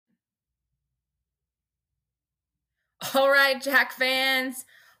All right, Jack fans,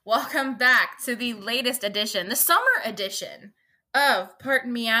 welcome back to the latest edition, the summer edition of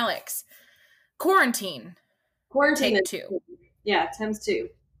Pardon Me, Alex. Quarantine. Take 2. Yeah, Tim's 2.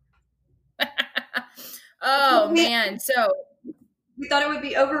 Oh, man. So we thought it would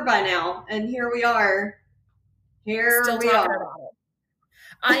be over by now, and here we are. Still talking about it.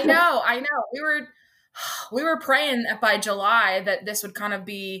 I know. We were praying that by July that this would kind of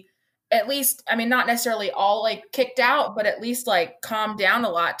be at least, I mean, not necessarily all like kicked out, but at least like calm down a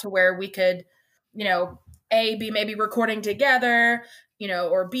lot to where we could, A, be maybe recording together,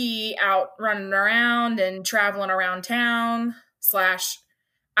 or B, out running around and traveling around town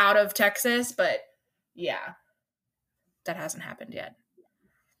 / out of Texas. But yeah, that hasn't happened yet.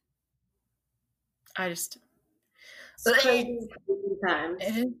 It's crazy times.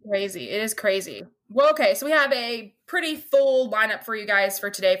 It is crazy. Well, okay, so we have a pretty full lineup for you guys for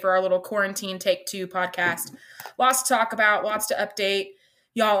today for our little Quarantine Take 2 podcast. Lots to talk about, lots to update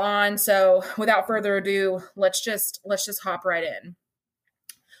y'all on. So without further ado, let's just hop right in.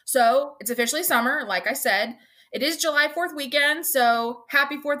 So it's officially summer, like I said. It is July 4th weekend, so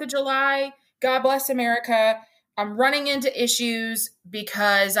happy 4th of July. God bless America. I'm running into issues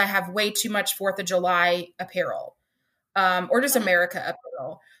because I have way too much 4th of July apparel. Or just America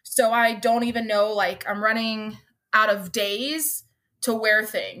apparel. So I don't even know, like, I'm running out of days to wear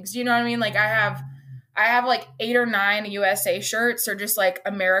things. You know what I mean? Like, I have like 8 or 9 USA shirts or just like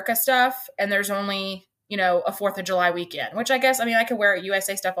America stuff. And there's only, a 4th of July weekend, which I guess, I could wear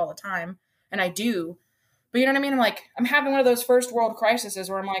USA stuff all the time. And I do. But you know what I mean? I'm having one of those first world crises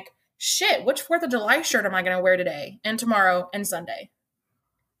where I'm like, shit, which 4th of July shirt am I going to wear today and tomorrow and Sunday?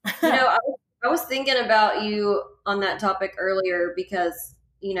 I was thinking about you on that topic earlier because,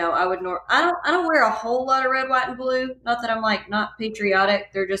 I would I don't wear a whole lot of red, white, and blue. Not that I'm like not patriotic.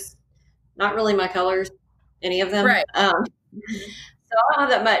 They're just not really my colors, any of them. Right. So I don't have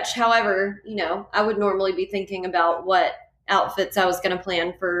that much. However, I would normally be thinking about what outfits I was going to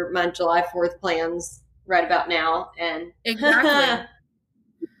plan for my July 4th plans right about now. And exactly.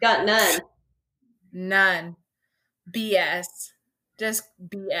 Got none. None. BS. Just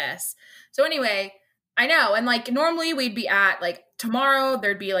BS. So anyway, I know. And like normally we'd be at like tomorrow,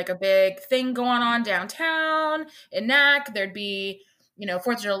 there'd be like a big thing going on downtown in NAC. There'd be,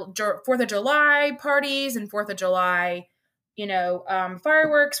 4th of July parties and 4th of July,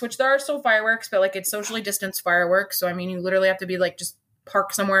 fireworks, which there are still fireworks, but like it's socially distanced fireworks. So, you literally have to be like, just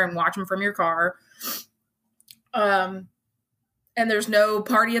park somewhere and watch them from your car. And there's no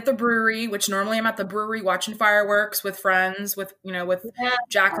party at the brewery, which normally I'm at the brewery watching fireworks with friends, with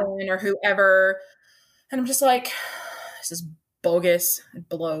Jacqueline or whoever. And I'm just like, this is bogus. It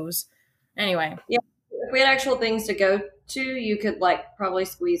blows. Anyway. Yeah. If we had actual things to go to, you could like probably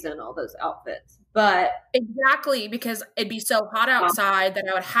squeeze in all those outfits. But exactly, because it'd be so hot outside that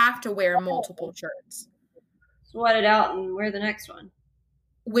I would have to wear multiple shirts. Sweat it out and wear the next one.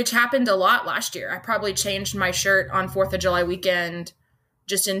 Which happened a lot last year. I probably changed my shirt on 4th of July weekend.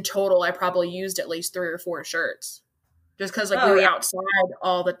 Just in total, I probably used at least 3 or 4 shirts. Just because, we were outside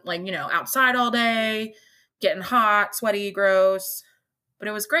outside all day, getting hot, sweaty, gross. But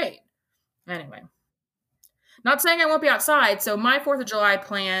it was great. Anyway. Not saying I won't be outside. So my 4th of July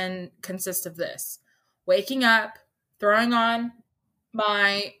plan consists of this. Waking up, throwing on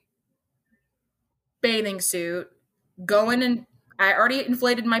my bathing suit, going and I already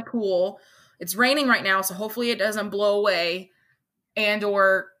inflated my pool. It's raining right now, so hopefully it doesn't blow away and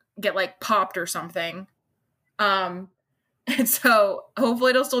or get like popped or something. And so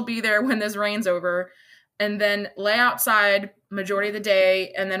hopefully it'll still be there when this rain's over. And then lay outside majority of the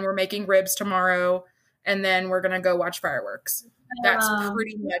day, and then we're making ribs tomorrow, and then we're gonna go watch fireworks. That's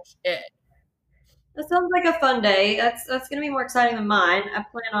pretty much it. That sounds like a fun day. That's gonna be more exciting than mine. I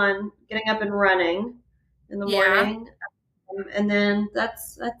plan on getting up and running in the morning. And then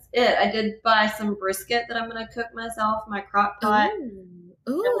that's it. I did buy some brisket that I'm going to cook myself, my crock pot.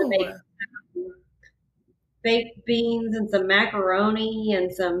 Ooh. Baked beans and some macaroni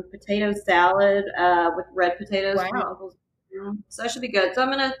and some potato salad with red potatoes. Wow. So that should be good. So I'm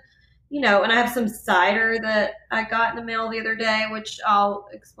going to, and I have some cider that I got in the mail the other day, which I'll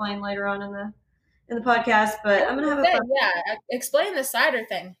explain later on in the podcast. But I'm going to have a fun. Yeah, explain the cider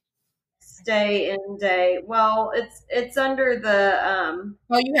thing. Day. Well, it's under the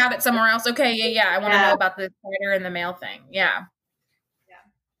oh, you have it somewhere else. Okay, yeah. I want to know about the cider in the mail thing. Yeah.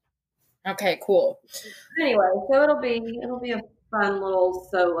 Okay, cool. Anyway, so it'll be a fun little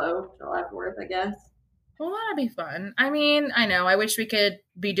solo July 4th, I guess. Well, that'd be fun. I know. I wish we could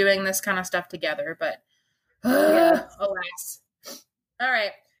be doing this kind of stuff together, but alas. All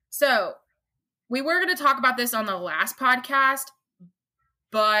right. So we were going to talk about this on the last podcast,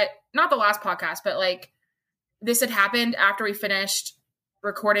 but not the last podcast, but like this had happened after we finished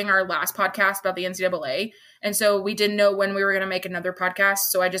recording our last podcast about the NCAA. And so we didn't know when we were going to make another podcast.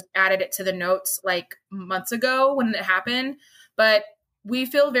 So I just added it to the notes like months ago when it happened. But we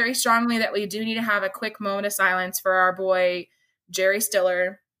feel very strongly that we do need to have a quick moment of silence for our boy, Jerry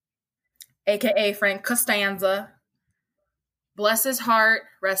Stiller, AKA Frank Costanza. Bless his heart.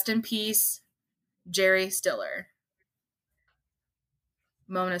 Rest in peace, Jerry Stiller.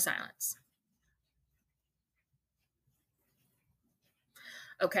 Moment of silence.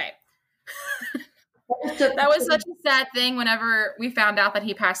 Okay. That was such a sad thing whenever we found out that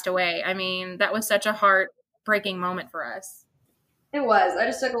he passed away. I mean, that was such a heartbreaking moment for us. It was. I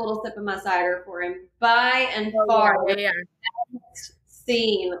just took a little sip of my cider for him. By and far, yeah.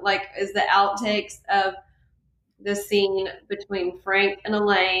 Scene like is the outtakes of the scene between Frank and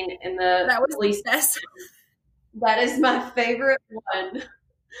Elaine in the police. That is my favorite one.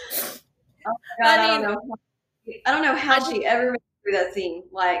 Oh my God, I don't know how she ever made it through that scene.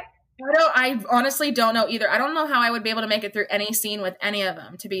 Like, I honestly don't know either. I don't know how I would be able to make it through any scene with any of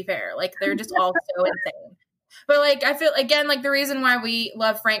them, to be fair. Like, they're just all so insane. But, like, I feel, again, like, the reason why we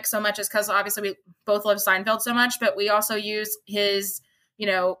love Frank so much is because, obviously, we both love Seinfeld so much, but we also use his, you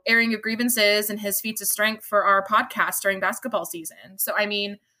know, airing of grievances and his feats of strength for our podcast during basketball season. So, I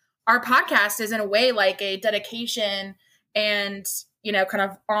mean, our podcast is, in a way, like a dedication and, you know, kind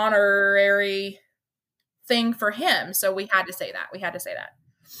of honorary thing for him. So we had to say that.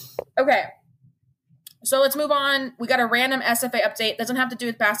 Okay. So let's move on. We got a random SFA update. Doesn't have to do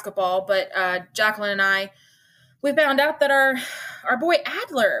with basketball, but Jacqueline and I, we found out that our boy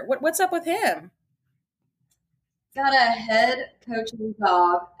Adler, what's up with him? Got a head coaching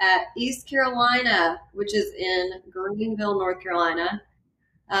job at East Carolina, which is in Greenville, North Carolina.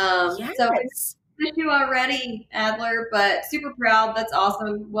 Yes. So miss you already, Adler, but super proud. That's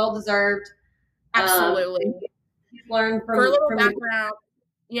awesome. Well deserved. Absolutely. Learned from, for a little background.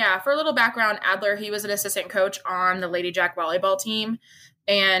 Yeah, for a little background, Adler, he was an assistant coach on the Lady Jack volleyball team.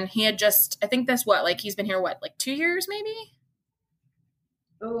 And he had just, I think that's he's been here, 2 years maybe?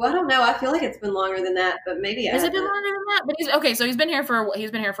 Oh, I don't know. I feel like it's been longer than that, but maybe Has it been longer than that? But so he's been here for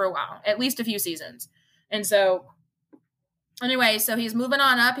a while, at least a few seasons. And so anyway, so he's moving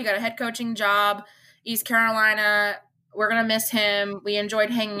on up. He got a head coaching job, East Carolina. We're going to miss him. We enjoyed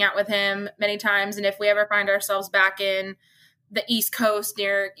hanging out with him many times. And if we ever find ourselves back in the East Coast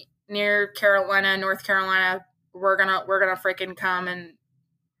near Carolina, North Carolina, we're going to freaking come and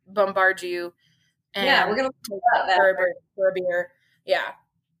bombard you. And we're going to for a beer. Yeah.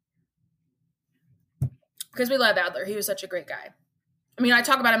 Because we love Adler. He was such a great guy. I mean, I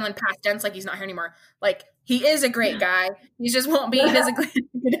talk about him in past tense like he's not here anymore. Like, he is a great guy. He just won't be physically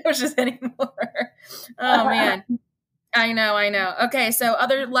capricious anymore. Oh, man. I know. Okay, so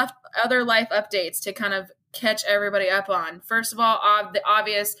other life updates to kind of catch everybody up on. First of all, the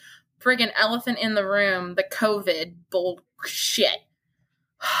obvious friggin' elephant in the room, the COVID bullshit.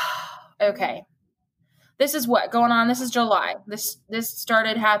 Okay. This is what going on. This is July. This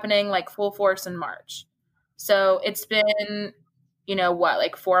started happening like full force in March. So it's been,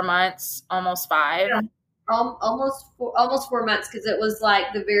 4 months, almost 5. Yeah. Almost 4 months, because it was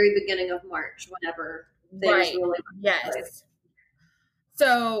like the very beginning of March whenever things really yes.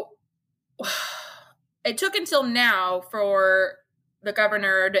 So it took until now for the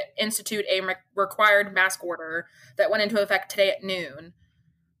governor to institute a required mask order that went into effect today at noon,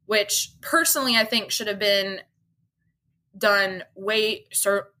 which personally I think should have been done way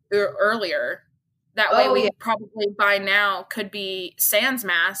earlier. That way we probably by now could be sans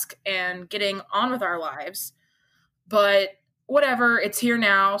mask and getting on with our lives. But whatever, it's here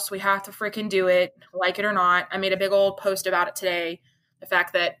now, so we have to freaking do it, like it or not. I made a big old post about it today. The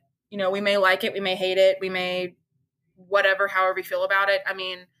fact that, we may like it, we may hate it, we may whatever, however we feel about it. I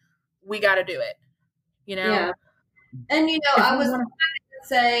mean, we got to do it, Yeah. And, I'm not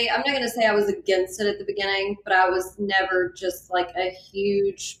going to say I was against it at the beginning, but I was never just like a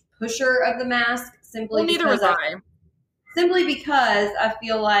huge pusher of the mask. Neither was I. Simply because I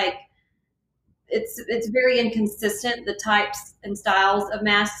feel like it's very inconsistent, the types and styles of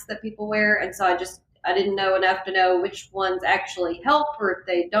masks that people wear. And so I didn't know enough to know which ones actually help or if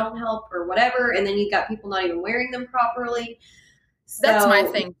they don't help or whatever. And then you got people not even wearing them properly. So, that's my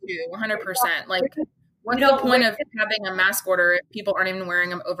thing too, 100%. Like, what's the point of having a mask order if people aren't even wearing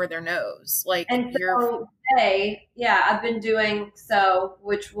them over their nose? Like, and so today, I've been doing so,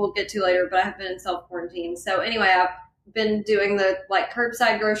 which we'll get to later, but I have been in self-quarantine. So anyway, I've been doing the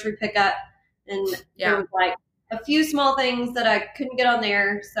curbside grocery pickup, and there was a few small things that I couldn't get on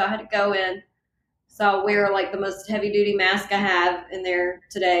there, so I had to go in. So I'll wear like the most heavy duty mask I have in there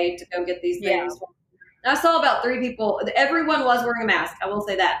today to go get these things. I saw about 3 people. Everyone was wearing a mask. I will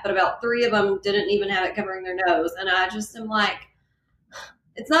say that, but about 3 of them didn't even have it covering their nose. And I just am like,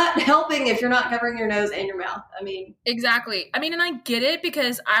 it's not helping if you're not covering your nose and your mouth. I mean, exactly. I mean, and I get it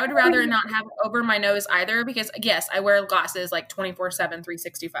because I would rather not have it over my nose either because, yes, I wear glasses like 24/7,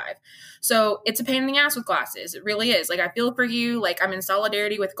 365. So it's a pain in the ass with glasses. It really is. Like, I feel for you. Like, I'm in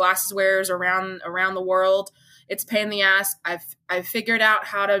solidarity with glasses wearers around the world. It's a pain in the ass. I've figured out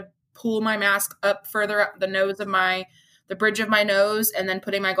how to pull my mask up further up the bridge of my nose and then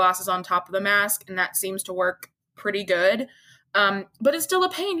putting my glasses on top of the mask. And that seems to work pretty good. But it's still a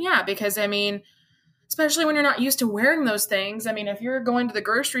pain, yeah, because I mean, especially when you're not used to wearing those things. I mean, if you're going to the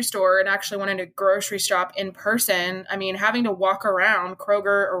grocery store and actually wanting to grocery shop in person, I mean, having to walk around Kroger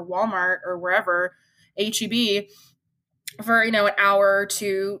or Walmart or wherever, HEB, for, an hour or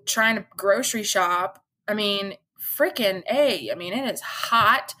two trying to grocery shop, I mean, freaking A. I mean, it is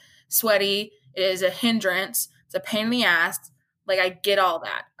hot, sweaty. It is a hindrance. It's a pain in the ass. Like, I get all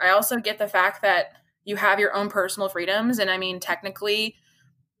that. I also get the fact that you have your own personal freedoms. And I mean, technically,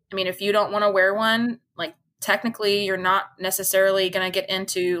 if you don't want to wear one, like technically you're not necessarily going to get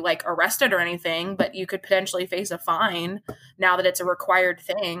into like arrested or anything, but you could potentially face a fine now that it's a required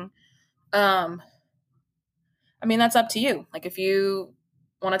thing. That's up to you. Like if you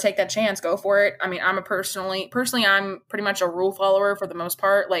want to take that chance, go for it. I mean, personally, I'm pretty much a rule follower for the most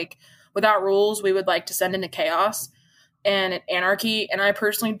part. Like without rules, we would like to send into chaos and anarchy. And I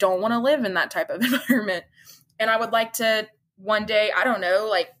personally don't want to live in that type of environment. And I would like to one day, I don't know,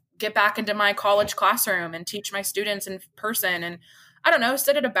 like get back into my college classroom and teach my students in person. And I don't know,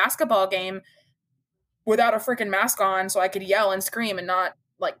 sit at a basketball game without a freaking mask on so I could yell and scream and not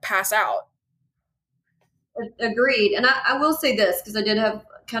like pass out. Agreed. And I will say this, because I did have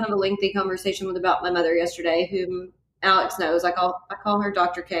kind of a lengthy conversation about my mother yesterday, whom Alex knows. I call her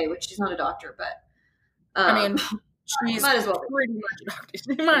Dr. K, which she's not a doctor, but she's might as well. Pretty much a doctor.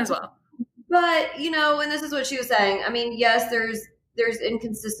 She might as well. But and this is what she was saying. I mean, yes, there's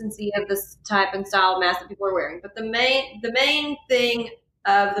inconsistency of this type and style of mask that people are wearing, but the main thing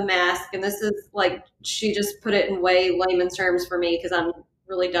of the mask, and this is like she just put it in way layman's terms for me because I'm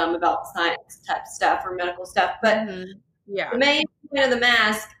really dumb about science type stuff or medical stuff, but the main point of the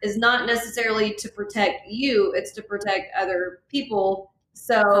mask is not necessarily to protect you, it's to protect other people.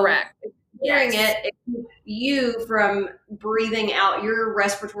 So correct. Wearing it keeps you from breathing out your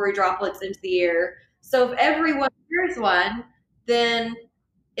respiratory droplets into the air. So if everyone wears one, then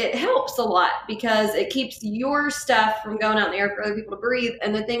it helps a lot because it keeps your stuff from going out in the air for other people to breathe.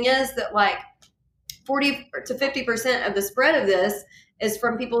 And the thing is that like 40 to 50% of the spread of this is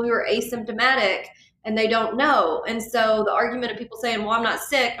from people who are asymptomatic and they don't know. And so the argument of people saying, well, I'm not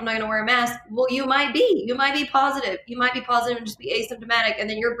sick, I'm not going to wear a mask. Well, you might be positive. You might be positive and just be asymptomatic. And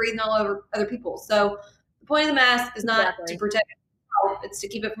then you're breathing all over other people. So the point of the mask is not to protect yourself, it's to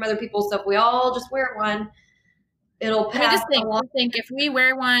keep it from other people. So if we all just wear one, it'll pass. Just think if we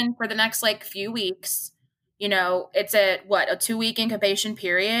wear one for the next like few weeks, it's a 2-week incubation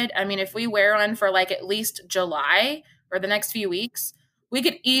period. I mean, if we wear one for like at least July or the next few weeks, we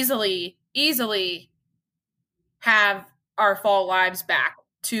could easily have our fall lives back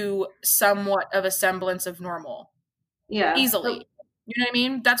to somewhat of a semblance of normal. Yeah. Easily. You know what I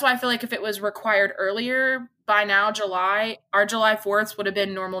mean? That's why I feel like if it was required earlier, by now, our July 4th would have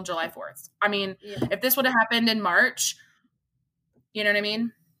been normal July 4th. I mean, if this would have happened in March, you know what I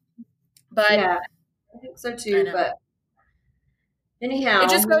mean? But yeah, I think so too. But anyhow,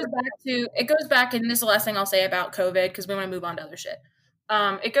 it goes back, and this is the last thing I'll say about COVID because we want to move on to other shit.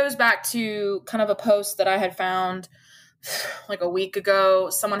 It goes back to kind of a post that I had found like a week ago.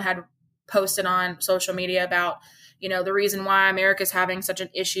 Someone had posted on social media about, the reason why America's having such an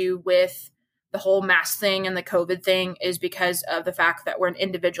issue with the whole mask thing and the COVID thing is because of the fact that we're an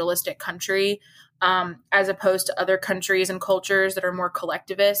individualistic country, as opposed to other countries and cultures that are more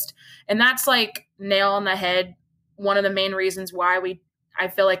collectivist. And that's like nail on the head. One of the main reasons why I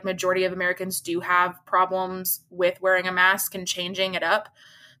feel like majority of Americans do have problems with wearing a mask and changing it up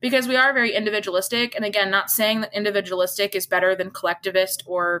because we are very individualistic. And again, not saying that individualistic is better than collectivist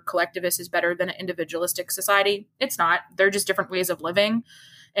or collectivist is better than an individualistic society. It's not. They're just different ways of living.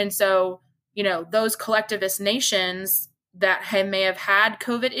 And so, those collectivist nations that may have had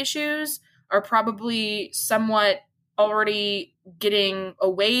COVID issues are probably somewhat already getting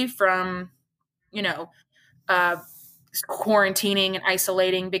away from, quarantining and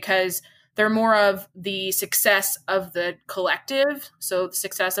isolating because they're more of the success of the collective, so the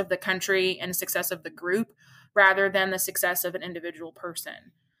success of the country and the success of the group rather than the success of an individual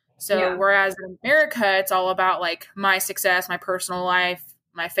person. So whereas in America, it's all about like my success, my personal life,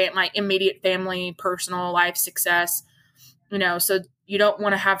 my immediate family, personal life success, so you don't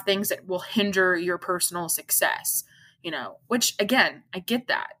want to have things that will hinder your personal success, which again, I get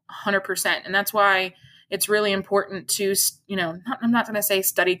that 100%. And that's why it's really important to, I'm not going to say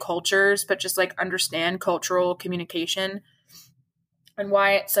study cultures, but just like understand cultural communication and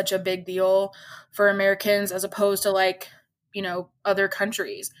why it's such a big deal for Americans as opposed to like, other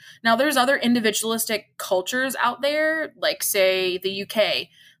countries. Now, there's other individualistic cultures out there, like say the UK,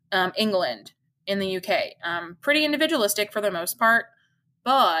 England in the UK, pretty individualistic for the most part,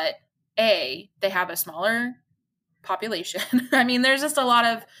 but they have a smaller population. I mean, there's just a lot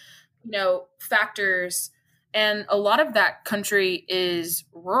of, factors, and a lot of that country is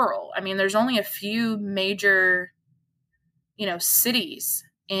rural. I mean, there's only a few major, cities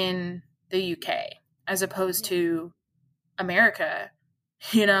in the UK as opposed to America,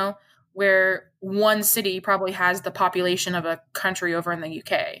 where one city probably has the population of a country over in the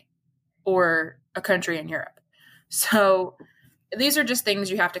UK or a country in Europe. So these are just things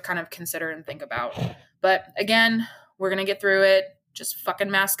you have to kind of consider and think about. But again, we're going to get through it. Just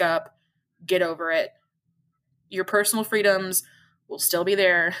fucking mask up, get over it. Your personal freedoms will still be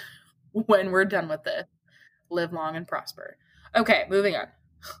there when we're done with this. Live long and prosper. Okay, moving on.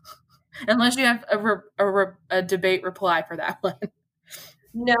 Unless you have a debate reply for that one.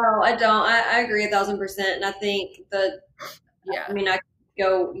 No, I don't. I agree 1,000%. And I think I mean, I could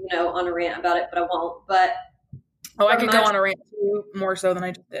go, on a rant about it, but I won't. But I could go on a rant too, more so than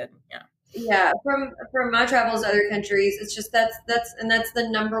I just did. Yeah. Yeah, from my travels to other countries, it's just that's the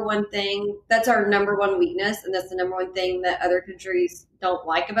number one thing. That's our number one weakness, and that's the number one thing that other countries don't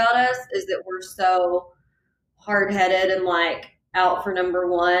like about us is that we're so hard headed and like out for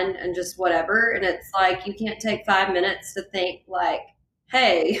number one and just whatever. And it's like you can't take 5 minutes to think like,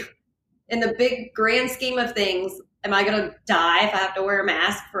 hey, in the big grand scheme of things, am I going to die if I have to wear a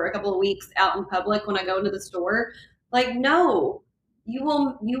mask for a couple of weeks out in public when I go into the store? Like, no. You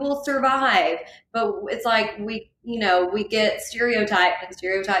will survive. But it's like we get stereotyped, and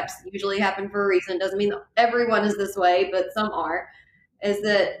stereotypes usually happen for a reason. Doesn't mean that everyone is this way, but some are. Is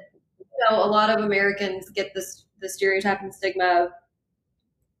that a lot of Americans get the stereotype and stigma of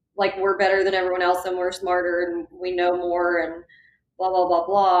like we're better than everyone else and we're smarter and we know more and blah blah blah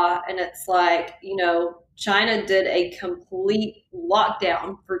blah. And it's like, China did a complete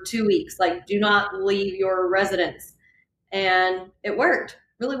lockdown for 2 weeks. Like, do not leave your residence. And it worked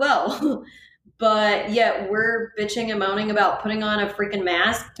really well. But yet we're bitching and moaning about putting on a freaking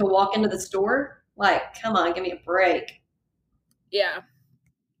mask to walk into the store. Like, come on, give me a break. Yeah.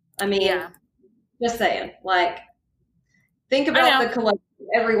 I mean, just saying, like, think about the collective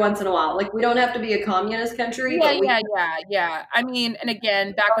every once in a while. Like, we don't have to be a communist country. Yeah. I mean, and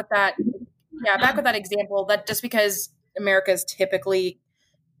again, back with that example, that just because America is typically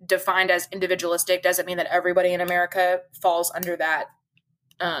defined as individualistic doesn't mean that everybody in America falls under that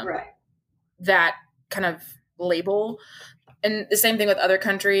that kind of label. And the same thing with other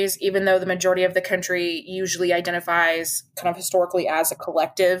countries, even though the majority of the country usually identifies kind of historically as a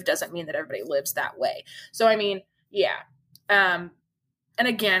collective, doesn't mean that everybody lives that way. So I mean, and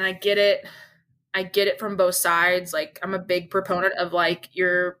again, I get it from both sides. Like, I'm a big proponent of like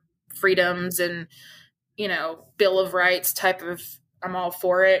your freedoms and Bill of Rights type of, I'm all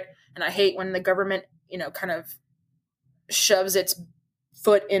for it. And I hate when the government, kind of shoves its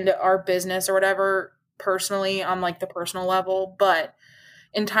foot into our business or whatever personally on like the personal level. But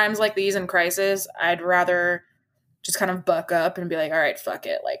in times like these in crisis, I'd rather just kind of buck up and be like, all right, fuck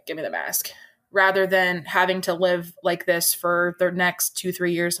it. Like, give me the mask rather than having to live like this for the next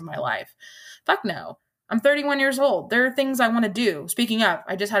 2-3 years of my life. Fuck no. I'm 31 years old. There are things I want to do. Speaking of,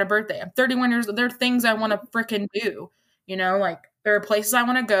 I just had a birthday. I'm 31 years old. There are things I want to freaking do. Like, there are places I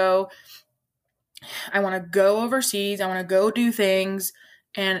want to go. I want to go overseas. I want to go do things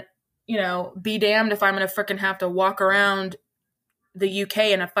and, be damned if I'm going to freaking have to walk around the UK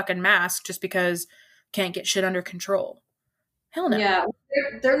in a fucking mask just because can't get shit under control. Hell no. Yeah,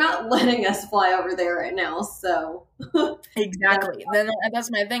 they're not letting us fly over there right now, so. Exactly. Then that's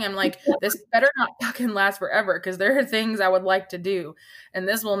my thing. I'm like, this better not fucking last forever because there are things I would like to do. And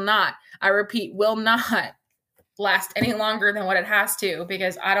this will not, I repeat, will not last any longer than what it has to,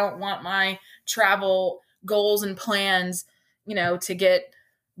 because I don't want my travel goals and plans, to get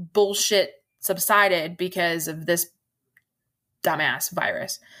bullshit subsided because of this dumbass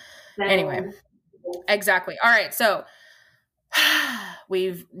virus. Anyway, exactly. All right. So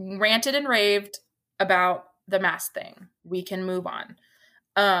we've ranted and raved about the mask thing. We can move on.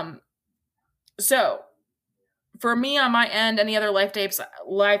 So for me on my end, any other life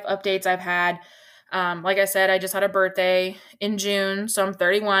updates I've had, like I said, I just had a birthday in June, so I'm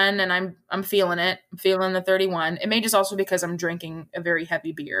 31 and I'm feeling it. I'm feeling the 31. It may just also because I'm drinking a very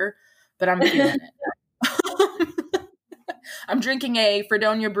heavy beer, but I'm feeling it. I'm drinking a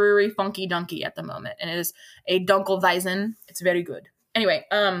Fredonia Brewery Funky Donkey at the moment, and it is a Dunkelweizen. It's very good. Anyway,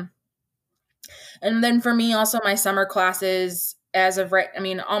 and then for me also my summer classes as of right, I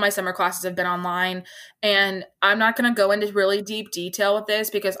mean, all my summer classes have been online, and I'm not going to go into really deep detail with this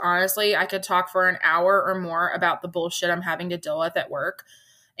because honestly, I could talk for an hour or more about the bullshit I'm having to deal with at work,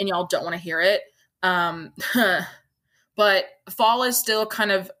 and y'all don't want to hear it. But fall is still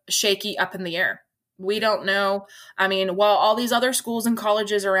kind of shaky up in the air. We don't know. I mean, while all these other schools and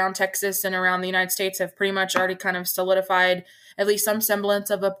colleges around Texas and around the United States have pretty much already kind of solidified at least some semblance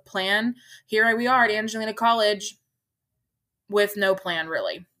of a plan, here we are at Angelina College with no plan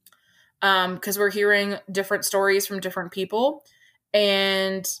really. Because we're hearing different stories from different people.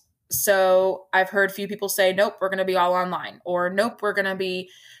 And so I've heard a few people say, nope, we're going to be all online, or nope, we're going to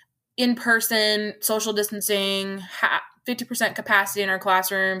be in person, social distancing, 50% capacity in our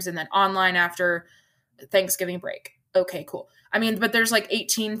classrooms, and then online after Thanksgiving break. Okay, cool. I mean, but there's like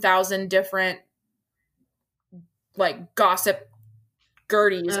 18,000 different like gossip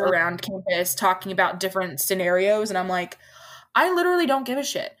Gerties around campus talking about different scenarios. And I'm like, I literally don't give a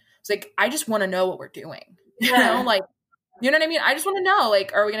shit. It's like, I just want to know what we're doing. You know, like, you know what I mean? I just want to know,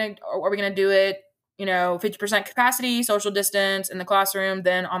 like, are we going to do it, 50% capacity, social distance in the classroom,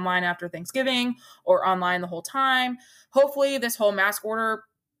 then online after Thanksgiving, or online the whole time? Hopefully this whole mask order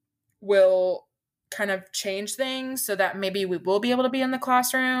will kind of change things so that maybe we will be able to be in the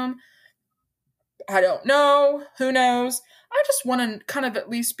classroom. I don't know. Who knows? I just want to kind of at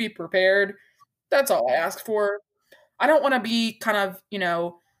least be prepared. That's all I ask for. I don't want to be kind of,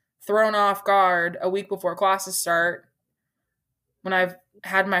 thrown off guard a week before classes start when I've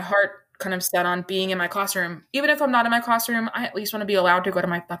had my heart kind of set on being in my classroom. Even if I'm not in my classroom, I at least want to be allowed to go to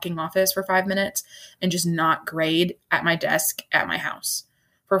my fucking office for 5 minutes and just not grade at my desk at my house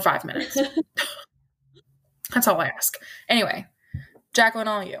for 5 minutes. That's all I ask. Anyway, Jacqueline,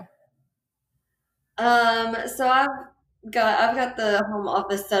 all you. So I've got the home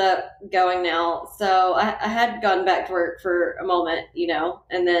office set up going now. So I had gone back to work for a moment,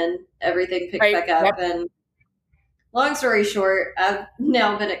 and then everything picked back up. Yep. And long story short, I've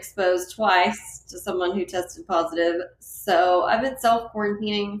now been exposed twice to someone who tested positive. So I've been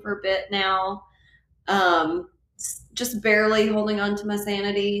self-quarantining for a bit now. Just barely holding on to my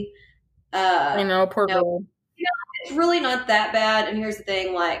sanity. I know, poor girl. It's really not that bad. And here's the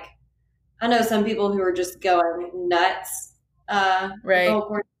thing, like, I know some people who are just going nuts with the whole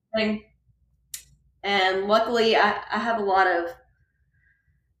quarantine thing. And luckily, I have a lot of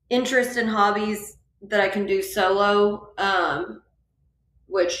interest in hobbies that I can do solo,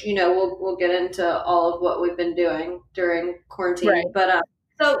 which, we'll get into all of what we've been doing during quarantine. Right. But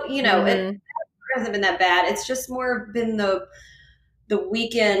so, it hasn't been that bad. It's just more been the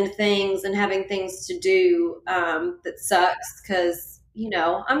weekend things and having things to do that sucks because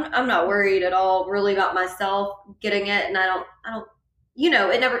I'm not worried at all really about myself getting it, and I don't you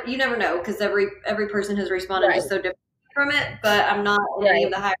never know because every person has responded just so different from it. But I'm not in any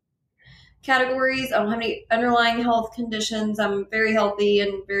of the high categories. I don't have any underlying health conditions. I'm very healthy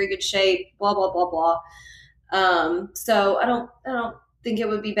and very good shape. Blah blah blah blah. So I don't think it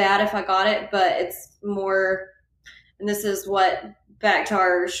would be bad if I got it, but it's more. And this is what back to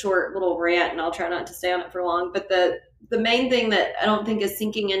our short little rant, and I'll try not to stay on it for long. But the main thing that I don't think is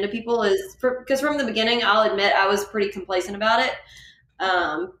sinking into people is because from the beginning, I'll admit I was pretty complacent about it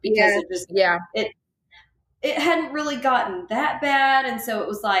because it hadn't really gotten that bad, and so it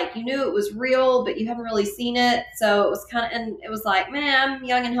was like you knew it was real, but you hadn't really seen it. So it was and it was like, man, I'm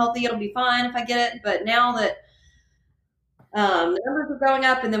young and healthy; it'll be fine if I get it. But now that the numbers were going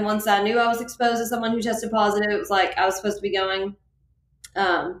up, and then once I knew I was exposed to someone who tested positive, it was like I was supposed to be going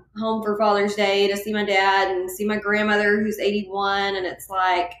home for Father's Day to see my dad and see my grandmother who's 81, and it's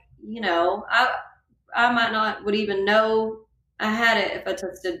like, I might not would even know I had it if I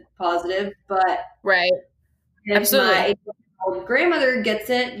tested positive, but if absolutely. My 80-year-old grandmother gets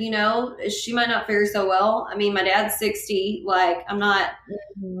it, she might not fare so well. I mean, my dad's 60, like I'm not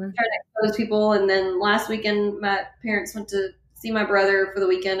trying to expose people. And then last weekend, my parents went to see my brother for the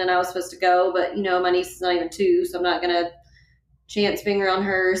weekend, and I was supposed to go, but my niece is not even 2, so I'm not gonna chance being around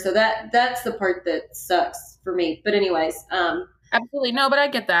her. So that's the part that sucks for me. But anyways, absolutely no, but I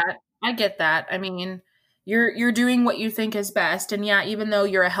get that. I mean, you're doing what you think is best, and yeah, even though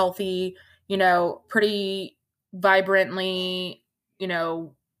you're a healthy, pretty vibrantly,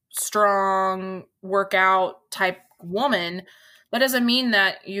 strong workout type woman, that doesn't mean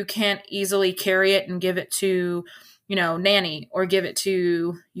that you can't easily carry it and give it to, nanny, or give it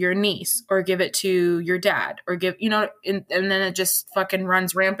to your niece, or give it to your dad, or give, and then it just fucking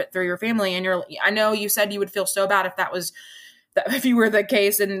runs rampant through your family. And I know you said you would feel so bad if you were the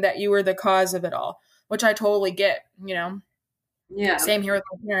case and that you were the cause of it all, which I totally get, Yeah. Same here with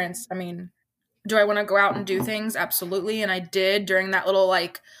my parents. I mean, do I want to go out and do things? Absolutely. And I did during that little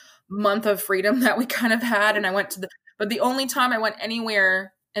month of freedom that we kind of had. And I went but the only time I went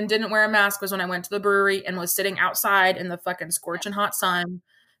anywhere and didn't wear a mask was when I went to the brewery and was sitting outside in the fucking scorching hot sun,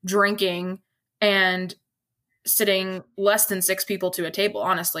 drinking and sitting less than 6 people to a table.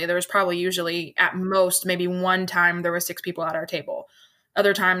 Honestly, there was probably usually at most, maybe one time there was 6 people at our table.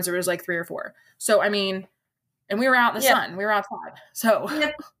 Other times there was 3 or 4. So, I mean, and we were out in the sun, we were outside. So,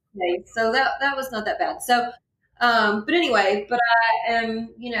 okay, so that was not that bad. So, but anyway, I am,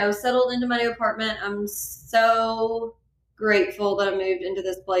 settled into my new apartment. I'm so grateful that I moved into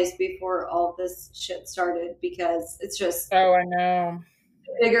this place before all this shit started, because it's just I know,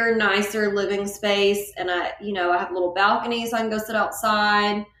 bigger, nicer living space. And I have a little balcony so I can go sit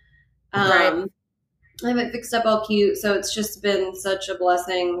outside. Right. I have it fixed up all cute. So it's just been such a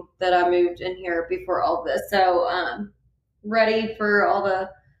blessing that I moved in here before all this. So, ready for all the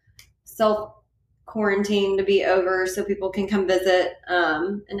self quarantine to be over so people can come visit,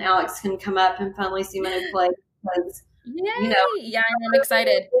 and Alex can come up and finally see my new place. Because, yeah, I'm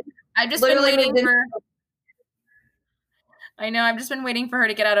excited. I've just been waiting for. I know. I've just been waiting for her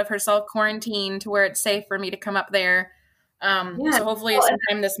to get out of her self quarantine to where it's safe for me to come up there. So hopefully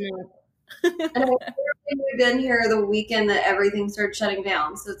sometime this month. And I moved in here the weekend that everything started shutting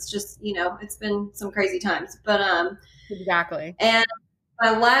down. So it's just, it's been some crazy times. But exactly. And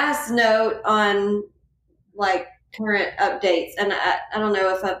my last note on current updates, and I don't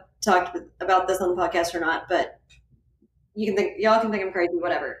know if I've talked about this on the podcast or not, but y'all can think I'm crazy,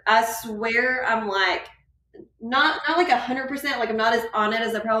 whatever. I swear I'm not 100%, I'm not as on it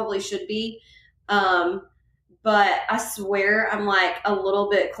as I probably should be. But I swear I'm a little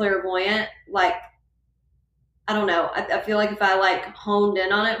bit clairvoyant. I don't know. I feel like if I honed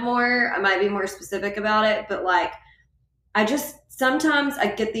in on it more, I might be more specific about it. But I just, sometimes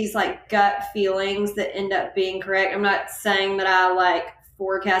I get these gut feelings that end up being correct. I'm not saying that I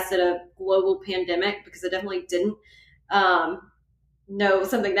forecasted a global pandemic, because I definitely didn't know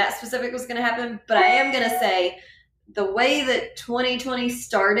something that specific was going to happen. But I am going to say, the way that 2020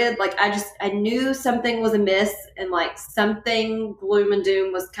 started, I knew something was amiss, and something gloom and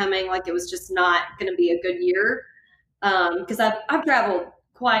doom was coming. It was just not going to be a good year. Because I've traveled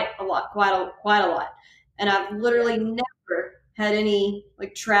quite a lot, and I've literally never had any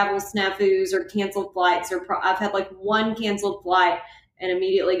travel snafus or canceled flights, or I've had one canceled flight and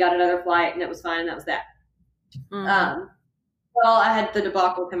immediately got another flight, and it was fine, and that was that. Mm-hmm. Well, I had the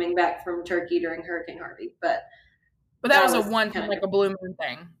debacle coming back from Turkey during Hurricane Harvey, but that was a one time, a blue moon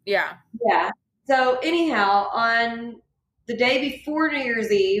thing. Yeah. Yeah. So anyhow, on the day before New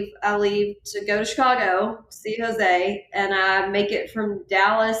Year's Eve, I leave to go to Chicago, see Jose, and I make it from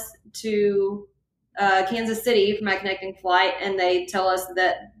Dallas to Kansas City for my connecting flight. And they tell us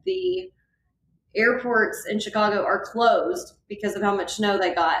that the airports in Chicago are closed because of how much snow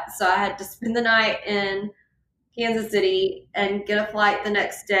they got. So I had to spend the night in Kansas City and get a flight the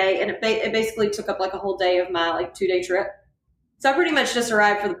next day. And it basically took up a whole day of my 2-day trip. So I pretty much just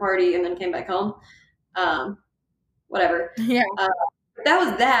arrived for the party and then came back home. Whatever. Yeah. That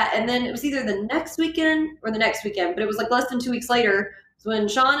was that. And then it was either the next weekend or the next weekend, but it was less than 2 weeks later when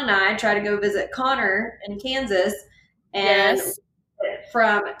Sean and I tried to go visit Connor in Kansas, and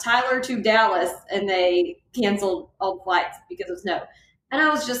from Tyler to Dallas, and they canceled all the flights because of snow. And I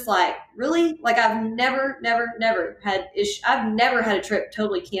was just really? I've never had I've never had a trip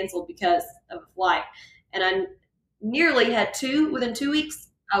totally canceled because of a flight. And I nearly had 2 within 2 weeks.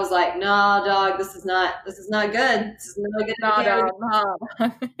 I was nah, dog, this is not good. This is not good. Nah, dog.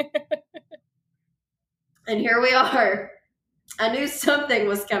 And here we are. I knew something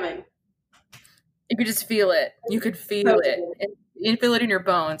was coming. You could just feel it. You could feel it. You feel it in your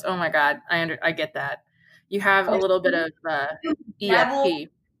bones. Oh my God. I get that. You have a little bit of EFP.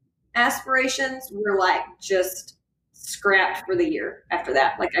 Aspirations were just scrapped for the year after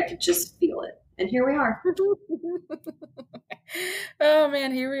that. I could just feel it. And here we are. Oh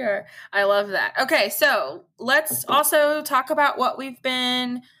man, here we are. I love that. Okay, so let's also talk about what we've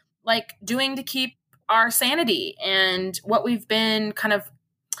been doing to keep our sanity, and what we've been kind of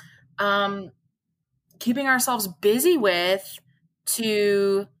keeping ourselves busy with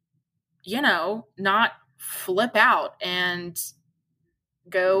to, not flip out and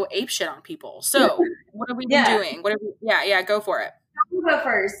go apeshit on people. So what have we been doing? Yeah, go for it. I'll go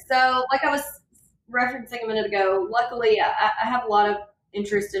first. So like I was referencing a minute ago, luckily I have a lot of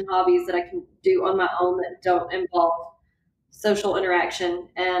interest in hobbies that I can do on my own that don't involve social interaction.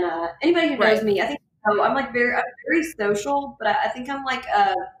 And anybody who knows me, I think I'm very social, but I think I'm like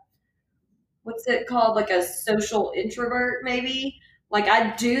what's it called? Like a social introvert, maybe. Like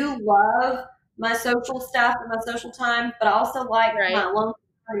I do love my social stuff and my social time, but I also like my alone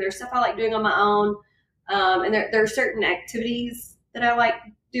time. There's stuff I like doing on my own. And there are certain activities that I like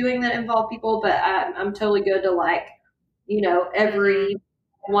doing that involve people, but I'm totally good to like, every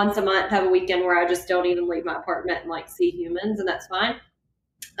once a month have a weekend where I just don't even leave my apartment and like see humans, and that's fine.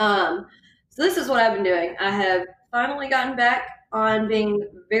 So this is what I've been doing. I have finally gotten back on being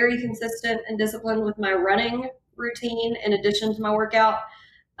very consistent and disciplined with my running routine in addition to my workout.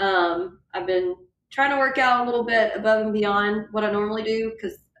 I've been trying to work out a little bit above and beyond what I normally do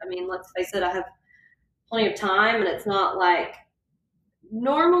because, I mean, let's face it, I have plenty of time and it's not like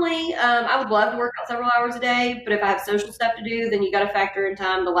normally I would love to work out several hours a day, but if I have social stuff to do, then you got to factor in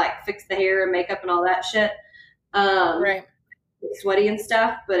time to like fix the hair and makeup and all that shit. Sweaty and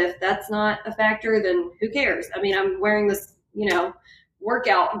stuff, but if that's not a factor, then who cares? I mean, I'm wearing this,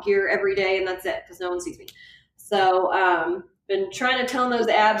 workout gear every day and that's it because no one sees me. So, been trying to tone those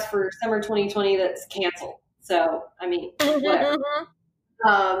abs for summer 2020 that's canceled. So, I mean, whatever.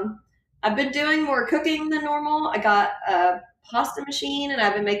 I've been doing more cooking than normal. I got a pasta machine and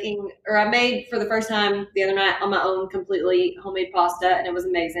I made for the first time the other night on my own completely homemade pasta and it was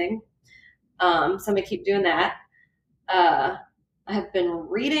amazing. So I'm going to keep doing that. I have been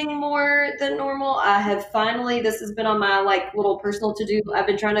reading more than normal. I have finally, this has been on my like little personal to-do. I've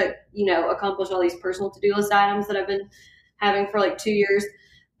been trying to, accomplish all these personal to-do list items that I've been having for like 2 years.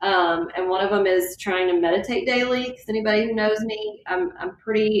 And one of them is trying to meditate daily. Because anybody who knows me, I'm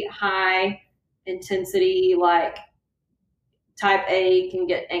pretty high intensity, like type A, can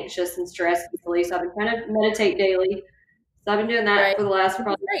get anxious and stressed easily. So I've been trying to meditate daily. So I've been doing that for the last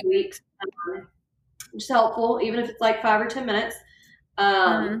probably 2 weeks. Which is helpful, even if it's like 5 or 10 minutes. So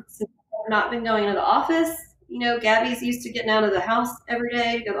I've not been going into the office. Gabby's used to getting out of the house every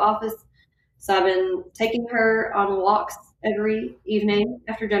day to go to the office. So I've been taking her on walks every evening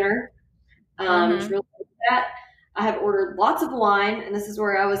after dinner. Just really like that. I have ordered lots of wine, and this is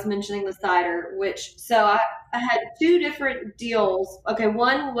where I was mentioning the cider, so I had 2 different deals. Okay,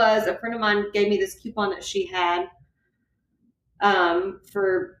 one was a friend of mine gave me this coupon that she had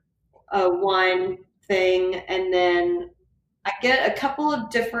for a wine thing, and then I get a couple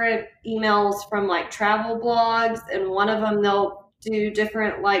of different emails from like travel blogs, and one of them they'll do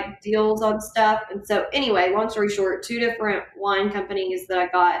different like deals on stuff. And so anyway, long story short, 2 different wine companies that I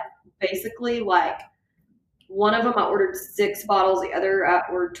got basically like one of them I ordered 6 bottles, the other I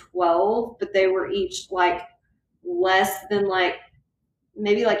ordered 12, but they were each like less than like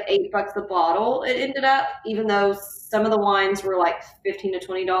maybe like $8 a bottle. It ended up, even though some of the wines were like $15 to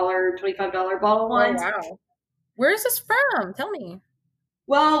 $20, $25 bottle wines. Oh, wow. Where is this from? Tell me.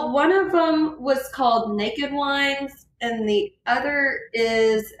 Well, one of them was called Naked Wines, and the other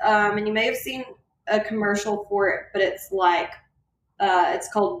is, and you may have seen a commercial for it, but it's like,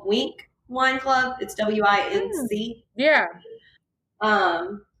 it's called Wink Wine Club. It's WINC. Yeah.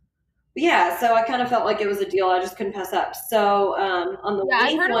 Yeah, so I kind of felt like it was a deal. I just couldn't pass up. So on the Wink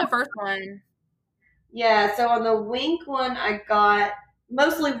I've heard one, of the first one. Yeah, so on the Wink one, I got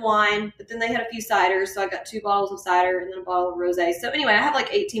mostly wine, but then they had a few ciders. So I got 2 bottles of cider and then a bottle of rosé. So anyway, I have like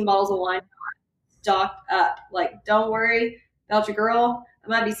 18 bottles of wine stocked up. Like, don't worry about your girl. I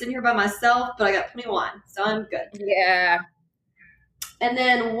might be sitting here by myself, but I got plenty of wine, so I'm good. Yeah. And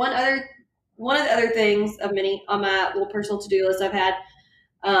then one of the other things of many on my little personal to-do list I've had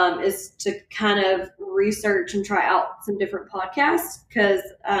is to kind of research and try out some different podcasts because,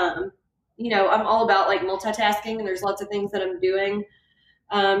 I'm all about like multitasking and there's lots of things that I'm doing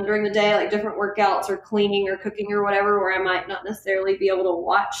during the day, like different workouts or cleaning or cooking or whatever, where I might not necessarily be able to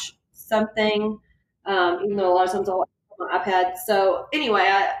watch something, even though a lot of times I'll watch on my iPad. So anyway,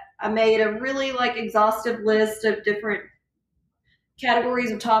 I made a really like exhaustive list of different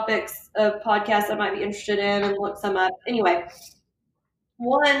categories of topics of podcasts I might be interested in and look some up. Anyway,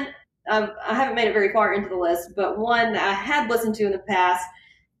 one, I haven't made it very far into the list, but one that I had listened to in the past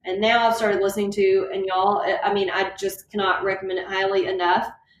and now I've started listening to, and y'all, I mean, I just cannot recommend it highly enough.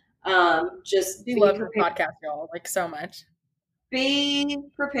 Just be love your podcast, y'all, like so much. Be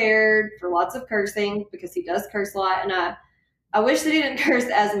prepared for lots of cursing because he does curse a lot, and I wish that he didn't curse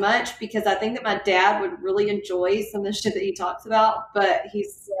as much because I think that my dad would really enjoy some of the shit that he talks about, but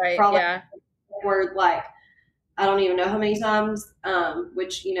he's probably word like I don't even know how many times,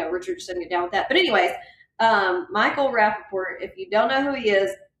 which, Richard just didn't get down with that. But anyways, Michael Rappaport, if you don't know who he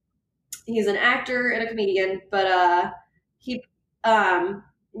is, he's an actor and a comedian, but he,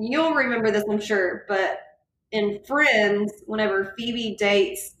 you'll remember this, I'm sure, but in Friends, whenever Phoebe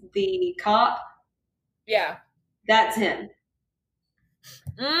dates the cop, Yeah. that's him.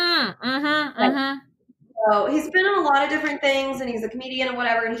 So he's been in a lot of different things, and he's a comedian and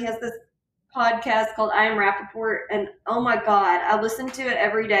whatever, and he has this podcast called I Am Rappaport, and oh my god, I listen to it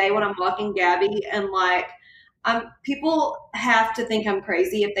every day when I'm walking Gabby, and like, people have to think I'm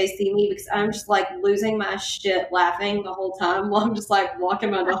crazy if they see me because I'm just like losing my shit laughing the whole time while I'm just like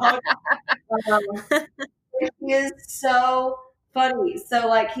walking my dog. He is so funny. So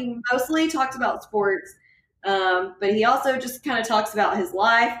like he mostly talks about sports, but he also just kind of talks about his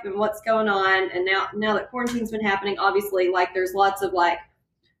life and what's going on. And now that quarantine's been happening, obviously, like there's lots of like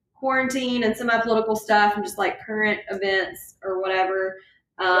quarantine and semi-political stuff and just like current events or whatever.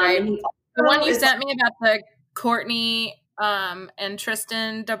 Right. And he the one you sent me about the Courtney and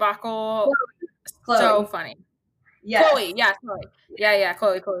Tristan debacle, Chloe. so funny. Yes. Chloe, yeah, Chloe. Yeah,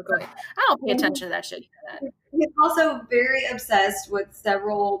 Chloe. I don't pay attention to that shit. He's also very obsessed with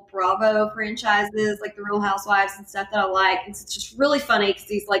several Bravo franchises, like the Real Housewives and stuff that I like. It's just really funny because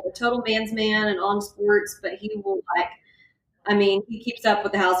he's like a total man's man and on sports, but he will like, I mean, he keeps up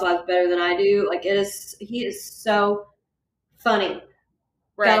with the Housewives better than I do. Like he is so funny.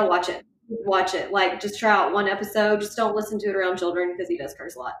 Right. Gotta watch it. Watch it. Like just try out one episode. Just don't listen to it around children because he does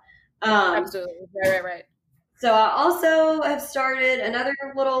curse a lot. Absolutely. Right. So I also have started another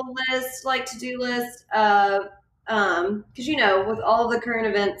little list, like to-do list of, because with all the current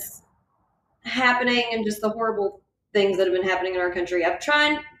events happening and just the horrible things that have been happening in our country, I've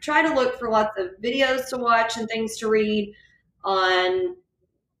tried to look for lots of videos to watch and things to read on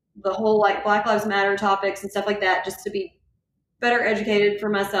the whole like Black Lives Matter topics and stuff like that, just to be better educated for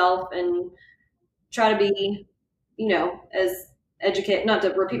myself and try to be, as educated, not to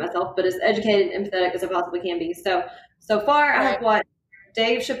repeat myself, but as educated and empathetic as I possibly can be. So far, right. I have watched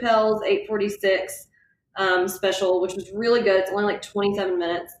Dave Chappelle's 846 special, which was really good. It's only like 27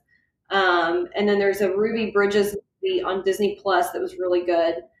 minutes. And then there's a Ruby Bridges movie on Disney Plus that was really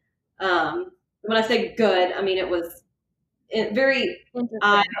good. When I say good, I mean it was very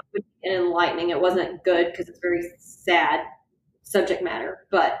eye-opening and enlightening. It wasn't good because it's very sad subject matter,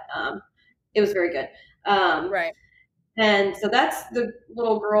 but it was very good. Right. And so that's the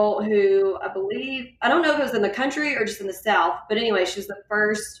little girl who I believe, I don't know if it was in the country or just in the South, but anyway, she's the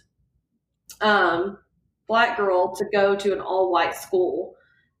first Black girl to go to an all-white school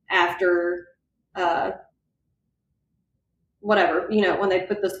after whatever, when they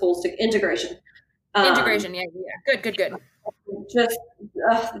put the schools to integration. Integration, yeah. Good. Just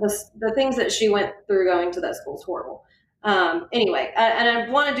the things that she went through going to that school is horrible. Anyway, and I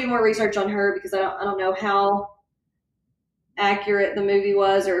want to do more research on her because I don't know how accurate the movie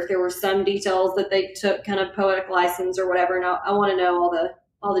was, or if there were some details that they took kind of poetic license or whatever. And I want to know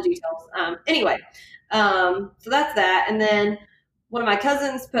all the details. Anyway, so that's that. And then one of my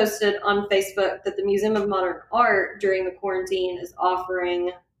cousins posted on Facebook that the Museum of Modern Art during the quarantine is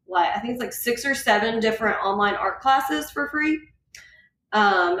offering I think it's like 6 or 7 different online art classes for free.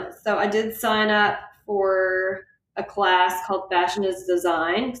 So I did sign up for a class called Fashion is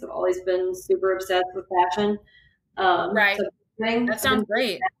Design because I've always been super obsessed with fashion. Right. So that sounds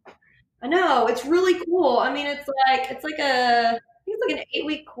great. I know, it's really cool. I mean, it's like I think it's like an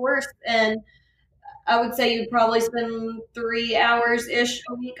 8-week course, and I would say you'd probably spend 3 hours ish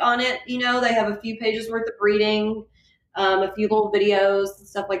a week on it. They have a few pages worth of reading, a few little videos and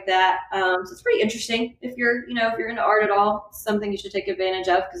stuff like that. So it's pretty interesting if you're into art at all. It's something you should take advantage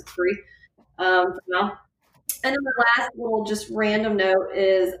of because it's free for now. And then the last little just random note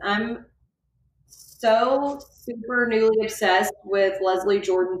is I'm so super newly obsessed with Leslie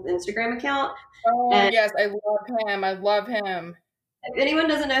Jordan's Instagram account. Oh, yes, I love him. If anyone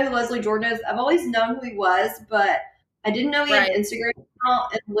doesn't know who Leslie Jordan is, I've always known who he was, but I didn't know he had an Instagram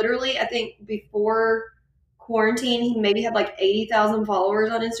account. And literally, I think before quarantine, he maybe had like 80,000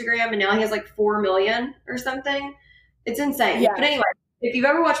 followers on Instagram, and now he has like 4 million or something. It's insane. Yeah. But anyway, if you've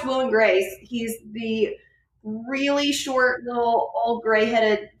ever watched Will and Grace, he's the really short little old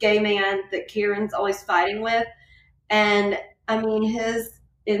gray-headed gay man that Karen's always fighting with. And I mean, his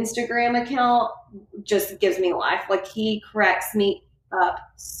Instagram account just gives me life. Like, he cracks me up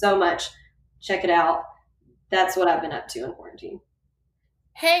so much. Check it out. That's what I've been up to in quarantine.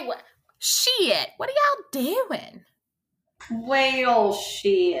 Hey, shit, what are y'all doing? Well,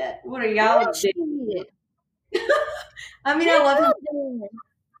 shit. What are y'all doing? I mean, I love him.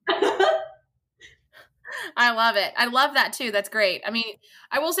 I love it. I love that too. That's great. I mean,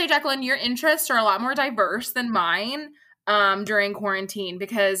 I will say, Jacqueline, your interests are a lot more diverse than mine during quarantine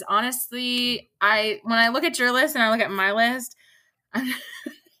because honestly, when I look at your list and I look at my list,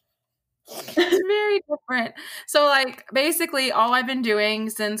 it's very different. So like basically all I've been doing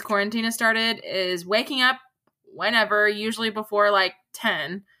since quarantine has started is waking up whenever, usually before like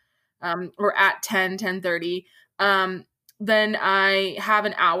 10, or at 10:30. Then I have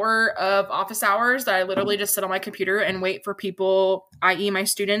an hour of office hours that I literally just sit on my computer and wait for people, i.e. my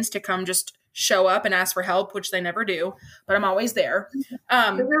students, to come just show up and ask for help, which they never do, but I'm always there.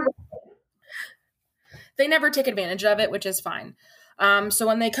 They never take advantage of it, which is fine. So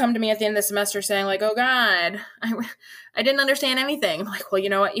when they come to me at the end of the semester saying like, oh God, I didn't understand anything. I'm like, well, you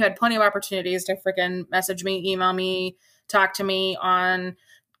know what? You had plenty of opportunities to freaking message me, email me, talk to me on,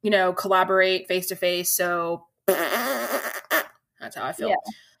 collaborate face-to-face. So that's how I feel.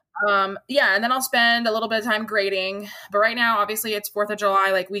 Yeah. And then I'll spend a little bit of time grading. But right now, obviously, it's 4th of July,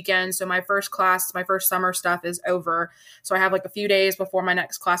 like weekend. So my first summer stuff is over. So I have like a few days before my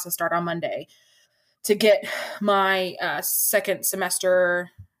next classes start on Monday to get my second semester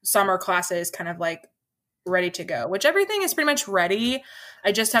summer classes kind of like ready to go, which everything is pretty much ready.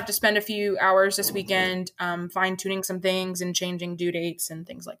 I just have to spend a few hours this weekend fine tuning some things and changing due dates and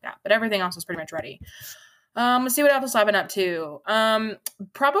things like that. But everything else is pretty much ready. Let's see what else I've been up to.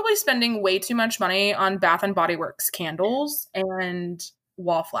 Probably spending way too much money on Bath and Body Works candles and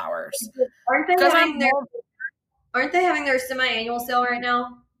wallflowers. Aren't they having their semi-annual sale right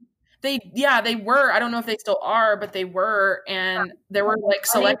now? They were. I don't know if they still are, but they were. And there were like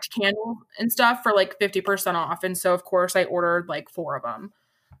select candles and stuff for like 50% off. And so, of course, I ordered like 4 of them.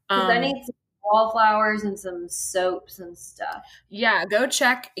 I need some wallflowers and some soaps and stuff. Yeah, go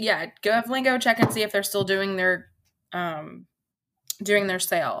check. Yeah, definitely go check and see if they're still doing their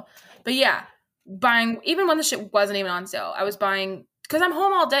sale. But yeah, buying, even when the shit wasn't even on sale, I was buying because I'm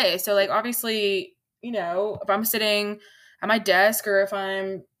home all day. So like, obviously, if I'm sitting at my desk or if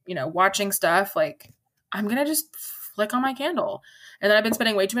I'm, watching stuff, like I'm going to just flick on my candle. And then I've been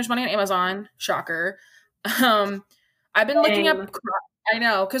spending way too much money on Amazon. Shocker. I've been looking up, I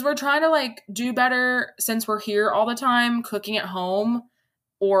know, because we're trying to like do better since we're here all the time, cooking at home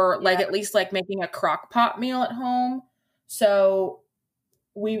or like at least like making a crock pot meal at home. So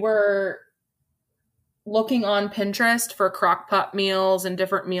we were looking on Pinterest for crock pot meals and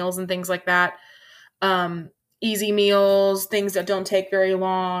different meals and things like that. Easy meals, things that don't take very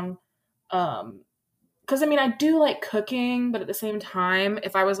long. Because I mean, I do like cooking, but at the same time,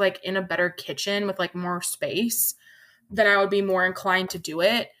 if I was like in a better kitchen with like more space, then I would be more inclined to do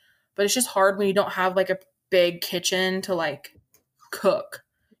it. But it's just hard when you don't have like a big kitchen to like cook,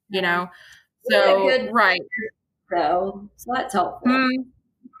 So, right. So that's helpful.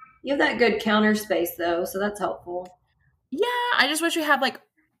 You have that good counter space though, so that's helpful. Yeah, I just wish we had like,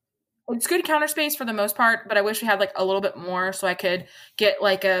 it's good counter space for the most part, but I wish we had like a little bit more so I could get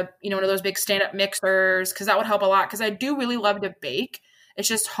like a, one of those big stand-up mixers, because that would help a lot, because I do really love to bake. It's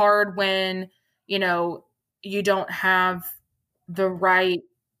just hard when, you don't have the right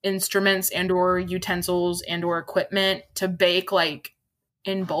instruments and or utensils and or equipment to bake like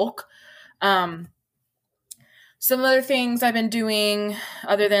in bulk. Some other things I've been doing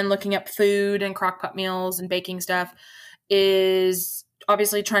other than looking up food and crock pot meals and baking stuff is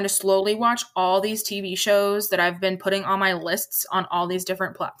obviously trying to slowly watch all these TV shows that I've been putting on my lists on all these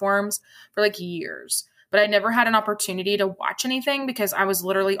different platforms for like years. But I never had an opportunity to watch anything because I was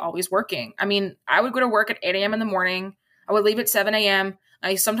literally always working. I mean, I would go to work at 8 a.m. in the morning. I would leave at 7 a.m.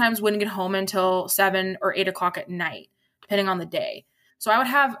 I sometimes wouldn't get home until 7 or 8 o'clock at night, depending on the day. So I would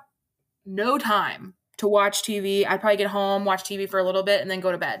have no time to watch TV. I'd probably get home, watch TV for a little bit, and then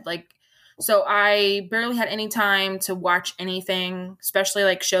go to bed. So I barely had any time to watch anything, especially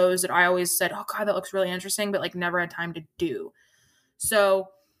like shows that I always said, oh God, that looks really interesting, but like never had time to do. So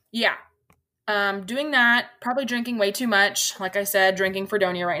yeah, doing that, probably drinking way too much. Like I said, drinking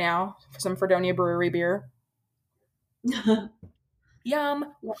Fredonia right now, some Fredonia brewery beer. Yum.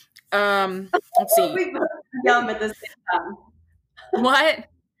 Let's see. We both said yum at the same time. What?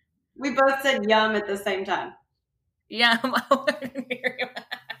 We both said yum at the same time. Yum.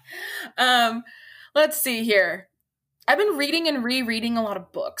 Let's see here. I've been reading and rereading a lot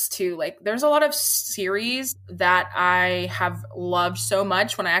of books too. Like there's a lot of series that I have loved so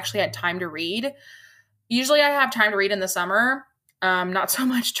much when I actually had time to read. Usually I have time to read in the summer, not so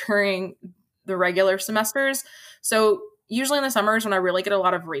much during the regular semesters. So usually in the summers when I really get a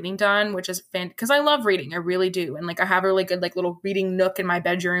lot of reading done, which is because I love reading. I really do. And like I have a really good like little reading nook in my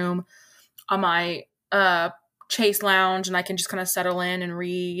bedroom on my Chase Lounge and I can just kind of settle in and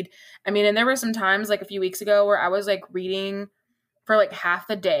read. I mean, and there were some times like a few weeks ago where I was like reading for like half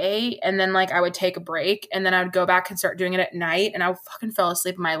the day and then like I would take a break and then I would go back and start doing it at night and I fucking fell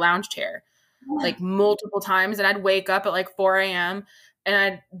asleep in my lounge chair like multiple times and I'd wake up at like 4 a.m.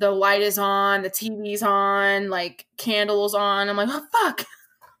 and the light is on, the TV's on, like candles on. I'm like, oh fuck.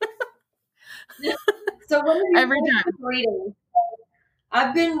 So what are you Every time reading?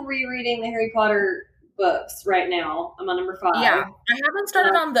 I've been rereading the Harry Potter books right now. I'm on number 5. Yeah, I haven't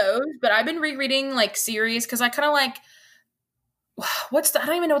started on those, but I've been rereading like series because I kind of like I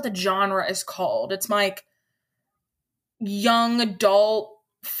don't even know what the genre is called. It's like young adult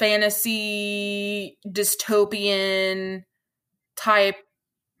fantasy dystopian type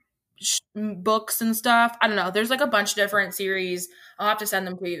books and stuff. I don't know. There's like a bunch of different series. I'll have to send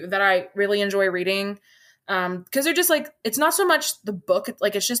them to you that I really enjoy reading. Because they're just like, it's not so much the book,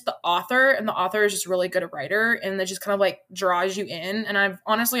 like it's just the author, and the author is just really good at writer, and it just kind of like draws you in. And I've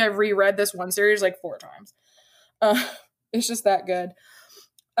reread this one series like 4 times. It's just that good.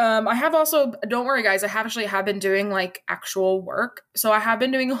 I have also, don't worry guys, I have been doing like actual work. So I have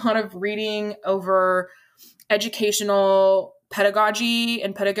been doing a lot of reading over educational pedagogy,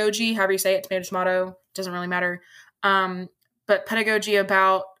 however you say it, tomato, doesn't really matter. But pedagogy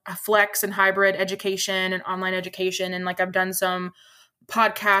about flex and hybrid education and online education. And like, I've done some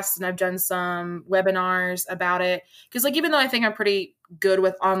podcasts and I've done some webinars about it. Cause like, even though I think I'm pretty good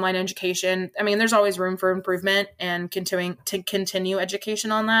with online education, I mean, there's always room for improvement and continue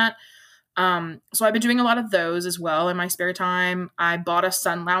education on that. So I've been doing a lot of those as well in my spare time. I bought a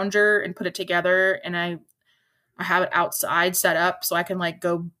sun lounger and put it together, and I have it outside set up so I can like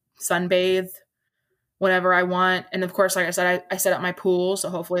go sunbathe whenever I want. And of course, like I said, I set up my pool. So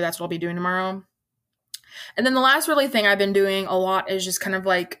hopefully that's what I'll be doing tomorrow. And then the last really thing I've been doing a lot is just kind of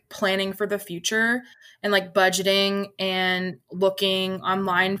like planning for the future and like budgeting and looking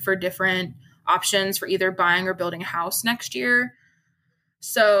online for different options for either buying or building a house next year.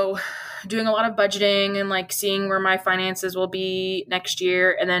 So doing a lot of budgeting and like seeing where my finances will be next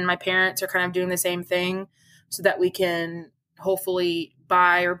year. And then my parents are kind of doing the same thing so that we can hopefully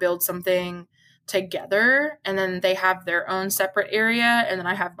buy or build something together. And then they have their own separate area, and then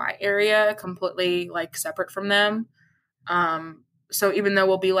I have my area completely like separate from them. So even though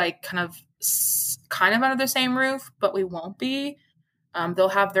we'll be like kind of under the same roof, but we won't be. They'll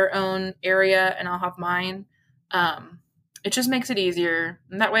have their own area and I'll have mine. It just makes it easier,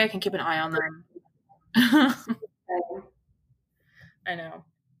 and that way I can keep an eye on them. I know.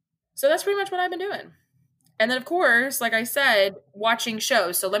 So that's pretty much what I've been doing. And then, of course, like I said, watching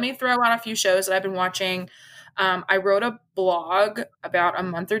shows. So let me throw out a few shows that I've been watching. I wrote a blog about a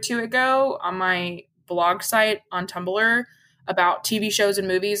month or 2 ago on my blog site on Tumblr about TV shows and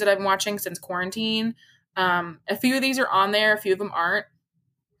movies that I've been watching since quarantine. A few of these are on there. A few of them aren't,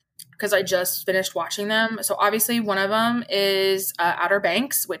 because I just finished watching them. So obviously one of them is Outer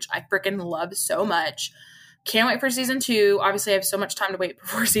Banks, which I freaking love so much. Can't wait for season 2. Obviously I have so much time to wait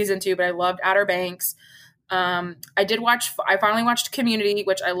before season 2, but I loved Outer Banks. I finally watched Community,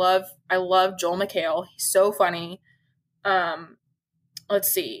 which I love. I love Joel McHale. He's so funny.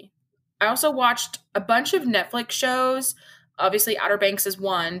 Let's see. I also watched a bunch of Netflix shows. Obviously Outer Banks is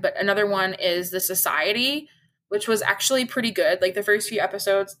one, but another one is The Society, which was actually pretty good. Like the first few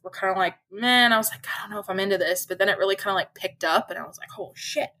episodes were kind of like, man, I was like, I don't know if I'm into this, but then it really kind of like picked up and I was like, holy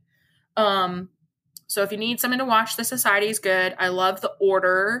shit. So if you need something to watch, The Society is good. I love The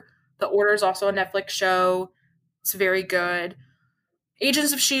Order. The Order is also a Netflix show. It's very good.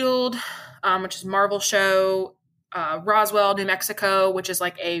 Agents of S.H.I.E.L.D., which is a Marvel show. Roswell, New Mexico, which is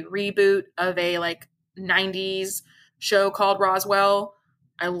like a reboot of a like 90s show called Roswell.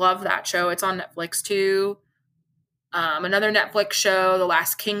 I love that show. It's on Netflix too. Another Netflix show, The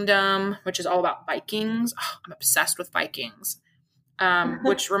Last Kingdom, which is all about Vikings. Oh, I'm obsessed with Vikings.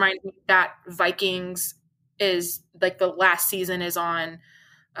 Which reminds me that Vikings is like the last season is on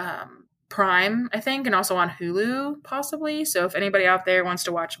Prime, I think, and also on Hulu, possibly. So if anybody out there wants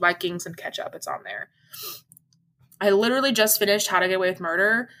to watch Vikings and catch up, it's on there. I literally just finished How to Get Away with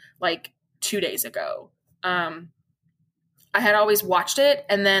Murder like 2 days ago. I had always watched it,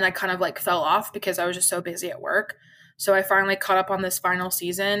 and then I kind of like fell off because I was just so busy at work. So I finally caught up on this final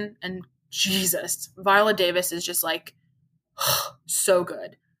season, and Jesus, Viola Davis is just like so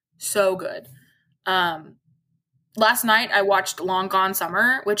good. So good. Last night I watched Long Gone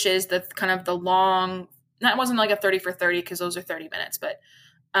Summer, which is the kind of the long, that wasn't like a 30 for 30 because those are 30 minutes, but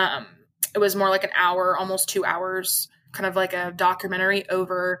it was more like an hour, almost 2 hours, kind of like a documentary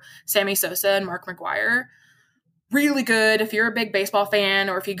over Sammy Sosa and Mark McGuire. really good if you're a big baseball fan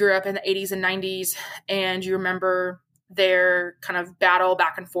or if you grew up in the 80s and 90s and you remember their kind of battle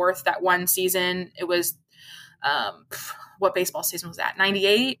back and forth that one season. It was, what baseball season was that?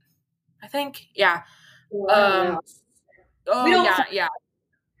 98, I think. Yeah. Well, I don't know. Oh, yeah.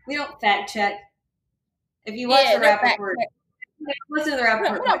 We don't fact check. If you watch the Rappaport, listen to the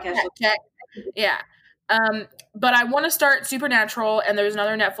Rappaport podcast. Check. Yeah. But I want to start Supernatural, and there's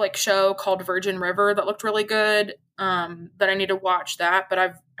another Netflix show called Virgin River that looked really good. That I need to watch that, but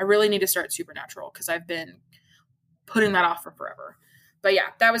I really need to start Supernatural because I've been putting that off for forever. But yeah,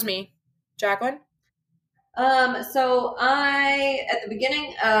 that was me. Jacqueline? So at the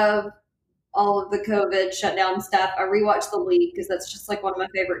beginning of all of the COVID shutdown stuff, I rewatched The League because that's just like one of my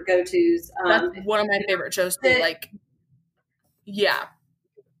favorite go-tos. That's one of my favorite shows too. Yeah.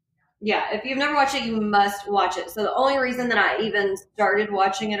 If you've never watched it, you must watch it. So the only reason that I even started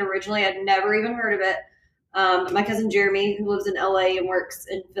watching it originally, I'd never even heard of it. My cousin Jeremy, who lives in LA and works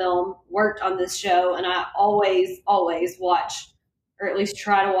in film, worked on this show, and I always watch, or at least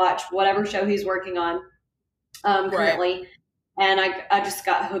try to watch, whatever show he's working on currently. Right. And I just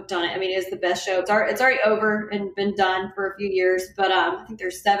got hooked on it. I mean, it's the best show. It's already over and been done for a few years, but I think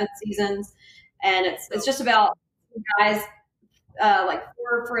there's 7 seasons, and it's just about guys, like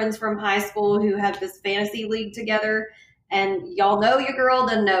 4 friends from high school who have this fantasy league together. And y'all know your girl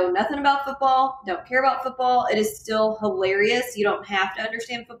doesn't know nothing about football, don't care about football. It is still hilarious. You don't have to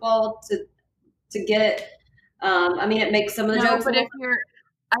understand football to get it. I mean, it makes some of the jokes. But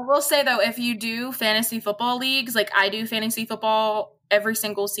I will say though, if you do fantasy football leagues, like I do fantasy football every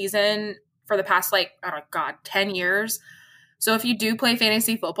single season for the past 10 years. So if you do play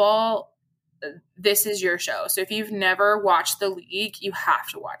fantasy football, this is your show. So if you've never watched The League, you have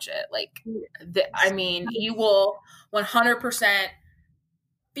to watch it. You will 100%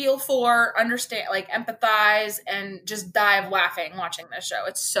 feel for, understand, empathize, and just die of laughing watching this show.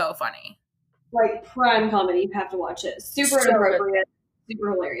 It's so funny. Like prime comedy, you have to watch it. Super inappropriate,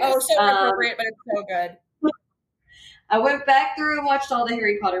 super hilarious. Oh, so inappropriate, but it's so good. I went back through and watched all the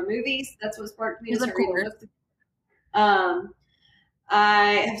Harry Potter movies. That's what sparked me to start reading books.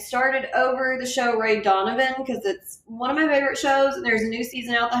 I have started over the show Ray Donovan because it's one of my favorite shows, and there's a new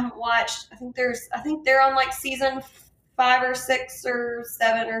season out that I haven't watched. I think they're on season 5 or 6 or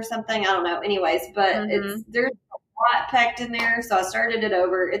 7 or something. I don't know. Anyways, but there's a lot packed in there, so I started it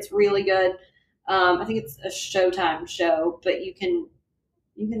over. It's really good. I think it's a Showtime show, but you can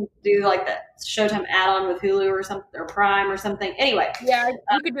do that Showtime add-on with Hulu or something, or Prime or something. Anyway, yeah,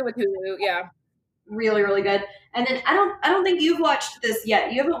 you could do it with Hulu. Yeah. Really, really good. And then I don't think you've watched this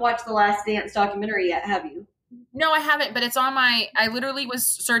yet. You haven't watched the Last Dance documentary yet, have you? No, I haven't, but it's on I literally was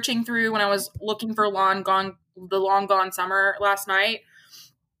searching through when I was looking for the Long Gone Summer last night.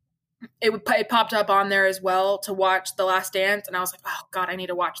 It popped up on there as well to watch The Last Dance, and I was like, oh God, I need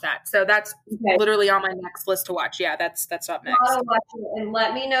to watch that. So that's literally on my next list to watch. Yeah, that's up next. I'll watch it, and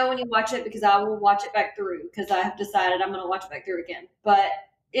let me know when you watch it because I will watch it back through because I have decided I'm going to watch it back through again. But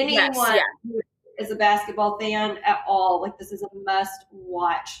anyone who is a basketball fan at all, this is a must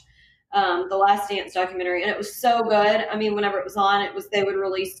watch. The Last Dance documentary, and it was so good. I mean, whenever it was on, it was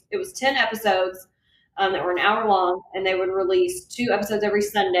 10 episodes that were an hour long, and they would release 2 episodes every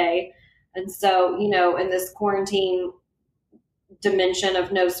Sunday. And so, in this quarantine dimension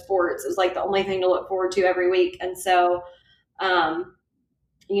of no sports, it was the only thing to look forward to every week. And so, I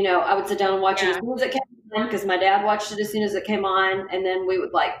would sit down and watch it as soon as it came on because my dad watched it as soon as it came on, and then we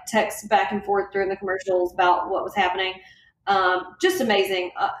would text back and forth during the commercials about what was happening. Just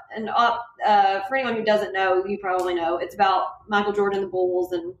amazing. For anyone who doesn't know, you probably know, it's about Michael Jordan and the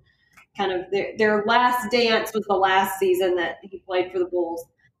Bulls, and kind of their last dance was the last season that he played for the Bulls.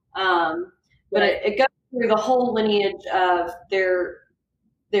 But it goes through the whole lineage of their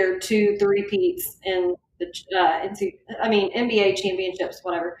 2 three-peats in NBA championships,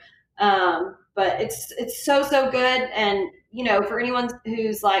 whatever. But it's so good. And, for anyone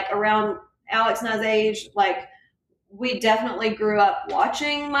who's around Alex and I's age, we definitely grew up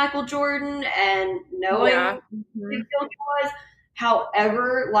watching Michael Jordan and knowing who he was.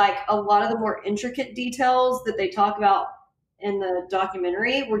 However, a lot of the more intricate details that they talk about in the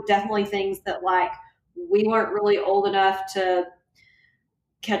documentary were definitely things that we weren't really old enough to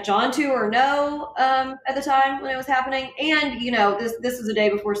catch on to or know at the time when it was happening. And, this was a day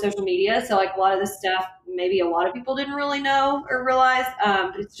before social media. So a lot of this stuff, maybe a lot of people didn't really know or realize.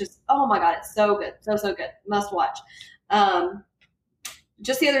 But it's just, oh my God, it's so good. So good. Must watch.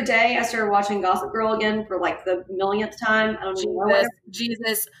 Just the other day, I started watching Gossip Girl again for the millionth time. I don't even know.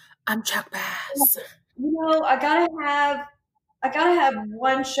 Jesus, I'm Chuck Bass. I gotta have I gotta have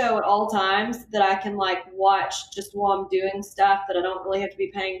one show at all times that I can like watch just while I'm doing stuff that I don't really have to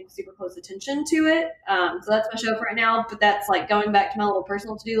be paying super close attention to it. So that's my show for right now. But that's like going back to my little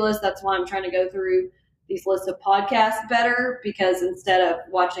personal to-do list. That's why I'm trying to go through these lists of podcasts better, because instead of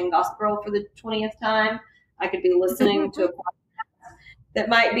watching Gossip Girl for the 20th time, I could be listening to a podcast that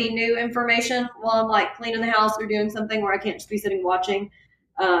might be new information while I'm like cleaning the house or doing something where I can't just be sitting watching.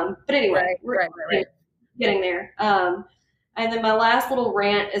 But anyway, right. Getting there. And then my last little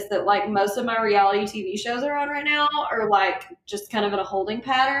rant is that like most of my reality TV shows are on right now are like just kind of in a holding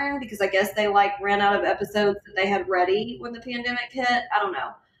pattern, because I guess they like ran out of episodes that they had ready when the pandemic hit. I don't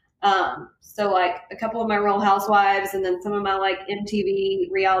know. So like a couple of my Real Housewives and then some of my like MTV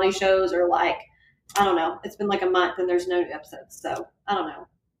reality shows are like, I don't know. It's been like a month and there's no new episodes. So I don't know.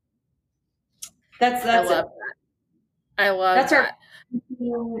 That's I love it. That. I love that's that.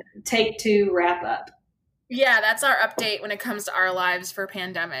 Our take 2 wrap up. Yeah, that's our update when it comes to our lives for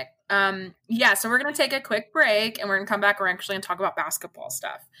pandemic. So we're going to take a quick break and we're going to come back. We're actually going to talk about basketball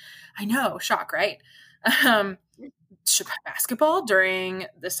stuff. I know, shock, right? Basketball during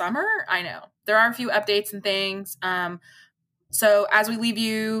the summer? I know. There are a few updates and things. So as we leave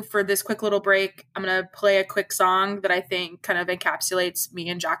you for this quick little break, I'm going to play a quick song that I think kind of encapsulates me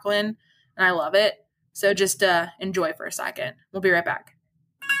and Jacqueline, and I love it. So just enjoy for a second. We'll be right back.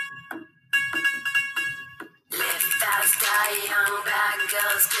 Live fast, die young, bad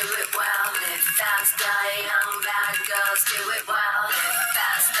girls do it well. Live fast, die young, bad girls do it well. Live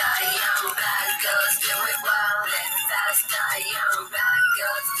fast, die young, bad girls do it well. Live fast, die young, bad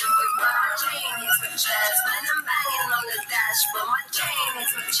girls do it well. Chain hits my chest when I'm banging on the dashboard. My chain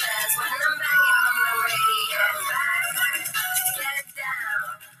hits my chest when I'm banging on the radio. Get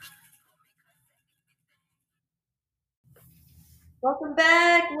down. Welcome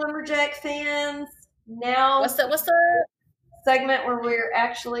back, Lumberjack fans. Now, what's the segment where we're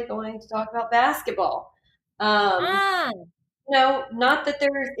actually going to talk about basketball. No, not that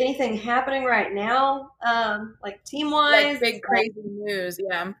there's anything happening right now, like team-wise. Like big crazy news,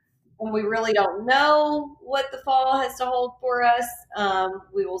 yeah. And we really don't know what the fall has to hold for us.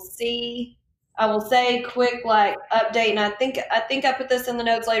 We will see. I will say quick like update, and I think I put this in the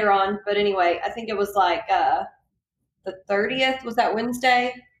notes later on, but anyway, I think it was like the 30th. Was that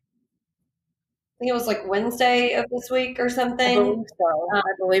Wednesday? I think it was like Wednesday of this week or something. I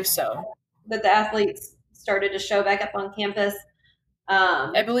believe so. That the athletes started to show back up on campus.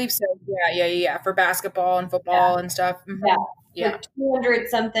 I believe so. Yeah. For basketball and football and stuff. Mm-hmm. Yeah. 200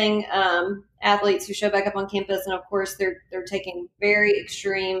 something athletes who show back up on campus, and of course they're taking very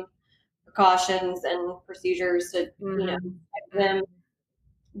extreme precautions and procedures to protect them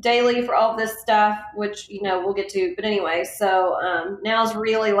daily for all of this stuff, which we'll get to. But anyway, so now's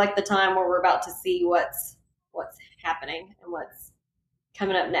really like the time where we're about to see what's happening and what's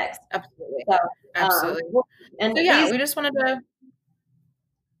coming up next. Absolutely. So, absolutely. We just wanted to.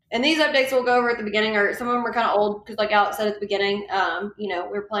 And these updates we'll go over at the beginning, or some of them are kind of old because, like Alex said at the beginning,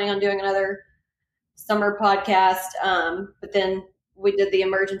 we're planning on doing another summer podcast, but then we did the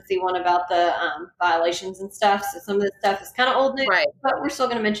emergency one about the violations and stuff. So some of this stuff is kind of old news, right? But we're still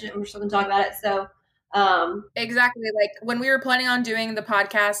going to mention it, and we're still going to talk about it. So exactly, like when we were planning on doing the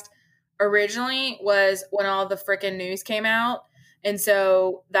podcast originally was when all the freaking news came out, and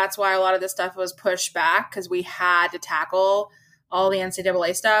so that's why a lot of this stuff was pushed back, because we had to tackle all the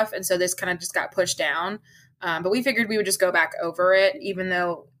NCAA stuff, and so this kind of just got pushed down. But we figured we would just go back over it, even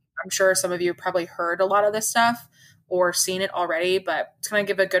though I'm sure some of you probably heard a lot of this stuff or seen it already, but it's going to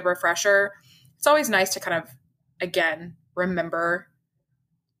give a good refresher. It's always nice to kind of, again, remember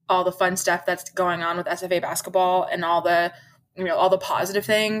all the fun stuff that's going on with SFA basketball and all the positive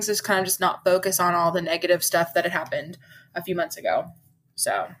things, is kind of just not focus on all the negative stuff that had happened a few months ago.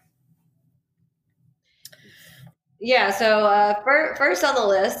 So yeah, so first on the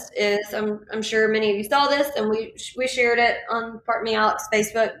list is, I'm sure many of you saw this, and we shared it on Pardon Me Alex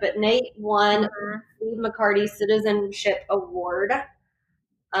Facebook, but Nate won Steve McCarty Citizenship Award.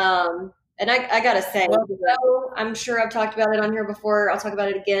 And I gotta say, I'm sure I've talked about it on here before. I'll talk about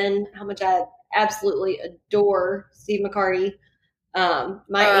it again, how much I absolutely adore Steve McCarty.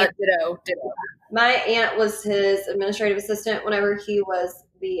 My aunt was his administrative assistant whenever he was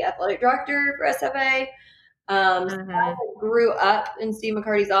the athletic director for SFA. I grew up in Steve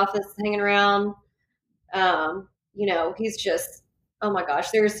McCarty's office, hanging around. He's just, oh my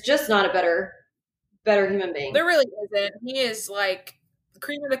gosh, there's just not a better human being. There really isn't. He is like the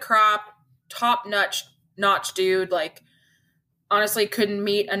cream of the crop, top notch dude. Like, honestly, couldn't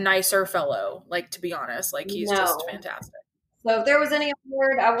meet a nicer fellow. Like, to be honest, like he's just fantastic. So if there was any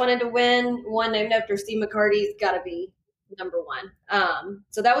award I wanted to win, one named after Steve McCarty's got to be number one.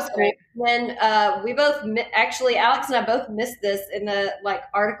 So that was cool. Right. Then we both actually, Alex and I both missed this in the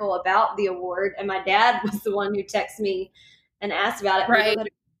article about the award, and my dad was the one who texted me and asked about it. Right.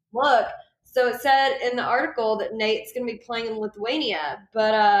 Look, so it said in the article that Nate's going to be playing in Lithuania,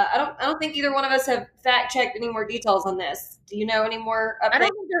 but I don't think either one of us have fact checked any more details on this. Do you know any more updates? I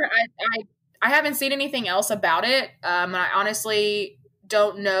don't think I haven't seen anything else about it. I honestly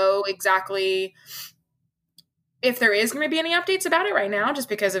don't know exactly if there is going to be any updates about it right now, just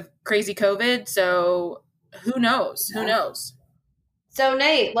because of crazy COVID. So who knows? Who knows? So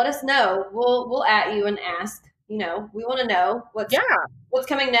Nate, let us know. We'll at you and ask. We want to know what's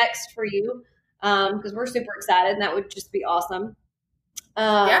coming next for you, because we're super excited, and that would just be awesome.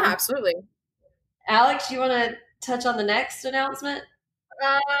 Yeah, absolutely. Alex, you want to touch on the next announcement?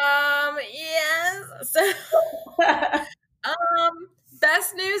 Yes. So,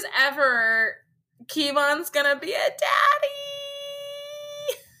 best news ever. Kevon's gonna be a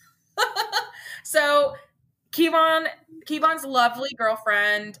daddy. So Kevon's lovely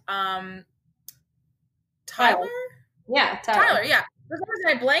girlfriend, Tyler? Yeah, Tyler, yeah. For some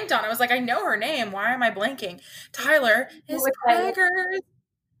reason I blanked on. I was like, I know her name. Why am I blanking? Tyler is preggers.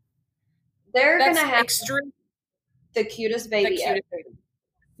 They're gonna have the cutest baby ever.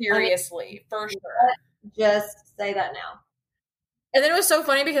 Seriously, for sure. Just say that now. And then it was so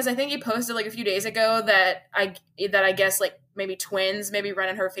funny because I think he posted a few days ago that I guess maybe twins maybe run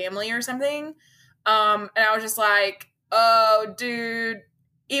in her family or something. And I was just like, oh, dude,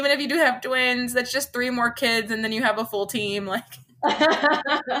 even if you do have twins, that's just 3 more kids and then you have a full team.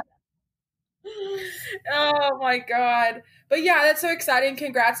 Oh my God. But yeah, that's so exciting.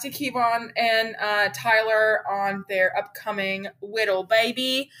 Congrats to Kevon and Tyler on their upcoming little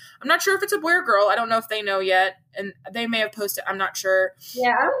baby. I'm not sure if it's a boy or girl. I don't know if they know yet. And they may have posted. I'm not sure.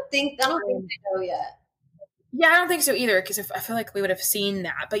 Yeah, I don't think they know yet. Yeah, I don't think so either, because I feel like we would have seen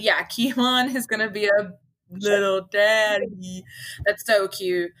that. But yeah, Kevon is going to be a little daddy. That's so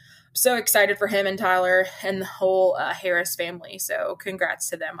cute. I'm so excited for him and Tyler and the whole Harris family. So congrats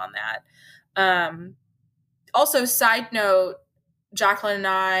to them on that. Also, side note, Jacqueline and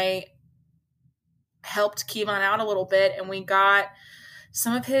I helped Kevon out a little bit, and we got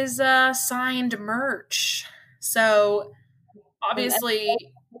some of his signed merch. So obviously,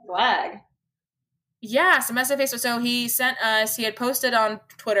 flag. Yeah, some SFA. So he sent us. He had posted on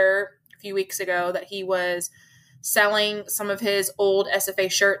Twitter a few weeks ago that he was selling some of his old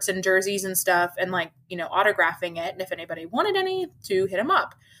SFA shirts and jerseys and stuff, and autographing it. And if anybody wanted any, to hit him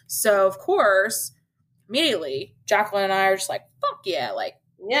up. So of course, immediately Jacqueline and I are just like, fuck yeah,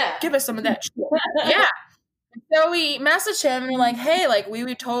 give us some of that shit. Yeah. So we messaged him and we're like, hey, we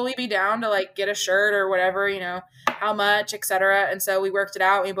would totally be down to get a shirt or whatever, how much, etc. And so we worked it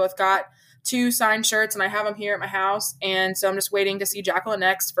out. We both got 2 signed shirts, and I have them here at my house. And so I'm just waiting to see Jacqueline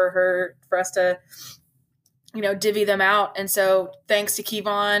next for us to, divvy them out. And so thanks to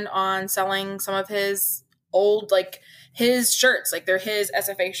Kevon on selling some of his old, his shirts, they're his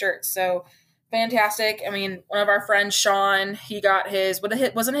SFA shirts. So fantastic. I mean, one of our friends, Sean, he got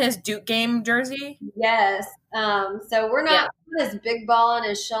wasn't his Duke game jersey? Yes. So we're not as big balling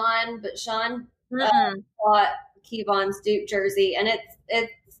as Sean, but Sean bought Kevon's Duke jersey, and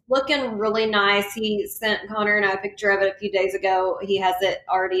it's looking really nice. He sent Connor and I a picture of it a few days ago. He has it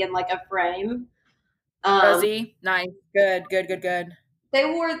already in a frame. Does he? Nice. Good. They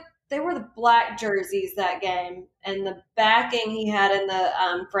wore the black jerseys that game, and the backing he had in the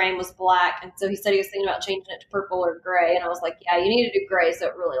frame was black. And so he said he was thinking about changing it to purple or gray. And I was like, yeah, you need to do gray so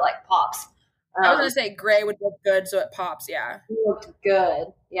it really pops. I was going to say gray would look good so it pops, yeah. It looked good.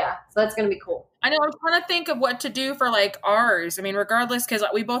 Yeah, so that's going to be cool. I know. I'm trying to think of what to do for ours. I mean, regardless, because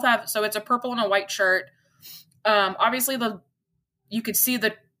we both have, so it's a purple and a white shirt. Obviously, you could see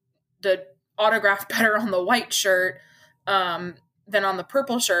the autograph better on the white shirt than on the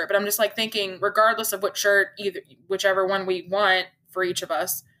purple shirt. But I'm just thinking, regardless of what shirt, whichever one we want for each of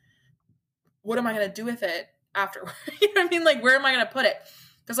us, what am I going to do with it afterward? You know what I mean? Where am I going to put it?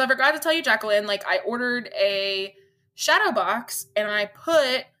 Because I forgot to tell you, Jacqueline, I ordered a shadow box and I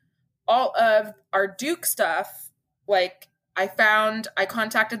put all of our Duke stuff. I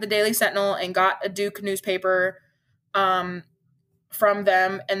contacted the Daily Sentinel and got a Duke newspaper from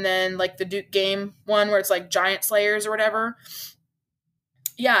them. And then the Duke game one where it's Giant Slayers or whatever.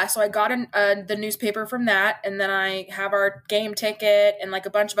 Yeah, so I got the newspaper from that, and then I have our game ticket and a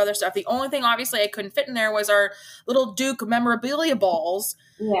bunch of other stuff. The only thing, obviously, I couldn't fit in there was our little Duke memorabilia balls.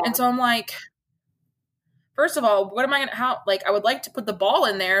 Yeah. And so I'm like, first of all, what am I going to, I would like to put the ball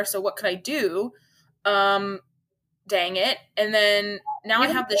in there, so what could I do? Dang it. And then now I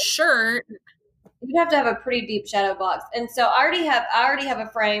have the shirt. you'd have to have a pretty deep shadow box. And so I already have a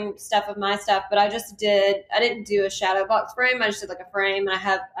frame stuff of my stuff, but I didn't do a shadow box frame. I just did like a frame, and I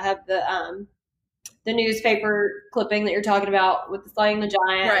have the newspaper clipping that you're talking about with the Sliding the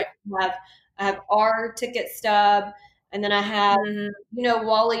Giant. Right. I have our ticket stub, and then I have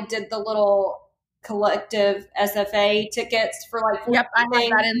Wally did the little collective SFA tickets for like Yep, I have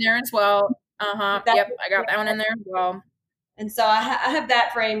that in there as well. Yep, I got that one in there as well. And so I have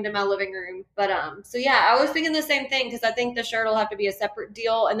that framed in my living room. But so yeah, I was thinking the same thing because I think the shirt will have to be a separate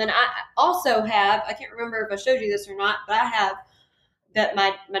deal. And then I also have, I can't remember if I showed you this or not, but I have that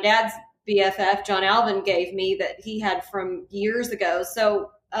my dad's BFF John Alvin gave me that he had from years ago.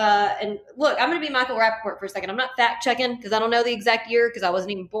 So and look, I'm going to be Michael Rappaport for a second. I'm not fact checking because I don't know the exact year because I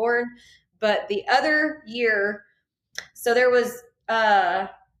wasn't even born. But the other year, so there was the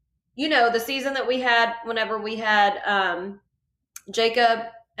season that we had whenever we had Jacob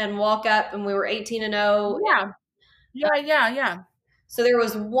and Walk Up, and we were 18-0. Yeah. So there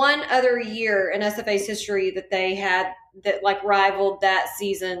was one other year in SFA's history that they had that like rivaled that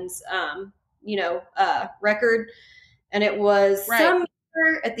season's, record, and it was some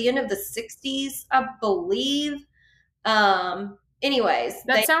year at the end of the 60s, I believe. Anyways,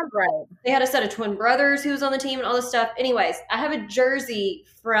 that sounds right. They had a set of twin brothers who was on the team and all this stuff. Anyways, I have a jersey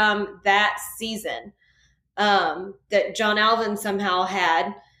from that season that John Alvin somehow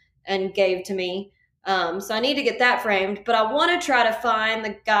had and gave to me. So I need to get that framed, but I want to try to find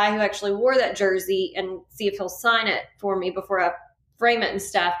the guy who actually wore that jersey and see if he'll sign it for me before I frame it and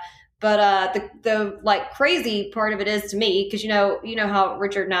stuff. But the like crazy part of it is to me, because you know how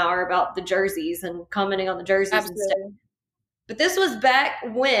Richard and I are about the jerseys and commenting on the jerseys and stuff. But this was back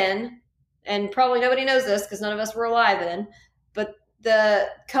when, and probably nobody knows this because none of us were alive then, but the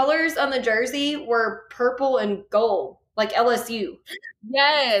colors on the jersey were purple and gold, like LSU.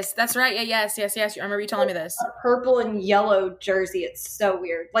 Yes, that's right. Yeah, yes. I remember you telling me this. A purple and yellow jersey. It's so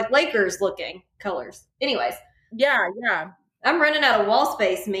weird. Like Lakers looking colors. Anyways. Yeah. I'm running out of wall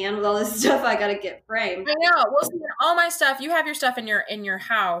space, man, with all this stuff I got to get framed. I know. Well, see, all my stuff, you have your stuff in your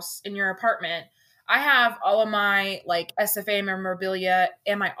house, in your apartment. I have all of my like SFA memorabilia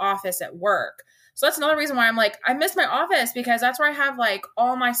in my office at work. So that's another reason why I'm like, I miss my office because that's where I have like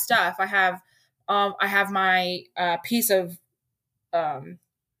all my stuff. I have my piece of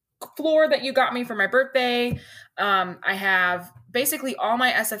floor that you got me for my birthday. I have basically all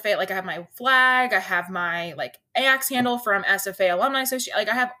my SFA. Like I have my flag. I have my like AX handle from SFA Alumni Association. Like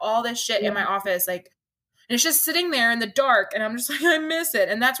I have all this shit in my office. Like, and it's just sitting there in the dark, and I'm just like, I miss it.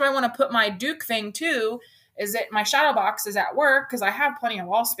 And that's where I want to put my Duke thing too. Is that my shadow box is at work because I have plenty of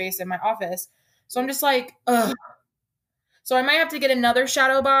wall space in my office. So I'm just like, ugh. So I might have to get another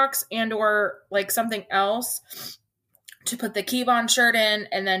shadow box and or like something else to put the Kevon shirt in,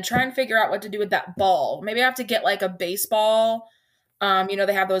 and then try and figure out what to do with that ball. Maybe I have to get like a baseball.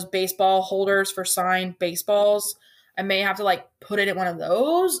 They have those baseball holders for signed baseballs. I may have to like put it in one of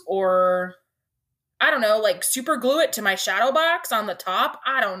those, or I don't know, like super glue it to my shadow box on the top.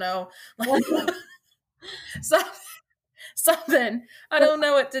 I don't know. Something. I don't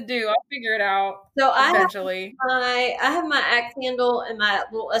know what to do. I'll figure it out eventually. I have my axe handle and my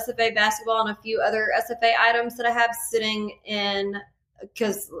little SFA basketball and a few other SFA items that I have sitting in,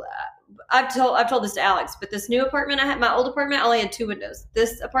 because I've told this to Alex, but this new apartment I had, my old apartment, I only had 2 windows.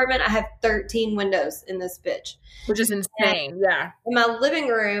 This apartment, I have 13 windows in this bitch. Which is insane, yeah. In my living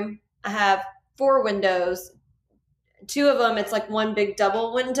room, I have 4 windows. 2 of them, it's like one big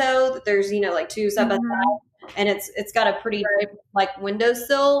double window that there's, like 2 side by side, and it's got a pretty big, like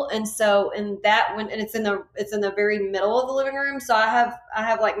windowsill, and so in that one, and it's in the very middle of the living room. So I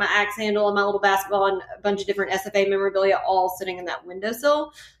have like my axe handle and my little basketball and a bunch of different SFA memorabilia all sitting in that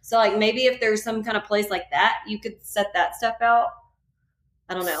windowsill. So like maybe if there's some kind of place like that, you could set that stuff out.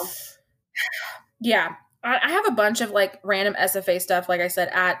 I don't know. Yeah. I have a bunch of like random SFA stuff, like I said,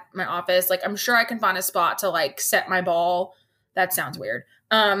 at my office. Like I'm sure I can find a spot to like set my ball. That sounds weird.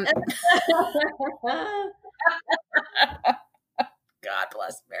 God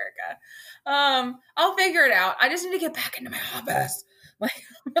bless America. I'll figure it out. I just need to get back into my office. Like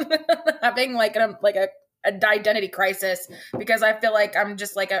having like an identity crisis, because I feel like I'm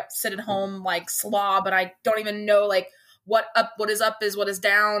just like a sit at home like slob, and I don't even know like what is up is what is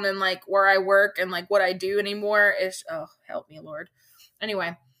down, and like where I work and like what I do anymore is, oh, help me, Lord.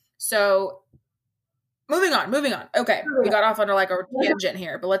 Anyway, so moving on. Okay. We got off under like a tangent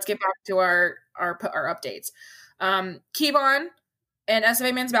here, but let's get back to our updates. Kevon and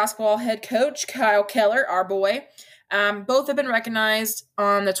SFA men's basketball head coach Kyle Keller, our boy, both have been recognized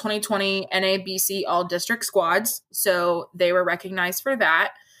on the 2020 NABC All District squads. So they were recognized for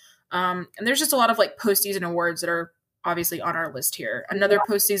that. And there's just a lot of like postseason awards that are obviously on our list here. Another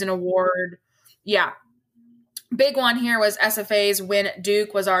postseason award. Yeah. Big one here was SFA's Win at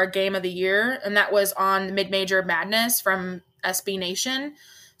Duke was our game of the year. And that was on Mid-Major Madness from SB Nation.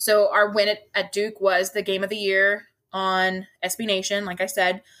 So our win at Duke was the game of the year on SB Nation, like I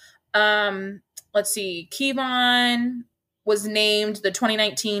said. Let's see. Kevon was named the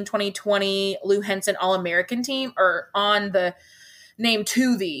 2019-2020 Lou Henson All-American team, or on the name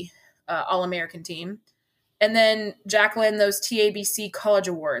to the All-American team. And then, Jacqueline, those TABC College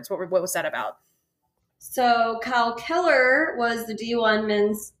Awards, what was that about? So Kyle Keller was the D1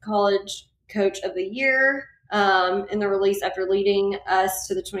 Men's College Coach of the Year in the release after leading us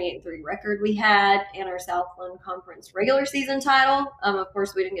to the 28-3 record we had and our Southland Conference regular season title. Of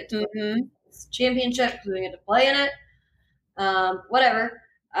course, we didn't get to win the championship because we didn't get to play in it. Whatever.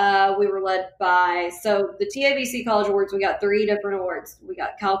 We were led by, so the TABC College Awards, we got 3 different awards. We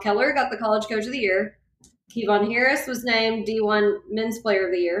got Kyle Keller, got the College Coach of the Year. Kevon Harris was named D1 Men's Player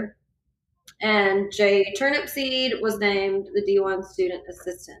of the Year. And Jay Turnipseed was named the D1 Student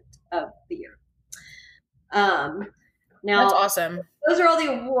Assistant of the Year. Now, that's awesome. Those are all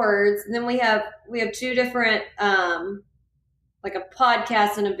the awards. And then we have 2 different, like a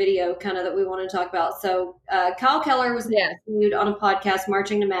podcast and a video kind of that we want to talk about. So Kyle Keller was interviewed on a podcast,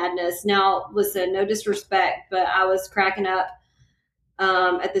 Marching to Madness. Now, listen, no disrespect, but I was cracking up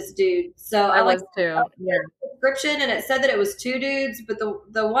at this dude. So I was too. Yeah. Description, and it said that it was 2 dudes, but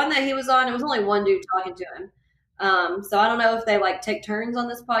the one that he was on, it was only one dude talking to him. So I don't know if they like take turns on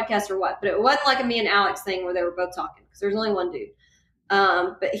this podcast or what, but it wasn't like a me and Alex thing where they were both talking because there's only one dude.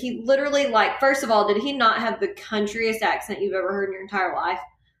 But he literally, like, first of all, did he not have the countryest accent you've ever heard in your entire life?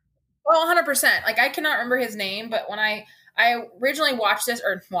 Well, 100%. Like, I cannot remember his name, but when I originally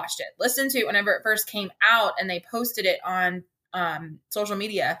listened to it whenever it first came out, and they posted it on social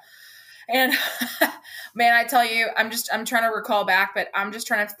media. And man, I tell you, I'm trying to recall back, but I'm just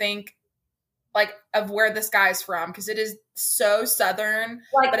trying to think like of where this guy's from, because it is so Southern,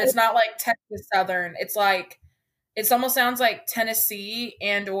 but it's not like Texas Southern. It's like, it almost sounds like Tennessee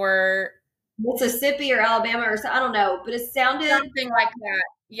and or Mississippi or Alabama or I don't know, but it sounded something like that.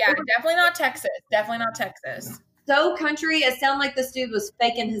 Yeah, definitely not Texas. Definitely not Texas. So country, it sounded like this dude was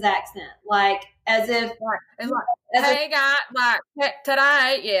faking his accent, like as if hey, God, like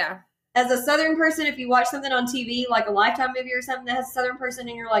today, yeah. As a Southern person, if you watch something on TV, like a Lifetime movie or something that has a Southern person,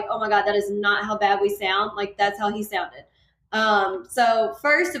 and you're like, oh my God, that is not how bad we sound. Like, that's how he sounded. So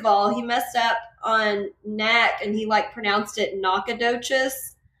first of all, he messed up on knack, and he like pronounced it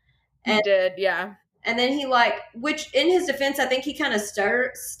Nacogdoches. He did, yeah. And then he like, which in his defense, I think he kind of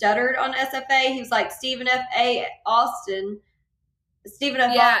stuttered on SFA. He was like Stephen F.A. Austin. Stephen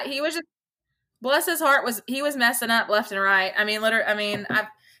F. Yeah, Austin. He was just, bless his heart, he was messing up left and right. I mean, literally,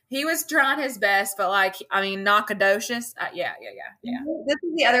 he was trying his best, but like, Nacogdoches. Yeah. This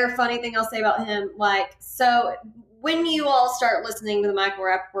is the other funny thing I'll say about him. Like, so when you all start listening to the Michael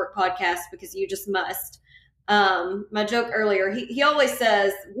Rappaport podcast, because you just must, my joke earlier, he always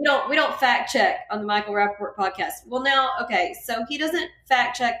says, we don't fact check on the Michael Rappaport podcast. Well, now, okay, so he doesn't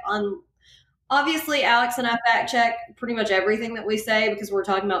fact check on, obviously Alex and I fact check pretty much everything that we say because we're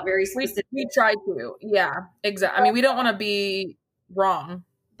talking about very specific. We try to, yeah, exactly. I mean, we don't want to be wrong.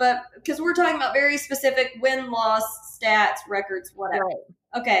 But because we're talking about very specific win-loss stats, records, whatever.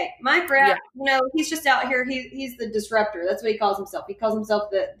 Right. Okay, Mike Rapp, he's just out here. He's the disruptor. That's what he calls himself. He calls himself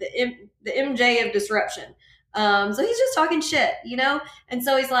the MJ of disruption. So he's just talking shit, And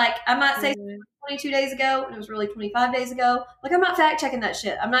so he's like, I might say 22 days ago, and it was really 25 days ago. Like, I'm not fact-checking that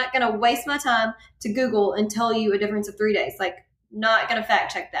shit. I'm not going to waste my time to Google and tell you a difference of 3 days. Like, not going to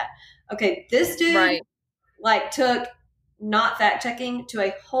fact-check that. Okay, this dude, took not fact-checking to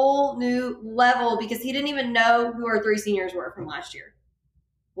a whole new level because he didn't even know who our 3 seniors were from last year.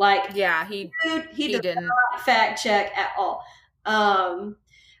 Like, yeah, he didn't fact-check at all.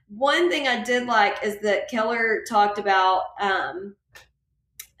 One thing I did like is that Keller talked about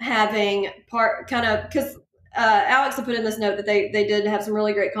having because Alex had put in this note that they did have some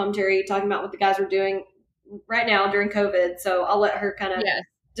really great commentary talking about what the guys were doing right now during COVID. So I'll let her kind of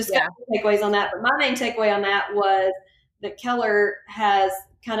discuss takeaways on that. But my main takeaway on that was that Keller has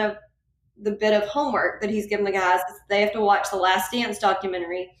kind of the bit of homework that he's given the guys. They have to watch the Last Dance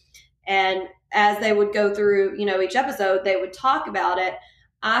documentary. And as they would go through, each episode, they would talk about it.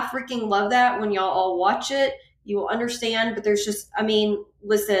 I freaking love that when y'all all watch it. You will understand, but there's just,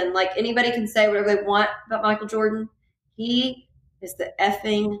 listen, like anybody can say whatever they want about Michael Jordan. He is the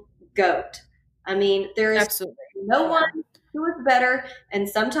effing GOAT. There is absolutely no one He was better. And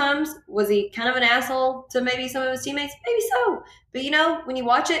sometimes, was he kind of an asshole to maybe some of his teammates? Maybe so. But when you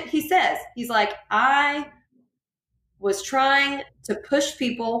watch it, he's like, I was trying to push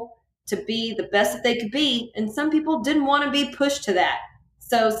people to be the best that they could be. And some people didn't want to be pushed to that.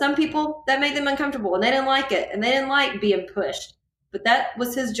 So some people, that made them uncomfortable and they didn't like it and they didn't like being pushed. But that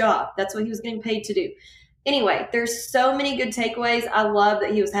was his job. That's what he was getting paid to do. Anyway, there's so many good takeaways. I love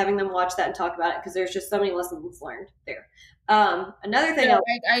that he was having them watch that and talk about it because there's just so many lessons learned there. Another thing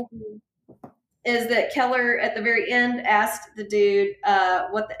is that Keller at the very end asked the dude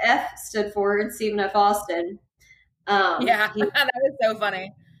what the F stood for in Stephen F. Austin. That was so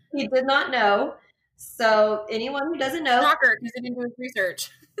funny. He did not know. So anyone who doesn't know, shocker, because he didn't do his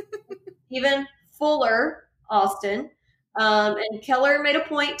research. Even Fuller Austin. And Keller made a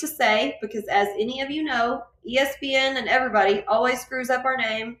point to say, because as any of you know, ESPN and everybody always screws up our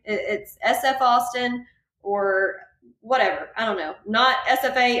name. It's SF Austin or whatever. I don't know. Not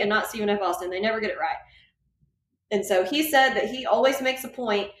SFA and not Stephen F. Austin. They never get it right. And so he said that he always makes a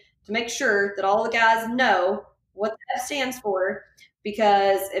point to make sure that all the guys know what the F stands for,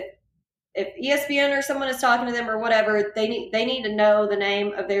 because if ESPN or someone is talking to them or whatever, they need to know the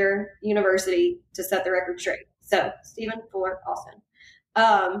name of their university to set the record straight. So Stephen Fuller Austin.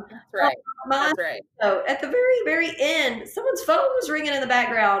 That's right. That's right. So at the very, very end, someone's phone was ringing in the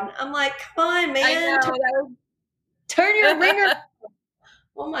background. I'm like, come on, man. Turn your ringer.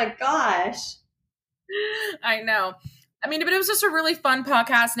 Oh my gosh. I know. I mean, but it was just a really fun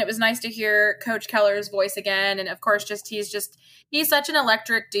podcast, and it was nice to hear Coach Keller's voice again. And of course, he's such an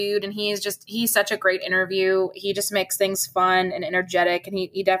electric dude, and he's such a great interview. He just makes things fun and energetic, and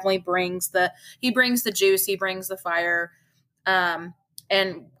he definitely brings the juice, he brings the fire. And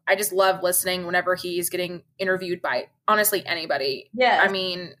I just love listening whenever he's getting interviewed by honestly anybody. Yeah. I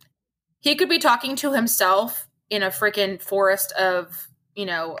mean, he could be talking to himself in a freaking forest of,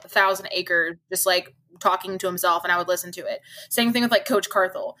 1,000 acres, just like talking to himself, and I would listen to it. Same thing with like Coach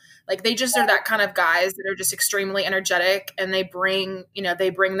Carthel. Like they just are that kind of guys that are just extremely energetic, and they bring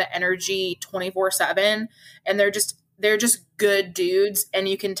the energy 24/7, and they're just good dudes, and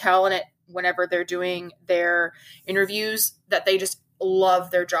you can tell in it whenever they're doing their interviews that they just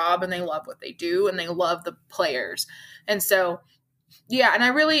love their job and they love what they do and they love the players. And so yeah, and I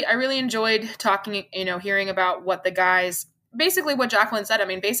really enjoyed talking, hearing about what the guys, basically what Jacqueline said. I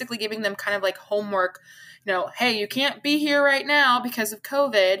mean, basically giving them kind of like homework, hey, you can't be here right now because of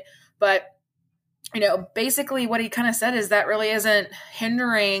COVID, but basically what he kind of said is that really isn't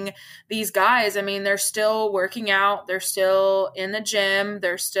hindering these guys. I mean, they're still working out, they're still in the gym,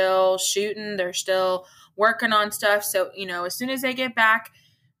 they're still shooting, they're still working on stuff. So, as soon as they get back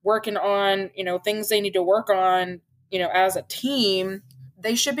working on, things they need to work on, as a team,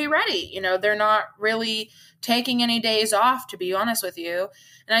 they should be ready. They're not really taking any days off, to be honest with you.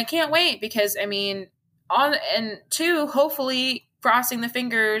 And I can't wait because, I mean, hopefully, crossing the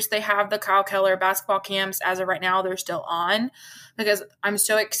fingers, they have the Kyle Keller basketball camps. As of right now, they're still on, because I'm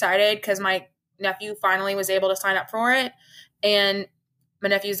so excited because my nephew finally was able to sign up for it. And my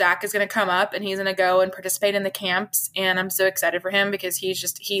nephew Zach is going to come up and he's going to go and participate in the camps. And I'm so excited for him because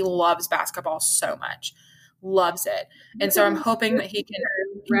he loves basketball so much. Loves it. And so I'm hoping that he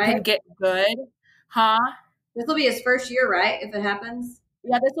can get good. Huh? This will be his first year, right? If it happens.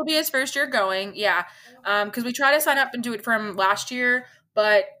 Yeah, this will be his first year going. Yeah. Because we tried to sign up and do it from last year,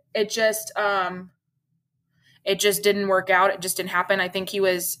 but it just didn't work out. It just didn't happen. I think he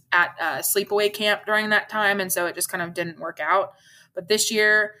was at sleepaway camp during that time. And so it just kind of didn't work out. But this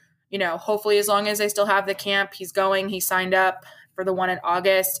year, hopefully as long as they still have the camp, he's going. He signed up for the one in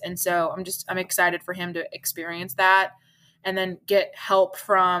August. And so I'm excited for him to experience that and then get help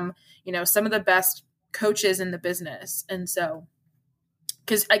from, some of the best coaches in the business. And so,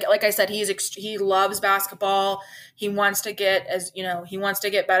 because like I said, he loves basketball. He wants to get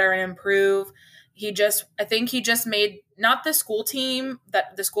better and improve. I think he just made not the school team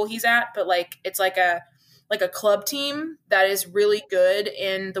that the school he's at, but it's like a club team that is really good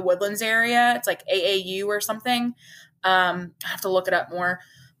in the Woodlands area. It's like AAU or something. I have to look it up more,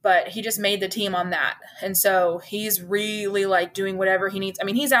 but he just made the team on that. And so he's really doing whatever he needs. I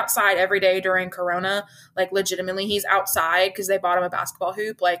mean, he's outside every day during Corona, legitimately he's outside because they bought him a basketball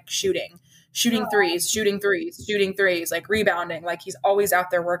hoop, shooting threes, rebounding. He's always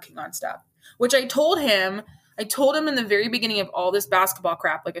out there working on stuff, which I told him in the very beginning of all this basketball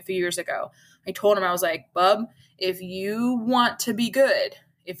crap, a few years ago. I told him, I was like, bub, if you want to be good,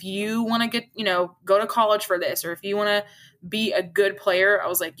 if you want to get, go to college for this, or if you want to be a good player, I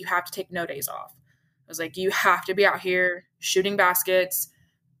was like, you have to take no days off. I was like, you have to be out here shooting baskets,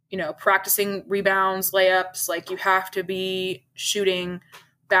 practicing rebounds, layups. Like, you have to be shooting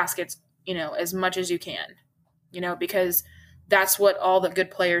baskets, as much as you can, because that's what all the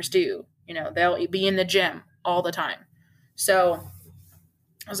good players do. They'll be in the gym all the time. So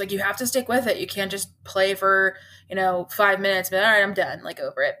I was like, you have to stick with it. You can't just play for, 5 minutes, but all right, I'm done, like,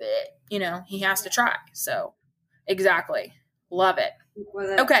 over it. But, he has to try. So exactly. Love it.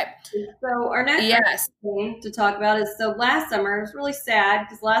 Okay. So our next thing to talk about is, so last summer, it was really sad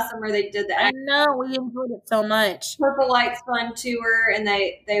because last summer they did I know, we enjoyed it so much. Purple Lights Fun Tour, and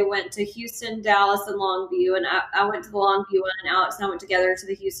they went to Houston, Dallas, and Longview, and I went to the Longview one, and Alex and I went together to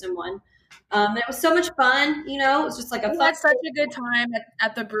the Houston one. And it was so much fun, it was just like we had such a good time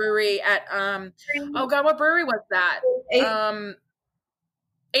at the brewery at oh god, what brewery was that?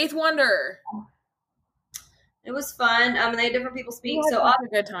 Eighth Wonder. It was fun. They had different people speak. So a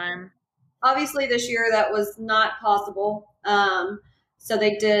good time. Obviously, this year that was not possible. So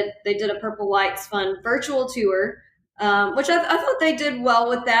they did a Purple Lights Fun virtual tour, which I thought they did well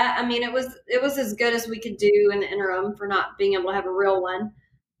with that. I mean, it was as good as we could do in the interim for not being able to have a real one.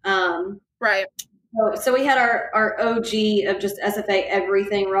 Right. So we had our OG of just SFA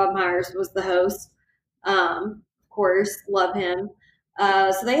everything. Rob Myers was the host. Of course, love him.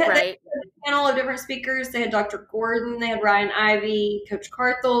 So they had a panel of different speakers. They had Dr. Gordon, they had Ryan Ivey, Coach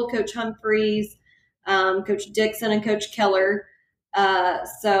Carthel, Coach Humphreys, Coach Dixon, and Coach Keller.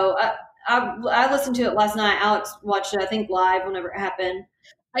 So I listened to it last night. Alex watched it, I think, live whenever it happened.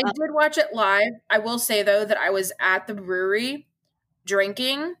 I did watch it live. I will say, though, that I was at the brewery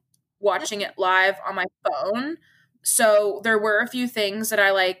drinking, watching it live on my phone. So there were a few things that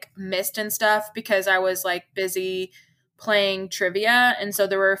I missed and stuff because I was busy playing trivia, and so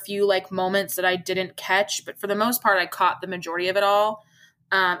there were a few moments that I didn't catch, but for the most part I caught the majority of it all.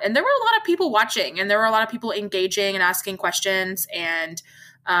 And there were a lot of people watching, and there were a lot of people engaging and asking questions and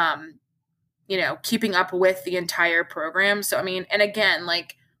keeping up with the entire program. So I mean, and again,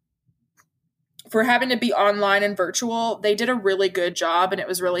 for having to be online and virtual, they did a really good job, and it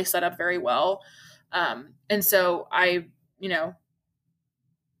was really set up very well. And so I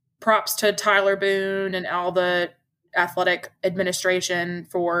props to Tyler Boone and all the athletic administration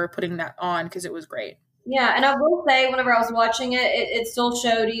for putting that on, because it was great. Yeah, and I will say, whenever I was watching it, it still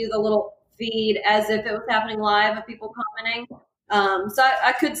showed you the little feed as if it was happening live of people commenting. So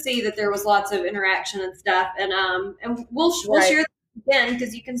I could see that there was lots of interaction and stuff, and we'll share that again,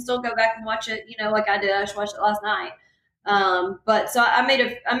 because you can still go back and watch it. Like I did, I just watched it last night. But so I made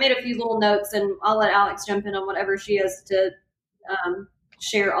a few little notes, and I'll let Alex jump in on whatever she has to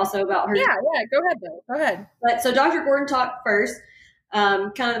share also about her. Yeah, go ahead though. Go ahead. But so Dr. Gordon talked first.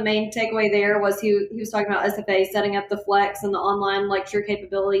 Kind of the main takeaway there was he was talking about SFA setting up the flex and the online lecture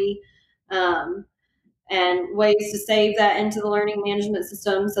capability, and ways to save that into the learning management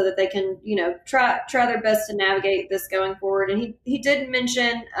system so that they can, try their best to navigate this going forward. And he did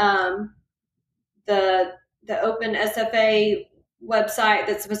mention the Open SFA website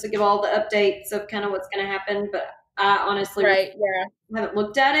that's supposed to give all the updates of kind of what's going to happen, but I honestly haven't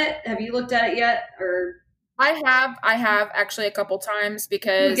looked at it. Have you looked at it yet? Or I have actually a couple times,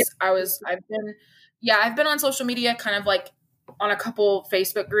 because I've been on social media, kind of on a couple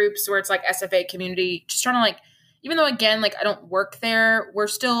Facebook groups where it's SFA community, just trying to even though again, I don't work there, we're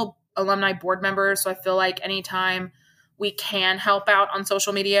still alumni board members. So I feel like anytime we can help out on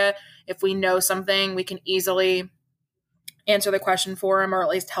social media, if we know something, we can easily answer the question for them, or at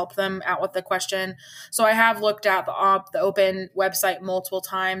least help them out with the question. So I have looked at the Open website multiple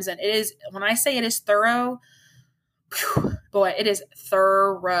times, and it is, when I say it is thorough, boy, it is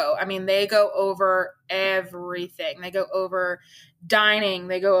thorough. I mean, they go over everything. They go over dining,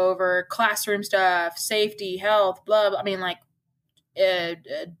 they go over classroom stuff, safety, health, blah, blah. I mean,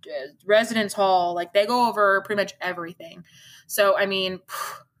 residence hall, they go over pretty much everything. So, I mean,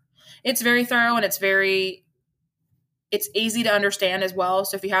 it's very thorough, and it's easy to understand as well.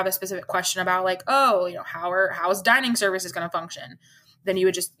 So if you have a specific question about how is dining services going to function, then you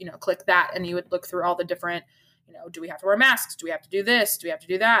would just, click that, and you would look through all the different, do we have to wear masks? Do we have to do this? Do we have to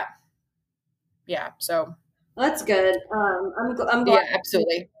do that? Yeah. So that's good. I'm glad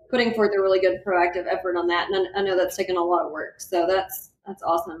absolutely putting forth a really good proactive effort on that. And I know that's taken a lot of work. So that's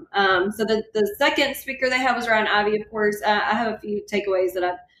awesome. So the second speaker they had was Ryan Ivey, of course. I have a few takeaways that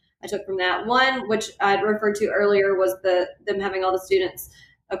I took from that. One, which I'd referred to earlier, was them having all the students.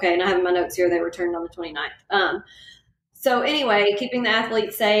 Okay, and I have in my notes here, they returned on the 29th. So anyway, keeping the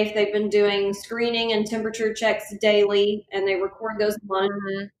athletes safe. They've been doing screening and temperature checks daily, and they record those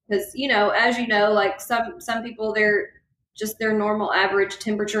monitors because, as you know, some people, their normal average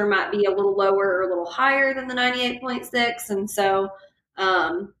temperature might be a little lower or a little higher than the 98.6. And so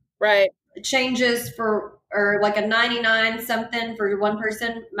Right. changes for, or like a 99 something for one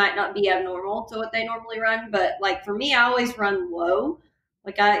person might not be abnormal to what they normally run. But like for me, I always run low.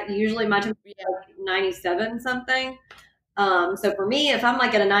 Like I usually my temperature is like 97 something. So for me, if I'm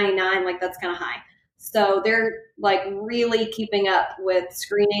like at a 99, like that's kind of high. So they're like really keeping up with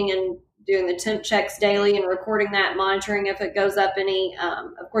screening and doing the temp checks daily and recording that, monitoring if it goes up any.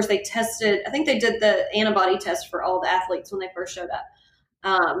 Of course, they tested, I think they did the antibody test for all the athletes when they first showed up.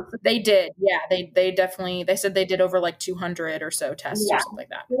 They did. Yeah. They definitely, they said they did over like 200 or so tests or something like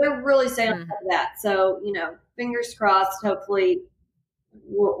that. So they're really staying on top of that. So, you know, fingers crossed, hopefully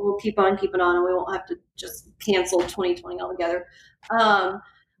we'll keep on keeping on and we won't have to just cancel 2020 altogether.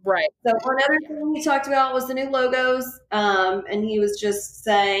 Right. So another thing he talked about was the new logos. And he was just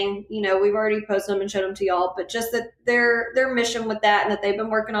saying, you know, we've already posted them and showed them to y'all, but just that their mission with that and that they've been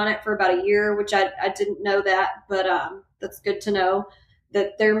working on it for about a year, which I didn't know that, but that's good to know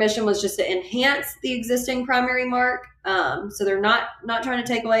that their mission was just to enhance the existing primary mark. So they're not trying to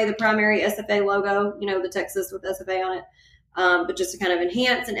take away the primary SFA logo, you know, the Texas with SFA on it, but just to kind of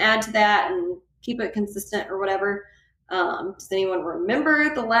enhance and add to that and keep it consistent or whatever. Does anyone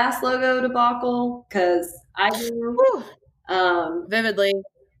remember the last logo debacle? Because I do.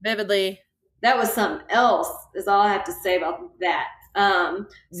 Vividly. That was something else, is all I have to say about that. So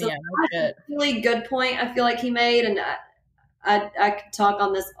yeah, that's a really good point I feel like he made, and I could talk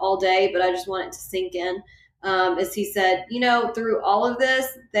on this all day, but I just want it to sink in. As he said, you know, through all of this,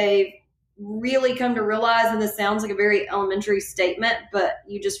 they've really come to realize, and this sounds like a very elementary statement, but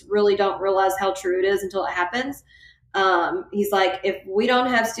you just really don't realize how true it is until it happens. He's like, if we don't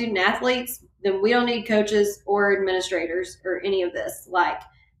have student athletes, then we don't need coaches or administrators or any of this. Like,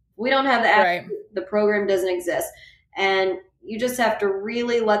 we don't have the athletes, the program doesn't exist. And you just have to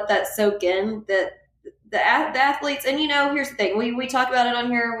really let that soak in, that the athletes, and you know, here's the thing, we talk about it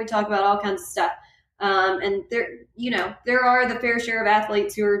on here, we talk about all kinds of stuff. And there, you know, there are the fair share of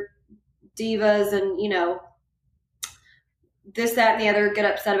athletes who are divas and, you know, this, that, and the other, get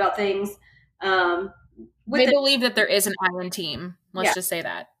upset about things. They believe that there is an island team. Let's just say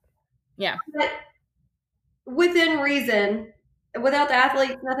that. Yeah. But within reason, without the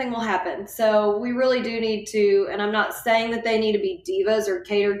athletes, nothing will happen. So we really do need to, and I'm not saying that they need to be divas or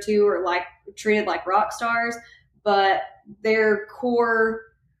catered to or like treated like rock stars, but their core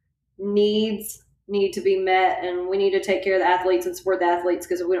needs need to be met, and we need to take care of the athletes and support the athletes,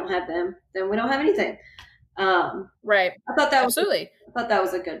 because if we don't have them, then we don't have anything. Right. I thought that absolutely. I thought that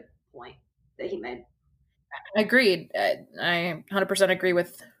was a good point that he made. Agreed. I 100% agree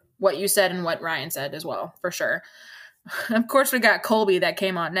with what you said and what Ryan said as well, for sure. Of course, we got Colby that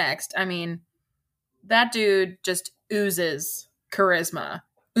came on next. I mean, that dude just oozes charisma.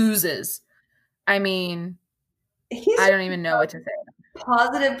 Oozes. I mean, I don't even know what to say.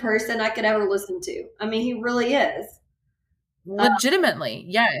 Positive person I could ever listen to. I mean, he really is. Legitimately,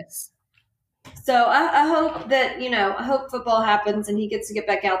 yes. So I hope that, you know, I hope football happens and he gets to get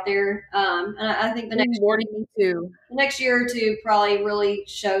back out there. And I think the next year or two probably really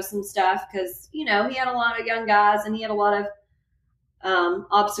show some stuff, because, you know, he had a lot of young guys and he had a lot of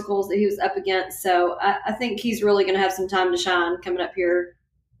obstacles that he was up against. So I think he's really going to have some time to shine coming up here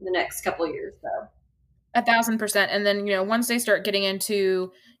in the next couple of years. So 1,000%. And then, you know, once they start getting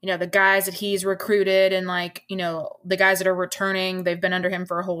into, you know, the guys that he's recruited and, like, you know, the guys that are returning, they've been under him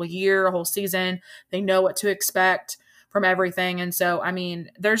for a whole year, a whole season. They know what to expect from everything. And so, I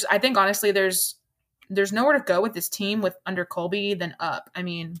mean, I think honestly, there's nowhere to go with this team with under Colby than up. I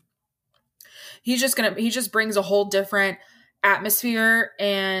mean, he just brings a whole different atmosphere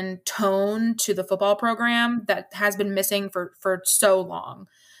and tone to the football program that has been missing for so long.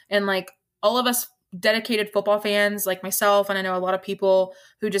 And, like, all of us dedicated football fans like myself, and I know a lot of people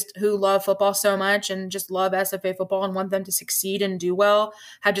who love football so much and just love SFA football and want them to succeed and do well,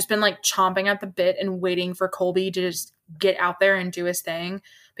 have just been like chomping at the bit and waiting for Colby to just get out there and do his thing,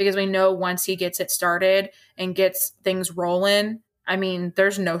 because we know once he gets it started and gets things rolling, I mean,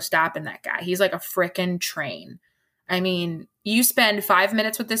 there's no stopping that guy. He's like a freaking train. I mean, you spend 5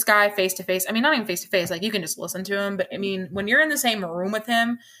 minutes with this guy face to face. I mean, not even face to face, like you can just listen to him, but I mean, when you're in the same room with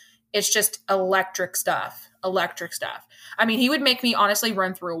him, it's just electric stuff. I mean, he would make me honestly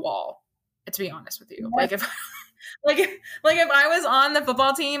run through a wall, to be honest with you. Like if I was on the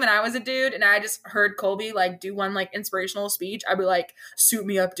football team and I was a dude and I just heard Colby like do one like inspirational speech, I'd be like, suit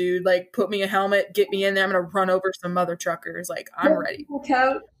me up, dude. Like, put me a helmet, get me in there. I'm going to run over some other truckers. Like, I'm ready.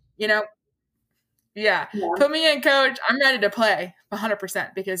 Coach. You know? Yeah. Put me in, coach. I'm ready to play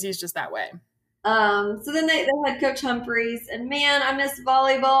 100% because he's just that way. So then they had Coach Humphreys, and man, I miss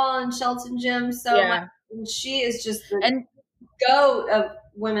volleyball and Shelton Gym so much. And she is just the goat of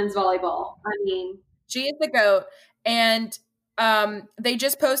women's volleyball. I mean, she is the GOAT. And they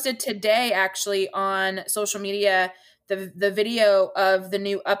just posted today, actually, on social media, the video of the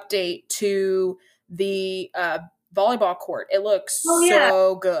new update to the volleyball court. It looks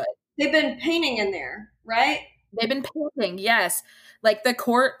so good. They've been painting in there, right? They've been painting, yes. Like the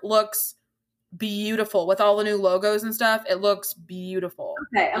court looks beautiful with all the new logos and stuff. It looks beautiful.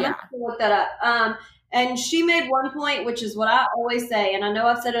 Okay, I'm gonna have to look that up. And she made one point, which is what I always say, and I know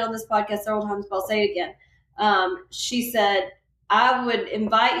I've said it on this podcast several times, but I'll say it again. She said, I would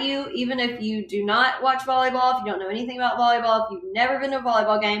invite you, even if you do not watch volleyball, if you don't know anything about volleyball, if you've never been to a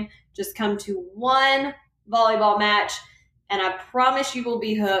volleyball game, just come to one volleyball match, and I promise you will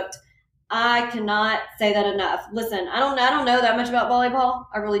be hooked. I cannot say that enough. Listen, I don't know that much about volleyball.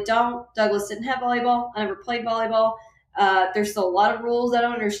 I really don't. Douglas didn't have volleyball. I never played volleyball. There's still a lot of rules I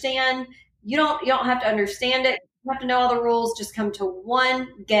don't understand. You don't have to understand it. You have to know all the rules. Just come to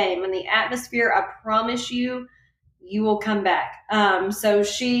one game, and the atmosphere, I promise you, you will come back. So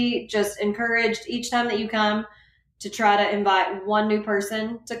she just encouraged each time that you come to try to invite one new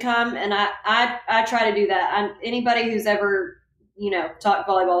person to come, and I try to do that. Anybody who's ever talk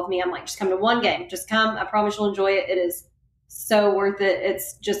volleyball with me, I'm like, just come to one game. Just come. I promise you'll enjoy it. It is so worth it.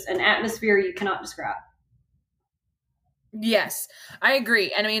 It's just an atmosphere you cannot describe. Yes, I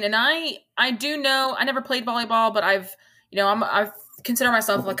agree. And I mean, and I do know, I never played volleyball, but I've consider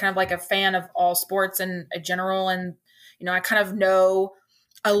myself like kind of like a fan of all sports in general. And, I kind of know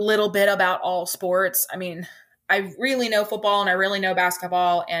a little bit about all sports. I mean, I really know football and I really know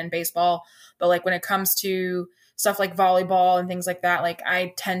basketball and baseball, but like when it comes to stuff like volleyball and things like that, like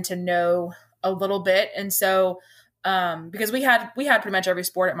I tend to know a little bit. And so, because we had pretty much every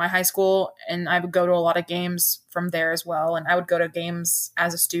sport at my high school, and I would go to a lot of games from there as well. And I would go to games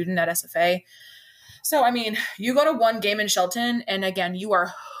as a student at SFA. So, I mean, you go to one game in Shelton and again, you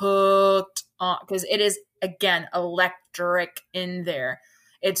are hooked on, because it is, again, electric in there.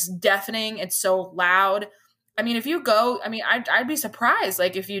 It's deafening. It's so loud. I mean, if you go, I mean, I'd be surprised,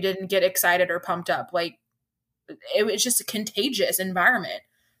 like if you didn't get excited or pumped up, like, it was just a contagious environment.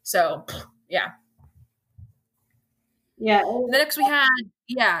 So, yeah. Yeah. The next we had,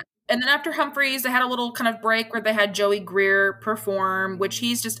 and then after Humphreys, they had a little kind of break where they had Joey Greer perform, which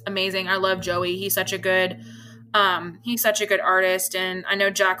he's just amazing. I love Joey. He's such a good artist. And I know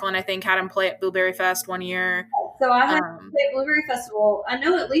Jacqueline, I think, had him play at Blueberry Fest one year. So I had to play at Blueberry Festival. I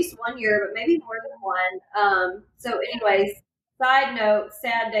know at least 1 year, but maybe more than one. So anyways, side note,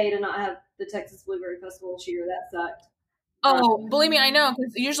 sad day to not have the Texas Blueberry Festival this year. That sucked. Oh, believe me, I know,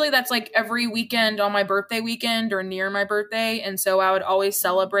 because usually that's like every weekend on my birthday weekend or near my birthday. And so I would always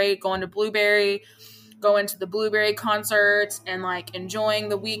celebrate going to Blueberry, going to the Blueberry concerts and like enjoying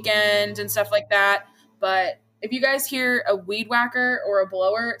the weekend and stuff like that. But if you guys hear a weed whacker or a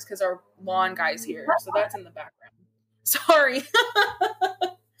blower, it's because our lawn guy's here. So that's in the background. Sorry.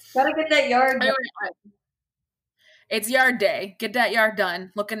 Gotta get that yard done. It's yard day. Get that yard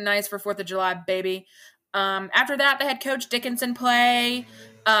done. Looking nice for 4th of July, baby. After that, they had Coach Dickinson play,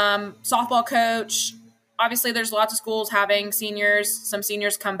 softball coach. Obviously, there's lots of schools having seniors. Some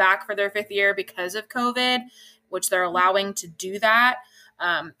seniors come back for their 5th year because of COVID, which they're allowing to do that.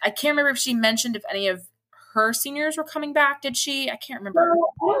 I can't remember if she mentioned if any of her seniors were coming back. Did she? I can't remember.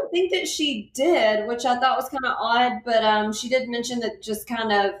 Well, I don't think that she did, which I thought was kind of odd, but she did mention that just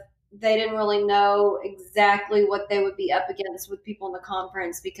kind of they didn't really know exactly what they would be up against with people in the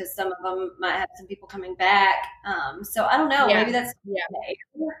conference because some of them might have some people coming back. So I don't know. Yeah. Maybe that's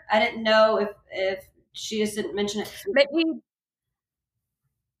I didn't know if she just didn't mention it.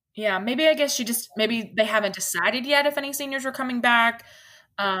 Maybe I guess maybe they haven't decided yet if any seniors are coming back.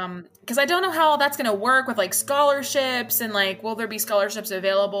 Because I don't know how that's going to work with like scholarships and like, will there be scholarships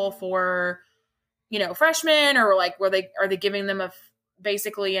available for, freshmen, or like, are they giving them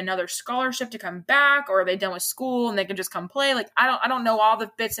basically another scholarship to come back, or are they done with school and they can just come play? Like, I don't know all the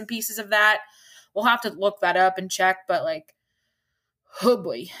bits and pieces of that. We'll have to look that up and check, but like, oh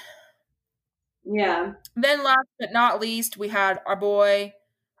boy. Yeah. Then last but not least, we had our boy,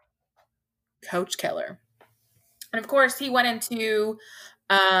 Coach Keller. And of course, he went into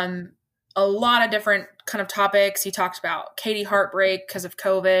a lot of different kind of topics. He talked about Katie heartbreak because of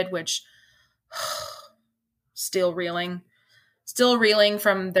COVID, which still reeling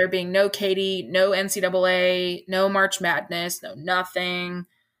from there being no Katie, no NCAA, no March Madness, no nothing.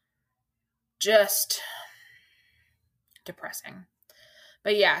 Just depressing.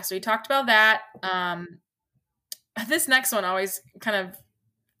 But yeah, so we talked about that. This next one always kind of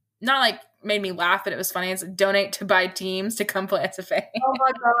not like made me laugh, but it was funny. It's donate to buy teams to come play SFA. Oh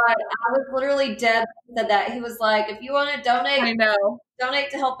my God. I was literally dead when he said that. He was like, if you want to I know. donate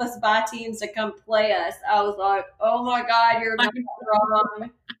to help us buy teams to come play us. I was like, oh my God, you're not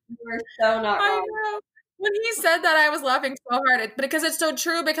wrong. You're so not I wrong. know. When he said that, I was laughing so hard because it's so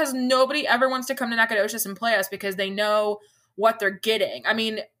true, because nobody ever wants to come to Nacogdoches and play us because they know what they're getting. I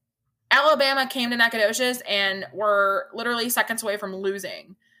mean, Alabama came to Nacogdoches and were literally seconds away from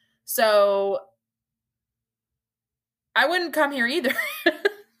losing. So I wouldn't come here either.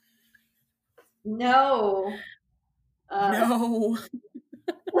 No. No.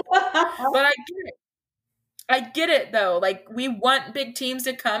 But I get it. I get it, though. Like, we want big teams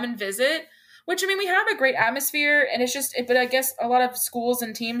to come and visit, which, I mean, we have a great atmosphere, and it's just, but I guess a lot of schools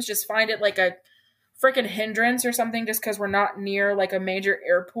and teams just find it like a freaking hindrance or something just because we're not near like a major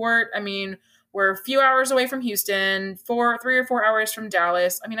airport. I mean, we're a few hours away from Houston, 3 or 4 hours from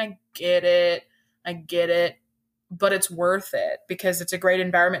Dallas. I mean, I get it, but it's worth it because it's a great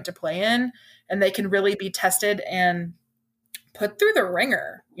environment to play in, and they can really be tested and put through the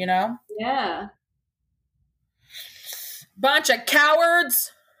ringer, you know? Yeah. Bunch of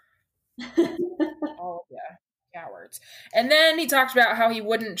cowards. Oh, yeah. Cowards. And then he talked about how he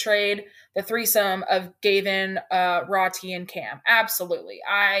wouldn't trade the threesome of Gavin, Rati, and Cam. Absolutely.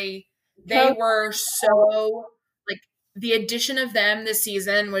 They were so, like, the addition of them this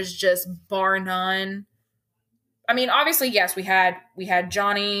season was just bar none. I mean, obviously, yes, we had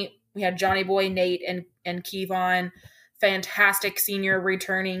Johnny Boy, Nate, and Kevon. Fantastic senior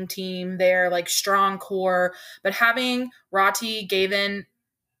returning team there, like strong core. But having Rati, Gavin,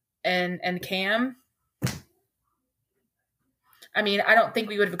 and Cam, I mean, I don't think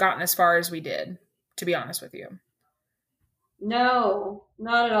we would have gotten as far as we did, to be honest with you. No,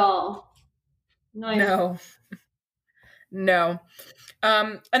 not at all. No.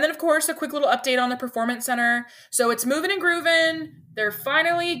 And then, of course, a quick little update on the Performance Center. So it's moving and grooving. They're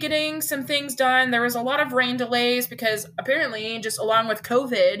finally getting some things done. There was a lot of rain delays because apparently, just along with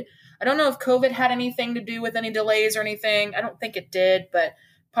COVID, I don't know if COVID had anything to do with any delays or anything. I don't think it did, but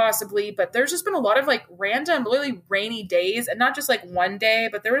possibly. But there's just been a lot of like random, really rainy days, and not just like one day,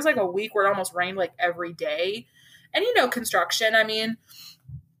 but there was like a week where it almost rained like every day. And construction, I mean,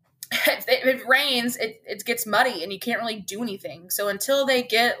 if it rains, it gets muddy and you can't really do anything. So until they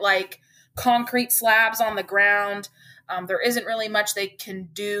get like concrete slabs on the ground, there isn't really much they can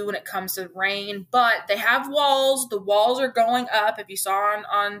do when it comes to rain. But they have walls. The walls are going up. If you saw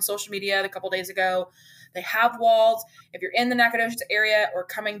on social media a couple days ago, they have walls. If you're in the Nacogdoches area or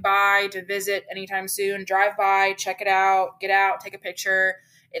coming by to visit anytime soon, drive by, check it out, get out, take a picture.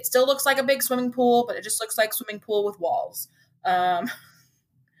 It still looks like a big swimming pool, but it just looks like swimming pool with walls.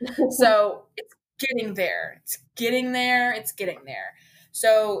 So it's getting there. It's getting there.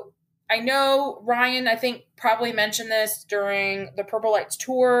 So I know Ryan, I think, probably mentioned this during the Purple Lights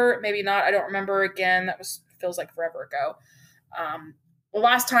tour. Maybe not. I don't remember. Again, feels like forever ago. The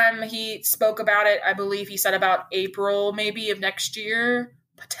last time he spoke about it, I believe he said about April maybe of next year,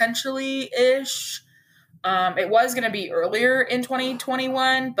 potentially-ish. It was going to be earlier in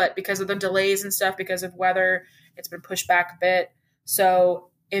 2021, but because of the delays and stuff, because of weather, it's been pushed back a bit. So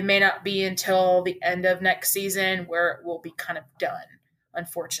it may not be until the end of next season where it will be kind of done,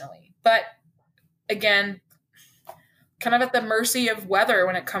 unfortunately. But again, kind of at the mercy of weather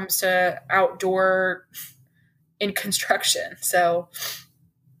when it comes to outdoor in construction. So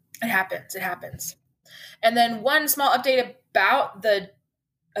it happens. And then one small update about the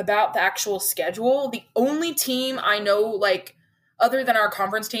actual schedule. The only team I know, like, other than our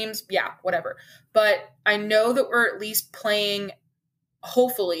conference teams, yeah, whatever. But I know that we're at least playing,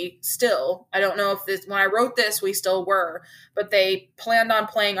 hopefully, still. I don't know if when I wrote this, we still were, but they planned on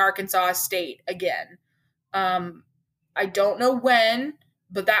playing Arkansas State again. I don't know when,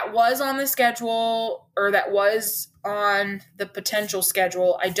 but that was on the schedule, or that was on the potential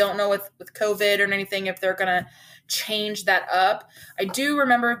schedule. I don't know with COVID or anything if they're going to change that up. I do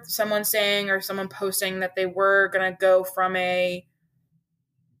remember someone saying, or someone posting, that they were going to go from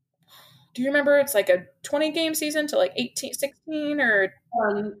do you remember it's like a 20 game season to like 16 or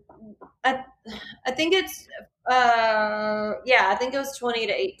I think it's I think it was 20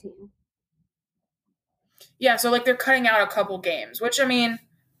 to 18. Yeah, so like they're cutting out a couple games, which, I mean,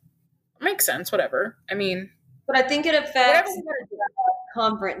 makes sense, whatever. I mean, but I think it affects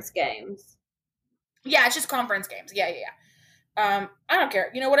conference games. Yeah, it's just conference games. Yeah. I don't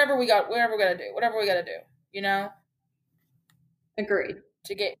care. Whatever we got to do, Agreed.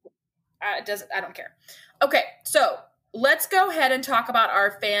 to get, I don't care. Okay. So let's go ahead and talk about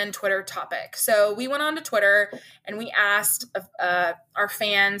our fan Twitter topic. So we went on to Twitter and we asked our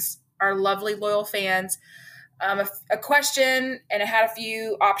fans, our lovely loyal fans, a question, and it had a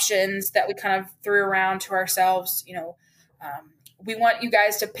few options that we kind of threw around to ourselves. We want you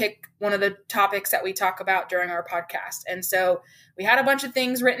guys to pick one of the topics that we talk about during our podcast. And so we had a bunch of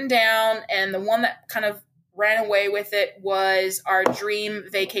things written down, and the one that kind of ran away with it was our dream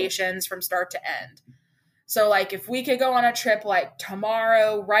vacations from start to end. So like if we could go on a trip like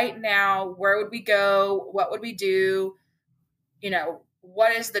tomorrow, right now, where would we go? What would we do?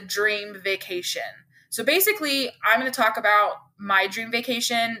 What is the dream vacation? So basically, I'm going to talk about my dream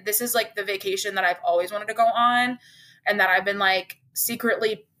vacation. This is like the vacation that I've always wanted to go on and that I've been like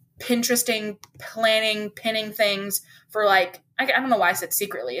secretly Pinteresting, planning, pinning things for like, I don't know why I said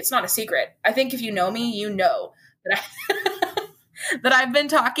secretly. It's not a secret. I think if you know me, you know that that I've been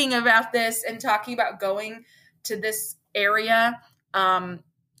talking about this and talking about going to this area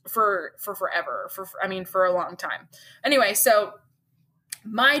for forever, for a long time. Anyway, so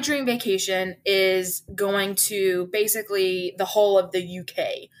my dream vacation is going to basically the whole of the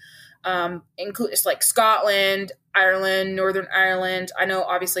UK. It's like Scotland, Ireland, Northern Ireland. I know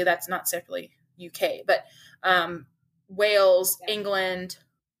obviously that's not separately UK, but Wales, England.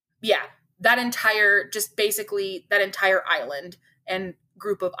 Yeah, that entire island and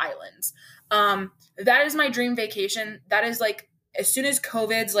group of islands. That is my dream vacation. That is like, as soon as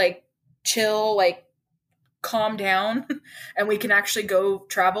COVID's like chill, like calm down and we can actually go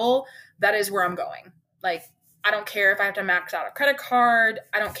travel, that is where I'm going. Like, I don't care if I have to max out a credit card.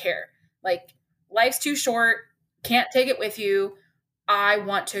 I don't care. Like, life's too short. Can't take it with you. I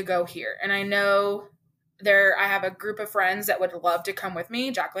want to go here. And I know I have a group of friends that would love to come with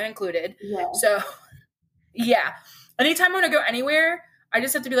me, Jacqueline included. Yeah. So yeah, anytime I want to go anywhere, I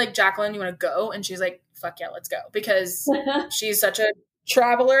just have to be like, Jacqueline, you want to go? And she's like, fuck yeah, let's go. Because she's such a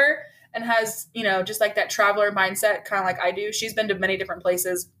traveler and has, just like that traveler mindset, kind of like I do. She's been to many different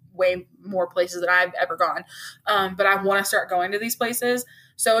places, way more places than I've ever gone. But I want to start going to these places.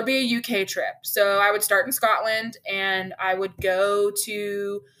 So it would be a UK trip. So I would start in Scotland and I would go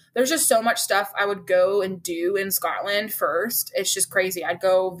to, there's just so much stuff I would go and do in Scotland first. It's just crazy. I'd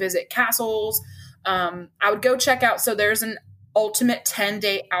go visit castles. I would go check out. So there's an ultimate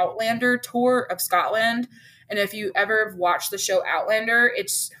 10-day Outlander tour of Scotland. And if you ever have watched the show Outlander,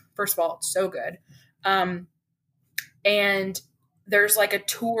 first of all, it's so good. And there's like a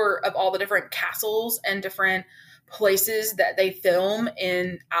tour of all the different castles and different places that they film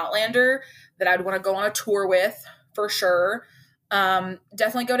in Outlander that I'd want to go on a tour with for sure.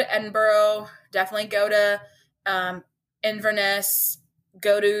 Definitely go to Edinburgh, definitely go to Inverness,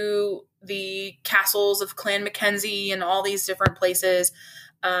 go to the castles of Clan Mackenzie and all these different places.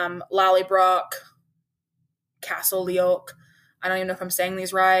 Lallybroch, Castle Leoch. I don't even know if I'm saying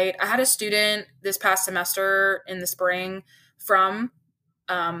these right. I had a student this past semester in the spring from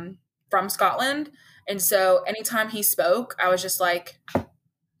Scotland. And so anytime he spoke, I was just like,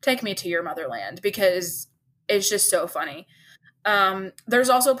 take me to your motherland, because it's just so funny. There's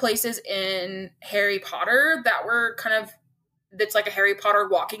also places in Harry Potter that were that's like a Harry Potter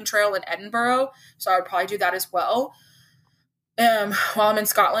walking trail in Edinburgh. So I would probably do that as well. While I'm in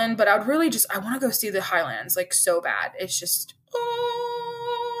Scotland, but I want to go see the Highlands like so bad. It's just,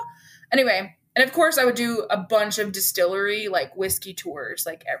 anyway. And of course I would do a bunch of distillery, like whiskey tours,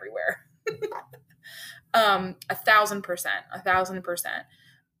 like everywhere. 1,000%.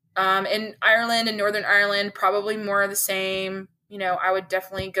 In Ireland and Northern Ireland, probably more of the same. I would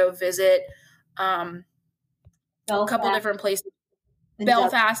definitely go visit a couple different places.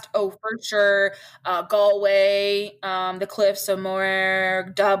 Belfast, for sure. Galway, the Cliffs of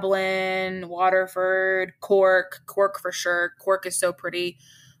Moher, Dublin, Waterford, Cork for sure. Cork is so pretty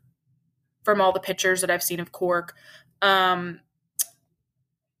from all the pictures that I've seen of Cork. And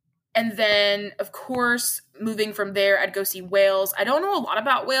then, of course, moving from there, I'd go see Wales. I don't know a lot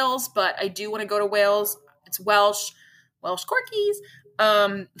about Wales, but I do want to go to Wales. It's Welsh corkies.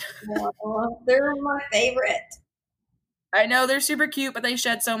 They're my favorite. I know they're super cute, but they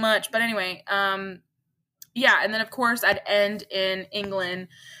shed so much. But anyway, yeah. And then, of course, I'd end in England.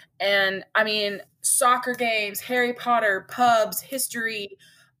 And, I mean, soccer games, Harry Potter, pubs, history,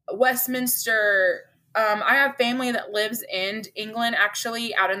 Westminster. I have family that lives in England,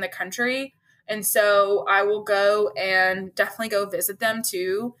 actually, out in the country. And so I will go and definitely go visit them,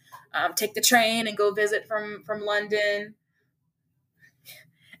 too. Take the train and go visit from London.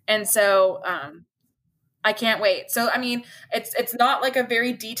 And so I can't wait. So, I mean, it's not like a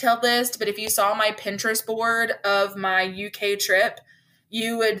very detailed list, but if you saw my Pinterest board of my UK trip,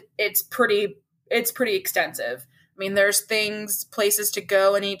 it's pretty extensive. I mean, there's places to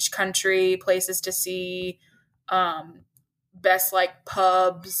go in each country, places to see, best like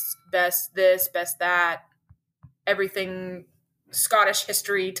pubs, best this, best that, everything, Scottish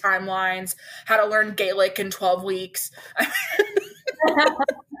history, timelines, how to learn Gaelic in 12 weeks.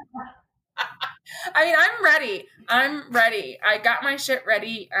 I mean, I'm ready. I got my shit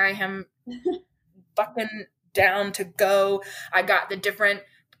ready. I am fucking down to go. I got the different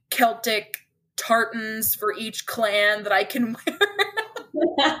Celtic tartans for each clan that I can wear.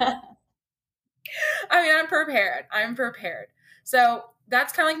 I mean, I'm prepared. So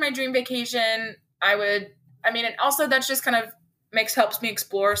that's kind of like my dream vacation. And also that's just kind of helps me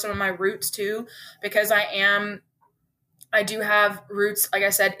explore some of my roots too, because I do have roots, like I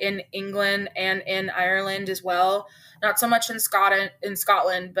said, in England and in Ireland as well. Not so much in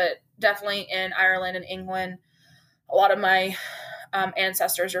Scotland, but definitely in Ireland and England. A lot of my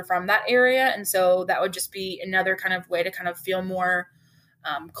ancestors are from that area, and so that would just be another kind of way to kind of feel more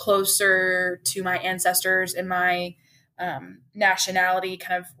closer to my ancestors and my nationality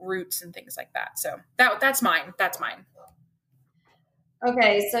kind of roots and things like that. So that's mine.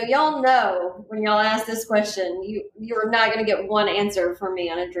 Okay, so y'all know when y'all ask this question, you're not going to get one answer from me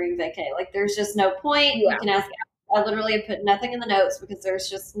on a dream vacay. Like, there's just no point. Yeah. You can ask. I literally have put nothing in the notes because there's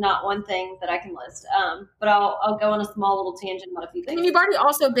just not one thing that I can list. But I'll go on a small little tangent about a few I things. mean, you've already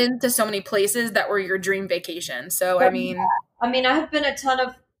also been to so many places that were your dream vacation. So, I mean, I have been a ton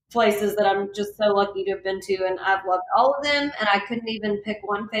of places that I'm just so lucky to have been to, and I've loved all of them, and I couldn't even pick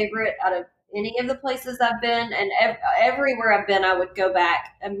one favorite out of any of the places I've been, and everywhere I've been, I would go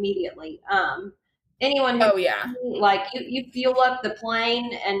back immediately. Anyone who, like, you fuel up the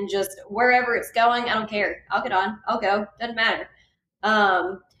plane and just wherever it's going, I don't care. I'll get on. I'll go. Doesn't matter.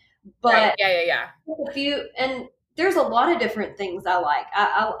 But right. Yeah. a few, and there's a lot of different things I like.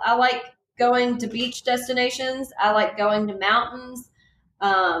 I like going to beach destinations. I like going to mountains.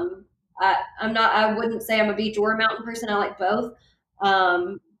 I wouldn't say I'm a beach or a mountain person. I like both.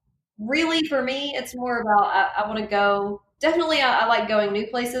 Really, for me, it's more about I want to go. Definitely, I like going new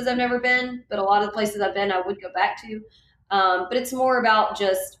places I've never been, but a lot of the places I've been, I would go back to. But it's more about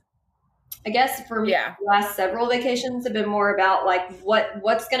just, I guess for me, the last several vacations have been more about like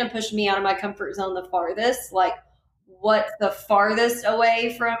what's going to push me out of my comfort zone the farthest, like what's the farthest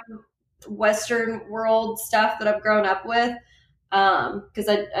away from Western world stuff that I've grown up with. Because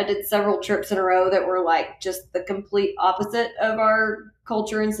I did several trips in a row that were like just the complete opposite of our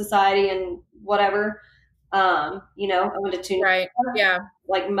culture and society and whatever. I went to Tunisia, Right. Yeah.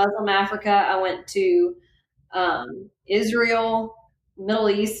 like Muslim Africa. I went to Israel, Middle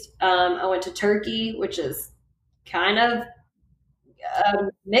East. I went to Turkey, which is kind of a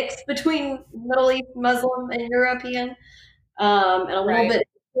mix between Middle East, Muslim, and European, and a little bit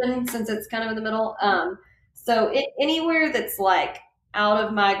Asian, since it's kind of in the middle. So anywhere that's like out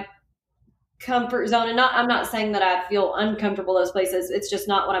of my comfort zone, and I'm not saying that I feel uncomfortable those places. It's just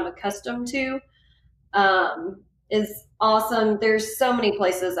not what I'm accustomed to. Is awesome. There's so many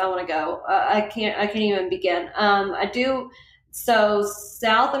places I want to go. I can't even begin. I do. So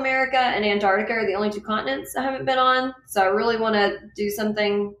South America and Antarctica are the only two continents I haven't been on. So I really want to do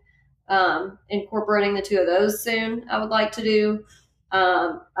something incorporating the two of those soon. I would like to do.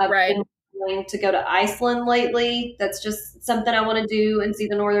 I've been wanting to go to Iceland lately. That's just something I want to do and see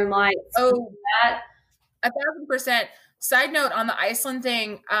the Northern Lights. Oh, 1,000%. Side note on the Iceland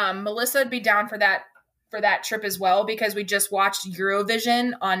thing, Melissa would be down for that trip as well, because we just watched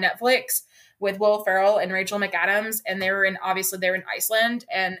Eurovision on Netflix with Will Ferrell and Rachel McAdams, and they're in Iceland,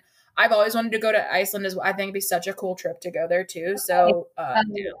 and I've always wanted to go to Iceland as well. I think it'd be such a cool trip to go there too. So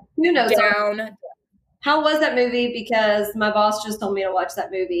who knows? Down. How was that movie? Because my boss just told me to watch that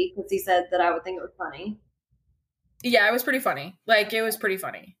movie because he said that I would think it was funny. Yeah, it was pretty funny. Like, it was pretty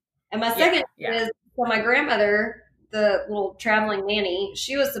funny. And my second is, so my grandmother, the little traveling nanny,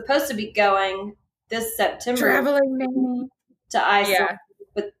 she was supposed to be going this September to Iceland,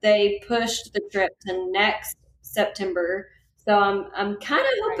 but they pushed the trip to next September. So I'm kind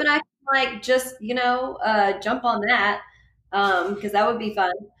of hoping I can like just jump on that because that would be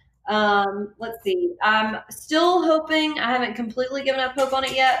fun. Let's see. I'm still hoping. I haven't completely given up hope on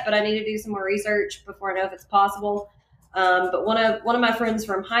it yet, but I need to do some more research before I know if it's possible. But one of my friends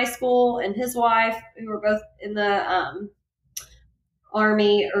from high school and his wife, who are both in the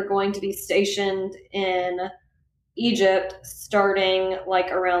Army, are going to be stationed in Egypt starting like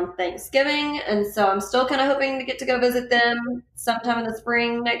around Thanksgiving. And so I'm still kind of hoping to get to go visit them sometime in the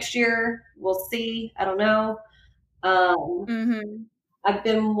spring next year. We'll see. I don't know. I've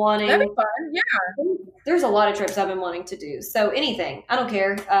been wanting. That'd be fun. Yeah. there's a lot of trips I've been wanting to do. So anything, I don't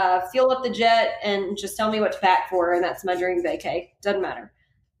care. Fuel up the jet and just tell me what to pack for, and that's my dream vacay. Doesn't matter.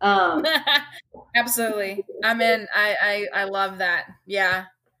 Absolutely. I love that. Yeah.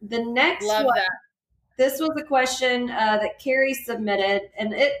 The next Love one, that. this was a question that Carrie submitted,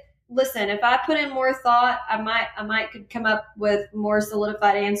 and listen, if I put in more thought, I might could come up with more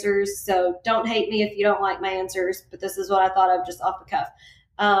solidified answers. So don't hate me if you don't like my answers, but this is what I thought of just off the cuff.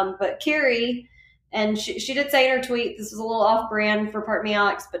 But Carrie, and she did say in her tweet, this is a little off brand for Part Me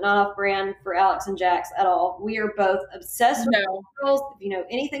Alex, but not off brand for Alex and Jax at all. We are both obsessed with Golden Girls. If you know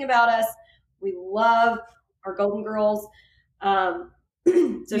anything about us, we love our Golden Girls. So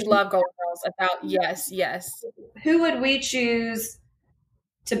we love Golden Girls. Yes. Who would we choose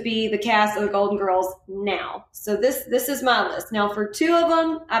to be the cast of the Golden Girls now? So this is my list. Now for two of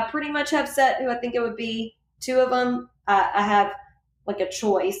them, I pretty much have set who I think it would be. Two of them, I have like a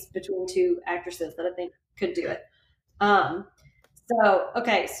choice between two actresses that I think could do it. So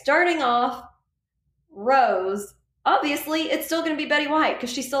okay, starting off, Rose. Obviously, it's still going to be Betty White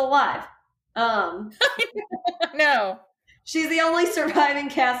because she's still alive. No. She's the only surviving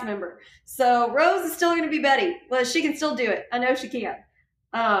cast member. So Rose is still going to be Betty. Well, she can still do it. I know she can.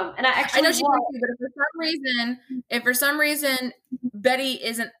 And I know she can, but if for some reason Betty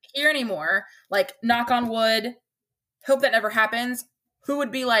isn't here anymore, like knock on wood, hope that never happens, who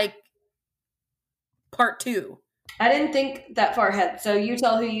would be like part 2? I didn't think that far ahead. So you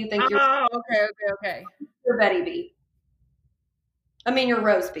tell who you think okay. Your Betty be. I mean your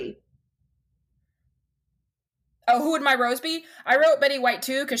Rose be. Oh, who would my Rose be? I wrote Betty White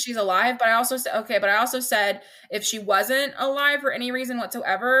too because she's alive, but I also said if she wasn't alive for any reason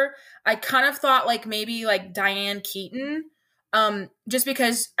whatsoever, I kind of thought like maybe like Diane Keaton, just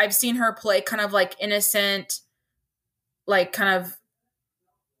because I've seen her play kind of like innocent, like kind of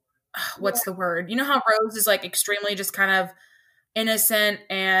what's the word? You know how Rose is like extremely just kind of innocent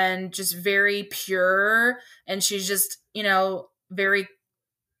and just very pure, and she's just very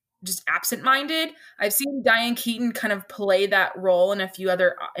just absent-minded. I've seen Diane Keaton kind of play that role in a few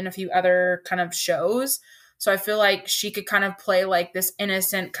other kind of shows. So I feel like she could kind of play like this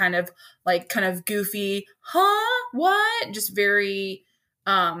innocent kind of goofy, what? Just very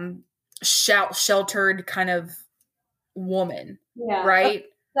sheltered kind of woman. Yeah. Right?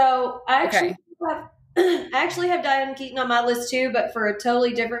 So I actually have Diane Keaton on my list too, but for a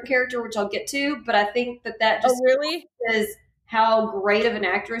totally different character, which I'll get to. But I think that just really is how great of an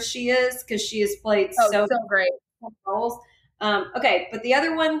actress she is because she has played so great roles. Okay, but the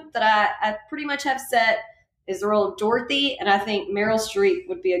other one that I pretty much have set is the role of Dorothy, and I think Meryl Streep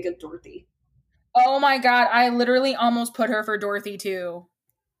would be a good Dorothy. Oh my God, I literally almost put her for Dorothy too.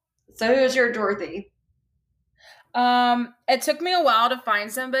 So who's your Dorothy? It took me a while to find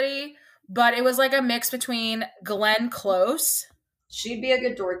somebody, but it was like a mix between Glenn Close. She'd be a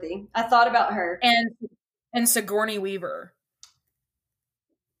good Dorothy. I thought about her. And Sigourney Weaver.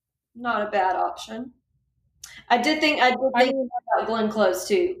 Not a bad option. I did think about Glenn Close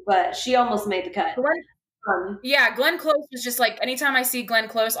too, but she almost made the cut. Glenn Close was just like, anytime I see Glenn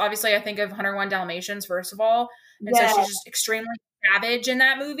Close, obviously I think of 101 Dalmatians, first of all. And so she's just extremely savage in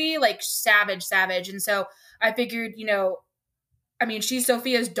that movie, like savage. And so I figured, she's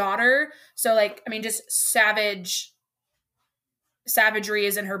Sophia's daughter. So like, just savagery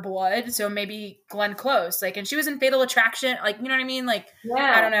is in her blood. So maybe Glenn Close, like, and she was in Fatal Attraction. Like, you know what I mean? Like,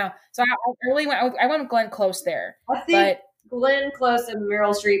 I don't know. So I went with Glenn Close there. I think Glenn Close and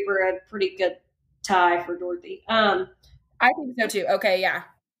Meryl Streep are a pretty good tie for Dorothy. I think so too. Okay. Yeah.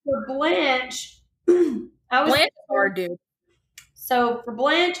 For Blanche, Blanche is hard, dude. So for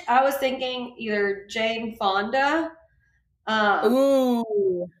Blanche, I was thinking either Jane Fonda.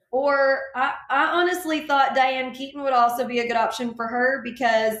 Or I honestly thought Diane Keaton would also be a good option for her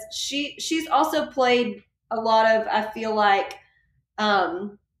because she's also played a lot of, I feel like,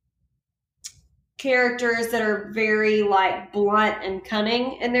 characters that are very like blunt and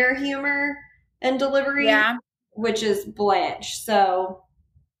cunning in their humor and delivery, which is Blanche. So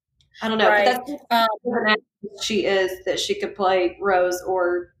I don't know, but that's she is that she could play Rose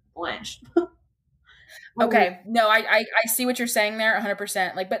or Blanche. Okay. No, I see what you're saying there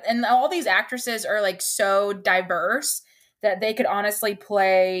 100%. Like, and all these actresses are like so diverse that they could honestly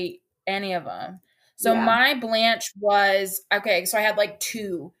play any of them. So my Blanche was, okay, so I had like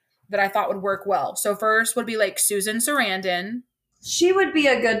 2 that I thought would work well. So first would be like Susan Sarandon. She would be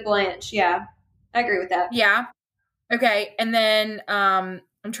a good Blanche. Yeah. I agree with that. Yeah. Okay. And then, I'm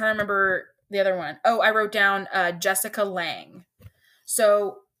trying to remember the other one. Oh, I wrote down, Jessica Lange.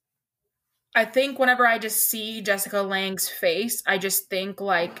 So I think whenever I just see Jessica Lange's face, I just think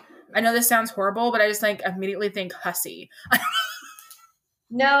like I know this sounds horrible, but I just like immediately think hussy.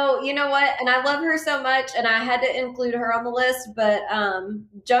 No, you know what? And I love her so much, and I had to include her on the list. But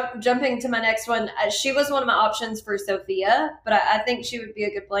jumping to my next one, she was one of my options for Sophia, but I think she would be a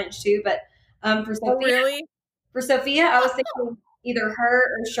good Blanche too. But for Sophia, Really? for Sophia, I was thinking either her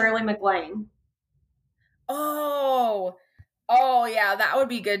or Shirley MacLaine. Oh, yeah, that would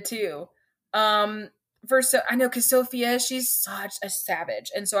be good too. I know because Sophia, she's such a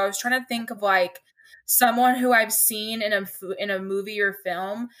savage, and so I was trying to think of like someone who I've seen in a movie or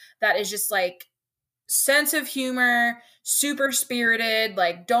film that is just like sense of humor, super spirited,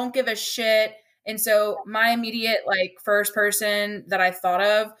 like don't give a shit. And so my immediate like first person that I thought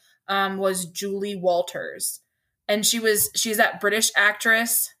of was Julie Walters. And she's that British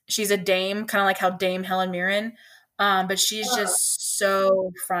actress. She's a dame, kind of like how Dame Helen Mirren. But she's just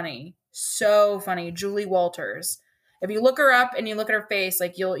so funny. So funny. Julie Walters. If you look her up and you look at her face,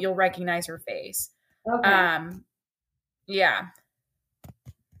 like you'll recognize her face. Okay. Yeah.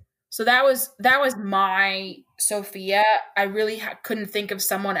 So that was my Sophia. I really couldn't think of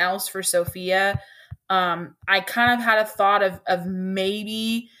someone else for Sophia. I kind of had a thought of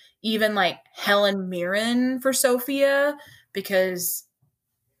maybe even like Helen Mirren for Sophia because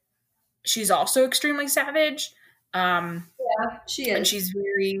she's also extremely savage. Yeah, she is. And she's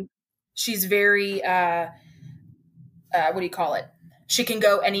very what do you call it? She can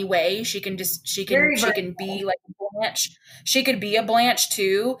go any way. She can be like a Blanche. She could be a Blanche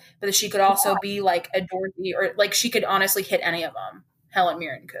too, but she could also be like a Dorothy, or like she could honestly hit any of them. Helen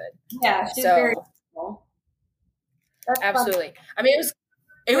Mirren could. Yeah, she's very cool. Absolutely. Fun. I mean,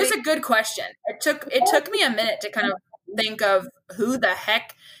 it was a good question. It took me a minute to kind of think of who the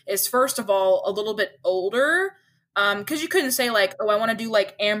heck is, first of all, a little bit older. Because you couldn't say like, oh, I want to do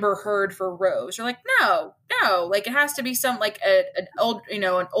like Amber Heard for Rose. You're like, no, like it has to be some like an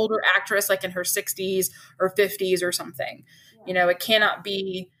older actress like in her 60s or 50s or something. Yeah. It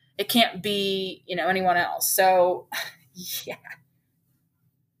can't be anyone else. So yeah.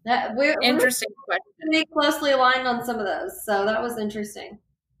 We're interesting question. Pretty closely aligned on some of those, so that was interesting.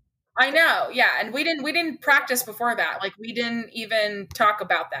 I know, yeah, and we didn't practice before that. Like we didn't even talk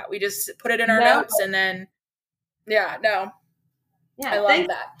about that. We just put it in our notes and then. Yeah, no. Yeah, I love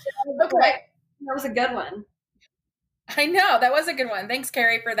that. Okay. That was a good one. I know, that was a good one. Thanks,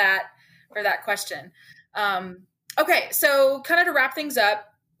 Carrie, for that question. Okay, so kind of to wrap things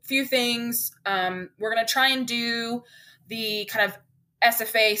up, a few things. We're going to try and do the kind of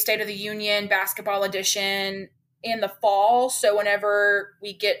SFA State of the Union basketball edition in the fall. So whenever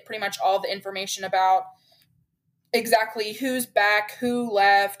we get pretty much all the information about exactly who's back, who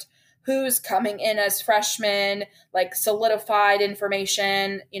left, who's coming in as freshmen, like solidified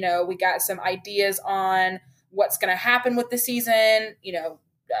information. We got some ideas on what's going to happen with the season,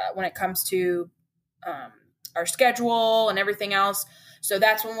 when it comes to our schedule and everything else. So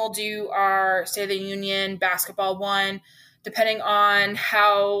that's when we'll do our State of the Union basketball one, depending on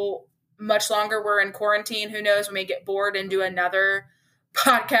how much longer we're in quarantine. Who knows, we may get bored and do another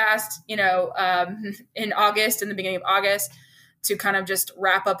podcast, in August, in the beginning of August, to kind of just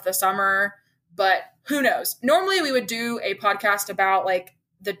wrap up the summer. But who knows? Normally we would do a podcast about like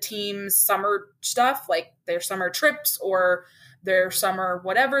the team's summer stuff, like their summer trips or their summer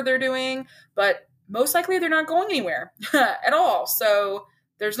whatever they're doing. But most likely they're not going anywhere at all. So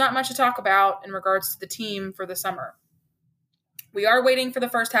there's not much to talk about in regards to the team for the summer. We are waiting for the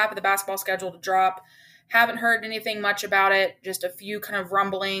first half of the basketball schedule to drop. Haven't heard anything much about it. Just a few kind of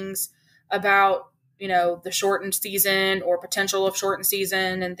rumblings about the shortened season or potential of shortened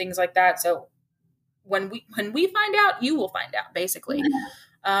season and things like that. So when we find out, you will find out, basically.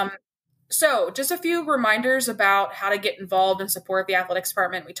 So just a few reminders about how to get involved and support the athletics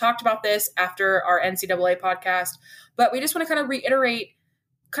department. We talked about this after our NCAA podcast, but we just want to kind of reiterate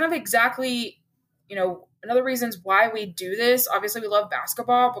kind of exactly, another reasons why we do this. Obviously we love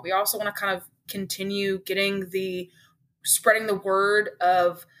basketball, but we also want to kind of continue spreading the word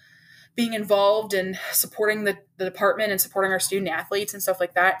of being involved and supporting the department and supporting our student athletes and stuff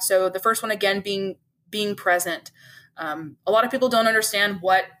like that. So the first one, again, being present. A lot of people don't understand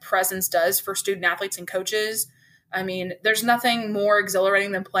what presence does for student athletes and coaches. I mean, there's nothing more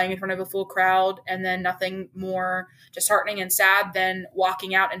exhilarating than playing in front of a full crowd, and then nothing more disheartening and sad than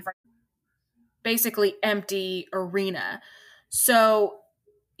walking out in front of basically empty arena. So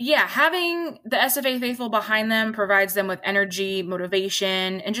yeah, having the SFA faithful behind them provides them with energy,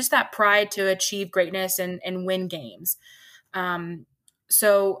 motivation, and just that pride to achieve greatness and win games.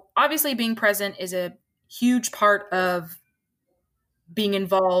 So obviously being present is a huge part of being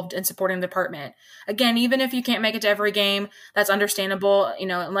involved and supporting the department. Again, even if you can't make it to every game, that's understandable.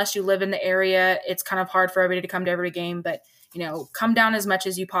 Unless you live in the area, it's kind of hard for everybody to come to every game, but come down as much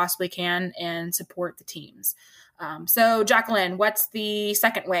as you possibly can and support the teams. So Jacqueline, what's the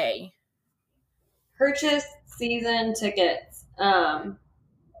second way? Purchase season tickets.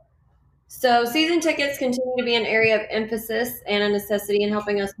 So season tickets continue to be an area of emphasis and a necessity in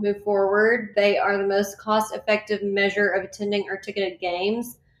helping us move forward. They are the most cost-effective measure of attending our ticketed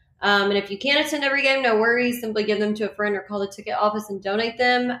games. And if you can't attend every game, no worries. Simply give them to a friend or call the ticket office and donate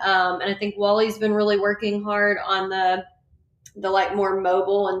them. And I think Wally's been really working hard on the like more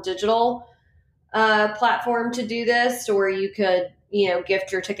mobile and digital platform to do this, or you could,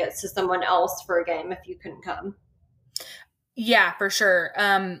 gift your tickets to someone else for a game if you couldn't come. Yeah, for sure.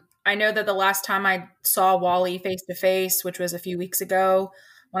 I know that the last time I saw Wally face to face, which was a few weeks ago,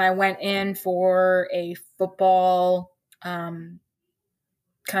 when I went in for a football kind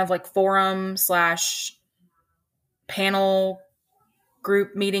of like forum / panel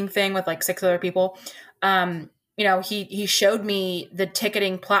group meeting thing with like 6 other people, he showed me the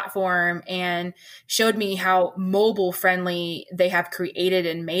ticketing platform and showed me how mobile friendly they have created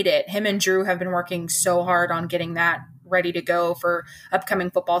and made it. Him and Drew have been working so hard on getting that ready to go for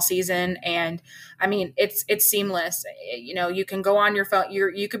upcoming football season. And I mean, it's seamless. You can go on your phone.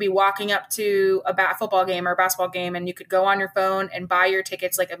 You could be walking up to a football game or a basketball game, and you could go on your phone and buy your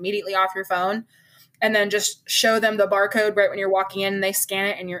tickets like immediately off your phone, and then just show them the barcode right when you're walking in, and they scan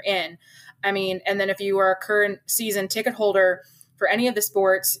it and you're in. I mean, and then if you are a current season ticket holder for any of the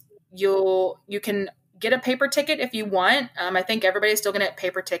sports, you can get a paper ticket if you want. I think everybody's still going to get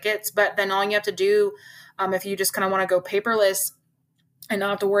paper tickets, but then all you have to do, if you just kind of want to go paperless and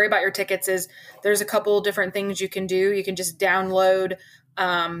not have to worry about your tickets, is there's a couple different things you can do. You can just download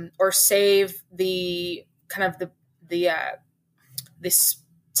or save the kind of this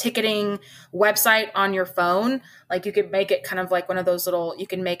ticketing website on your phone. Like you could make it kind of like one of those you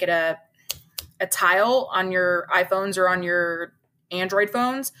can make it a tile on your iPhones or on your Android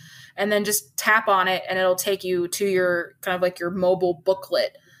phones, and then just tap on it and it'll take you to your kind of like your mobile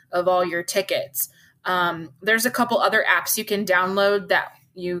booklet of all your tickets. There's a couple other apps you can download that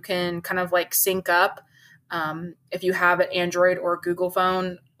you can kind of like sync up if you have an Android or Google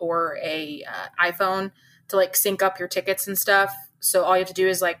phone or a iPhone to like sync up your tickets and stuff. So all you have to do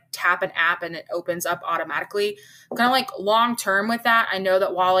is like tap an app and it opens up automatically. Kind of like long term with that, I know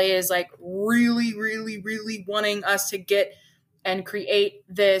that Wally is like really, really, really wanting us to get and create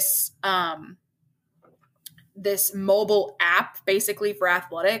this this mobile app basically for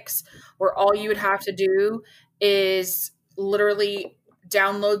athletics, where all you would have to do is literally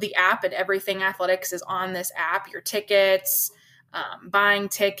download the app and everything athletics is on this app. Your tickets, buying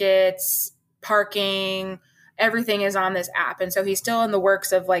tickets, parking, everything is on this app. And so he's still in the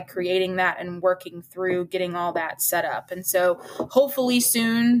works of like creating that and working through getting all that set up. And so hopefully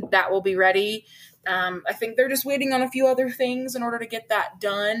soon that will be ready. I think they're just waiting on a few other things in order to get that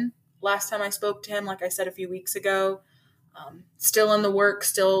done. Last time I spoke to him, like I said, a few weeks ago, still in the work,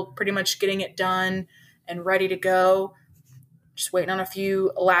 still pretty much getting it done and ready to go. Just waiting on a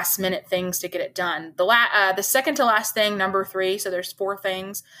few last minute things to get it done. The second to last thing, number 3, so there's 4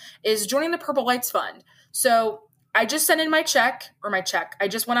 things, is joining the Purple Lights Fund. So I just sent in my check. I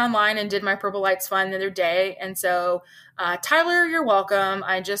just went online and did my Purple Lights Fund the other day. And so, Tyler, you're welcome.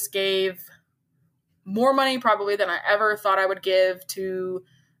 I just gave more money probably than I ever thought I would give to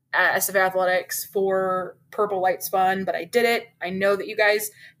SF Athletics for Purple Lights Fund, but I did it. I know that you guys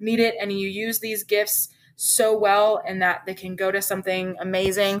need it and you use these gifts so well and that they can go to something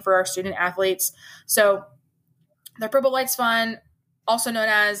amazing for our student athletes. So the Purple Lights Fund, also known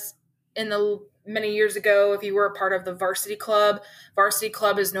as in the many years ago, if you were a part of the Varsity Club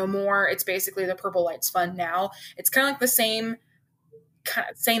is no more. It's basically the Purple Lights Fund now. It's kind of like the same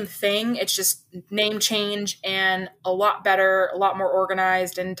thing. It's just name change and a lot better, a lot more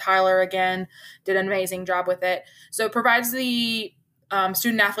organized. And Tyler, again, did an amazing job with it. So it provides the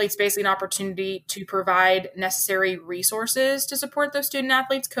student athletes basically an opportunity to provide necessary resources to support those student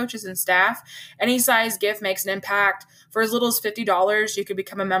athletes, coaches, and staff. Any size gift makes an impact. For as little as $50, you could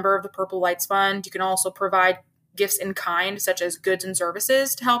become a member of the Purple Lights Fund. You can also provide gifts in kind, such as goods and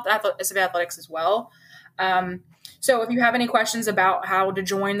services, to help SF Athletics as well. So if you have any questions about how to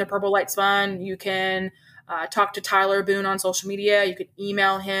join the Purple Lights Fund, you can talk to Tyler Boone on social media. You can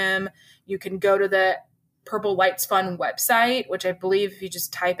email him. You can go to the Purple Lights Fund website, which I believe if you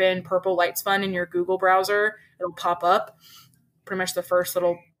just type in Purple Lights Fund in your Google browser, it'll pop up. Pretty much the first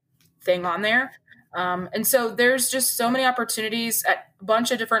little thing on there. And so there's just so many opportunities at a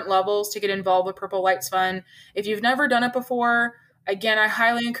bunch of different levels to get involved with Purple Lights Fund. If you've never done it before, again, I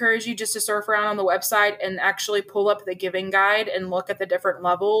highly encourage you just to surf around on the website and actually pull up the giving guide and look at the different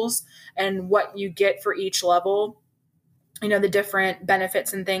levels and what you get for each level, the different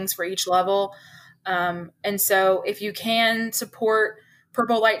benefits and things for each level. And so if you can support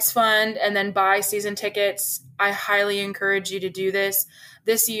Purple Lights Fund and then buy season tickets, I highly encourage you to do this.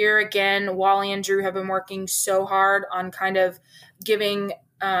 This year, again, Wally and Drew have been working so hard on kind of giving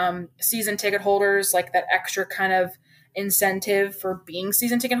season ticket holders like that extra kind of incentive for being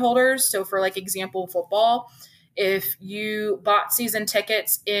season ticket holders. So for like example, football, if you bought season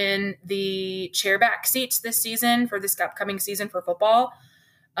tickets in the chairback seats this season for this upcoming season for football,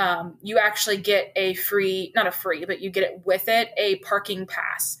 you actually get but you get it with it, a parking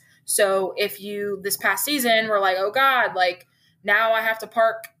pass. So if you, this past season, were like, oh God, like now I have to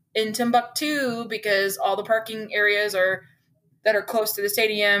park in Timbuktu because all the parking areas that are close to the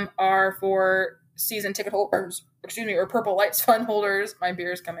stadium are for season ticket holders, or Purple Lights Fund holders. My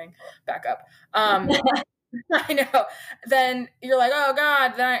beer is coming back up. I know. Then you're like, oh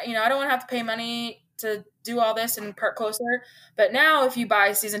God, then I don't want to have to pay money to do all this and park closer. But now if you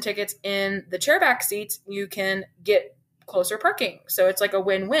buy season tickets in the chairback seats, you can get closer parking. So it's like a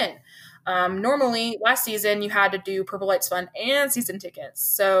win-win. Normally last season you had to do Purple Lights Fund and season tickets.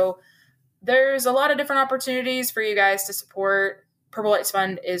 So there's a lot of different opportunities for you guys to support. Purple Lights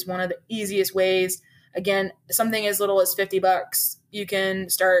Fund is one of the easiest ways. Again, something as little as $50, you can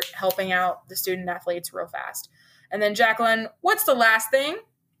start helping out the student athletes real fast. And then Jacqueline, what's the last thing?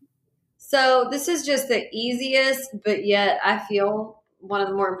 So this is just the easiest, but yet I feel one of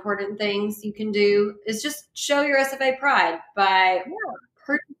the more important things you can do is just show your SFA pride by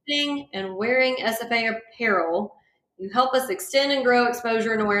purchasing and wearing SFA apparel. You help us extend and grow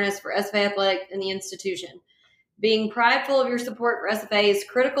exposure and awareness for SFA athletic in the institution. Being prideful of your support for SFA is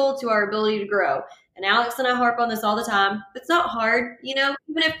critical to our ability to grow. And Alex and I harp on this all the time. It's not hard, even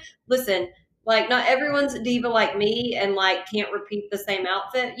if, listen, like not everyone's a diva like me and like can't repeat the same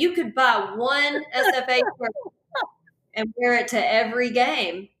outfit. You could buy one SFA shirt and wear it to every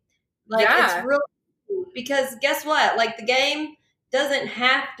game. Like it's really cool because guess what? Like the game doesn't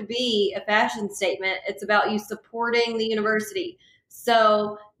have to be a fashion statement. It's about you supporting the university.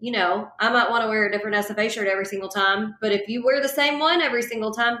 So, I might want to wear a different SFA shirt every single time, but if you wear the same one every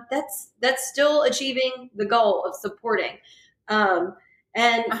single time, that's still achieving the goal of supporting. And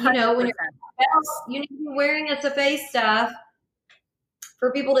when you're you need to be wearing SFA stuff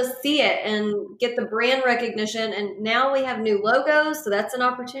for people to see it and get the brand recognition. And now we have new logos, so that's an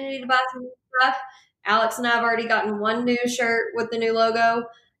opportunity to buy some new stuff. Alex and I have already gotten one new shirt with the new logo.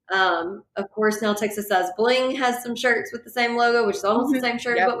 Of course, now Texas Size Bling has some shirts with the same logo, which is almost the same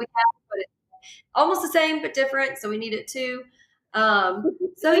shirt as what we have, but it's almost the same but different. So we need it too.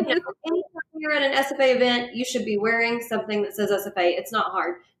 So anytime you're at an SFA event, you should be wearing something that says SFA. It's not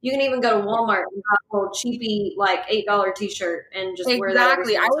hard. You can even go to Walmart and buy a little cheapy, like $8 t-shirt and just wear that.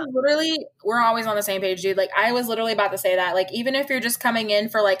 Exactly. We're always on the same page, dude. Like I was literally about to say that. Like even if you're just coming in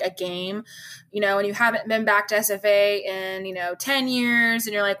for like a game, and you haven't been back to SFA in, 10 years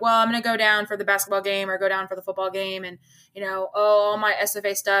and you're like, well, I'm going to go down for the basketball game or go down for the football game. And, all my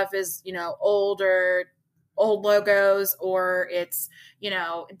SFA stuff is, old logos, or it's,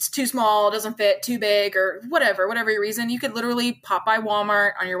 it's too small, doesn't fit, too big, or whatever your reason, you could literally pop by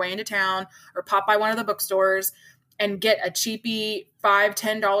Walmart on your way into town or pop by one of the bookstores and get a cheapy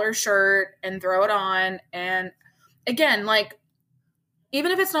 $5-10 shirt and throw it on. And again, like,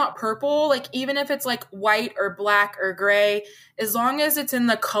 even if it's not purple, like even if it's like white or black or gray, as long as it's in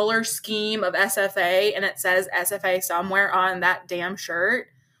the color scheme of SFA and it says SFA somewhere on that damn shirt,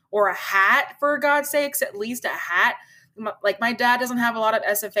 or a hat, for God's sakes, at least a hat. Like my dad doesn't have a lot of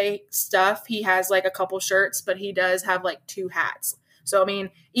SFA stuff. He has like a couple shirts, but he does have like 2 hats. So, I mean,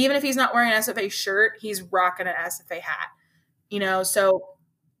 even if he's not wearing an SFA shirt, he's rocking an SFA hat, so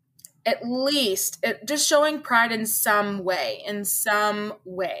at least just showing pride in some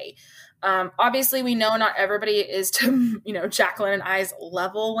way. Obviously we know not everybody is to, Jacqueline and I's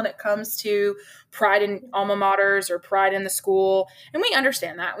level when it comes to pride in alma maters or pride in the school. And we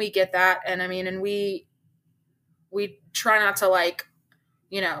understand that, we get that. And I mean, and we try not to like,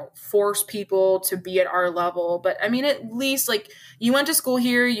 force people to be at our level, but I mean, at least like you went to school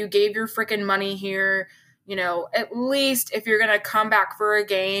here, you gave your freaking money here, at least if you're going to come back for a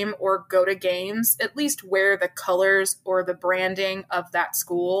game or go to games, at least wear the colors or the branding of that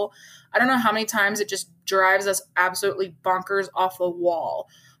school. I don't know how many times it just drives us absolutely bonkers off the wall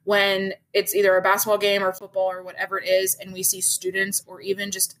when it's either a basketball game or football or whatever it is, and we see students or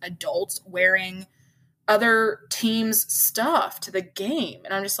even just adults wearing other teams' stuff to the game.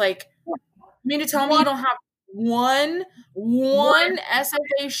 And I'm just like, you mean to tell me you don't have one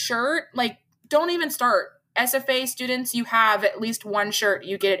SFA shirt, like, don't even start. SFA students, you have at least one shirt.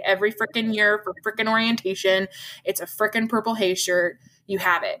 You get it every freaking year for freaking orientation. It's a freaking Purple Haze shirt. You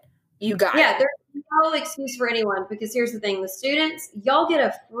have it. You got it. There's no excuse for anyone, because here's the thing. The students, y'all get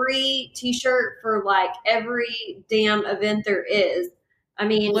a free t-shirt for like every damn event there is. I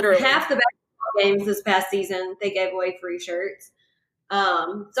mean, Literally. half the basketball games this past season, they gave away free shirts.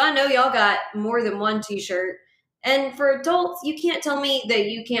 So I know y'all got more than one t-shirt. And for adults, you can't tell me that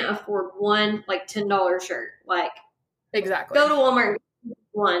you can't afford one like $10 shirt. Like, exactly. go to Walmart and get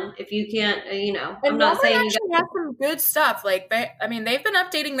one if you can't. And I'm not Walmart saying actually have some good stuff. Like they've been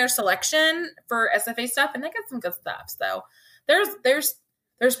updating their selection for SFA stuff, and they got some good stuff. So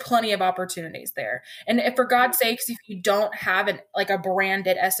there's plenty of opportunities there. And if, for God's sakes, if you don't have a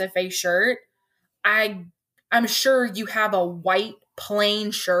branded SFA shirt, I'm sure you have a white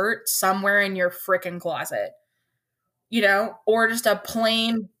plain shirt somewhere in your freaking closet, or just a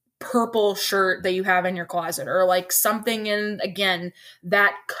plain purple shirt that you have in your closet, or like something in, again,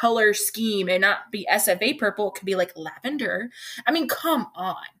 that color scheme. It not be SFA purple. It could be like lavender. I mean, come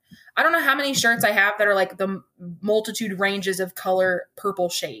on. I don't know how many shirts I have that are like the multitude ranges of color purple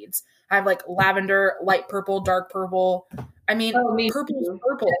shades. I have like lavender, light purple, dark purple. I mean, purple's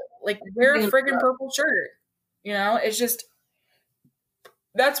purple. Like, wear a friggin' purple shirt. It's just,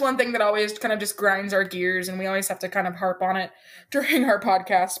 that's one thing that always kind of just grinds our gears, and we always have to kind of harp on it during our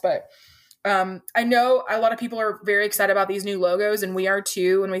podcast. But I know a lot of people are very excited about these new logos, and we are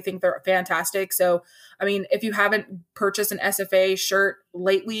too, and we think they're fantastic. So, I mean, if you haven't purchased an SFA shirt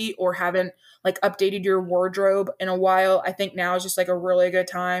lately, or haven't like updated your wardrobe in a while, I think now is just like a really good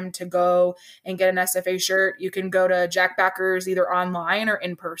time to go and get an SFA shirt. You can go to Jack Backers either online or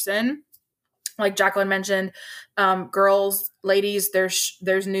in person. Like Jacqueline mentioned, girls, ladies,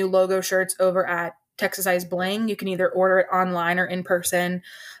 there's new logo shirts over at Texas Size Bling. You can either order it online or in person.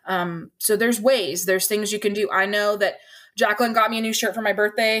 So there's things you can do. I know that Jacqueline got me a new shirt for my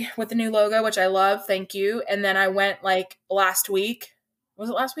birthday with the new logo, which I love. Thank you. And then I went like last week. Was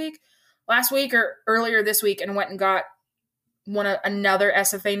it last week? Last week or earlier this week, and went and got another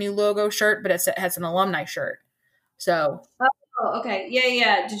SFA new logo shirt, but it has an alumni shirt. So. Oh, okay.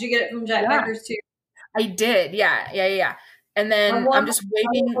 Yeah. Did you get it from Jack Backers too? I did. Yeah. And then I'm just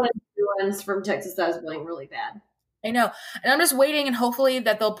waiting. Ones from Texas Size Bling really bad. I know. And I'm just waiting, and hopefully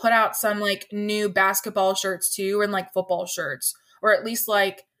that they'll put out some like new basketball shirts too, and like football shirts, or at least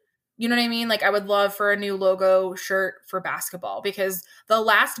like, you know what I mean? Like, I would love for a new logo shirt for basketball, because the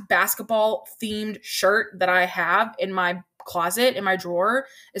last basketball themed shirt that I have in my closet, in my drawer,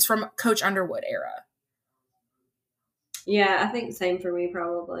 is from Coach Underwood era. Yeah, I think same for me,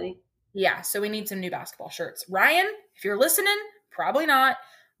 probably. Yeah, so we need some new basketball shirts. Ryan, if you're listening, probably not.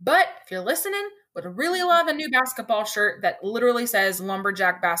 But if you're listening, would really love a new basketball shirt that literally says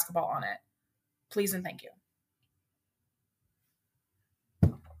Lumberjack Basketball on it. Please and thank you.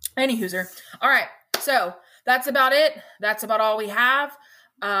 Anywhozer. All right, so that's about it. That's about all we have.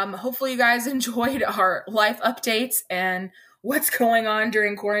 Hopefully you guys enjoyed our life updates and what's going on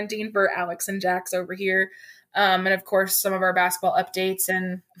during quarantine for Alex and Jax over here. And of course, some of our basketball updates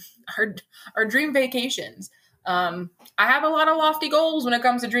and our dream vacations. I have a lot of lofty goals when it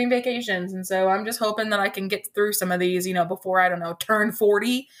comes to dream vacations. And so I'm just hoping that I can get through some of these, before, I don't know, turn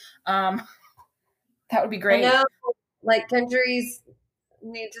 40. That would be great. I know, like, countries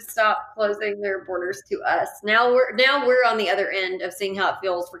need to stop closing their borders to us. Now we're on the other end of seeing how it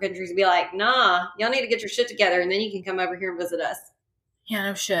feels for countries to be like, nah, y'all need to get your shit together, and then you can come over here and visit us. Yeah,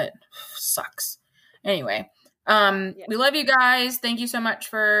 no shit. Sucks. Anyway, we love you guys. Thank you so much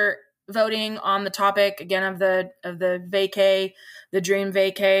for voting on the topic again of the vacay, the dream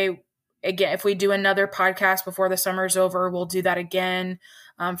vacay. Again, if we do another podcast before the summer's over, we'll do that again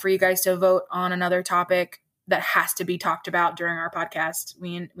for you guys to vote on another topic that has to be talked about during our podcast.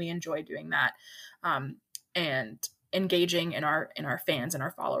 We enjoy doing that and engaging in our fans and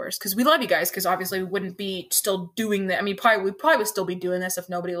our followers, because we love you guys, because obviously we wouldn't be still doing that. I mean, we probably would still be doing this if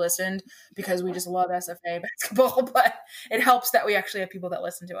nobody listened, because we just love SFA basketball, but it helps that we actually have people that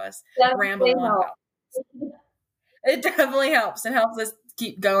listen to us ramble on about it. It definitely helps. It helps us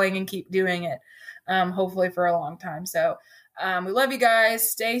keep going and keep doing it, hopefully for a long time. So we love you guys.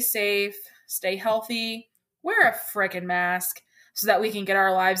 Stay safe, stay healthy, wear a freaking mask, so that we can get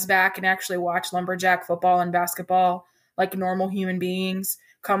our lives back and actually watch Lumberjack football and basketball like normal human beings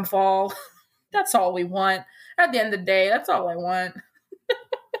come fall. That's all we want. At the end of the day, that's all I want.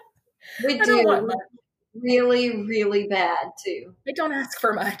 We do really, really bad too. I don't ask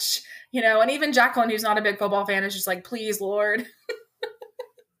for much, and even Jacqueline, who's not a big football fan, is just like, please, Lord.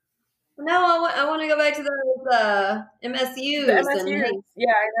 No, I want to go back to those MSUs The and MSUs.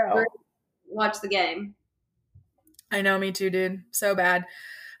 Yeah, I know. watch the game. I know, me too, dude. So bad.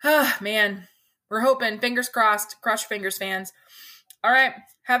 Ah, man. We're hoping. Fingers crossed. Cross your fingers, fans. All right.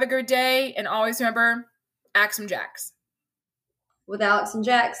 Have a good day. And always remember, Axe 'em Jacks. With Alex and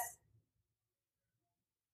Jax.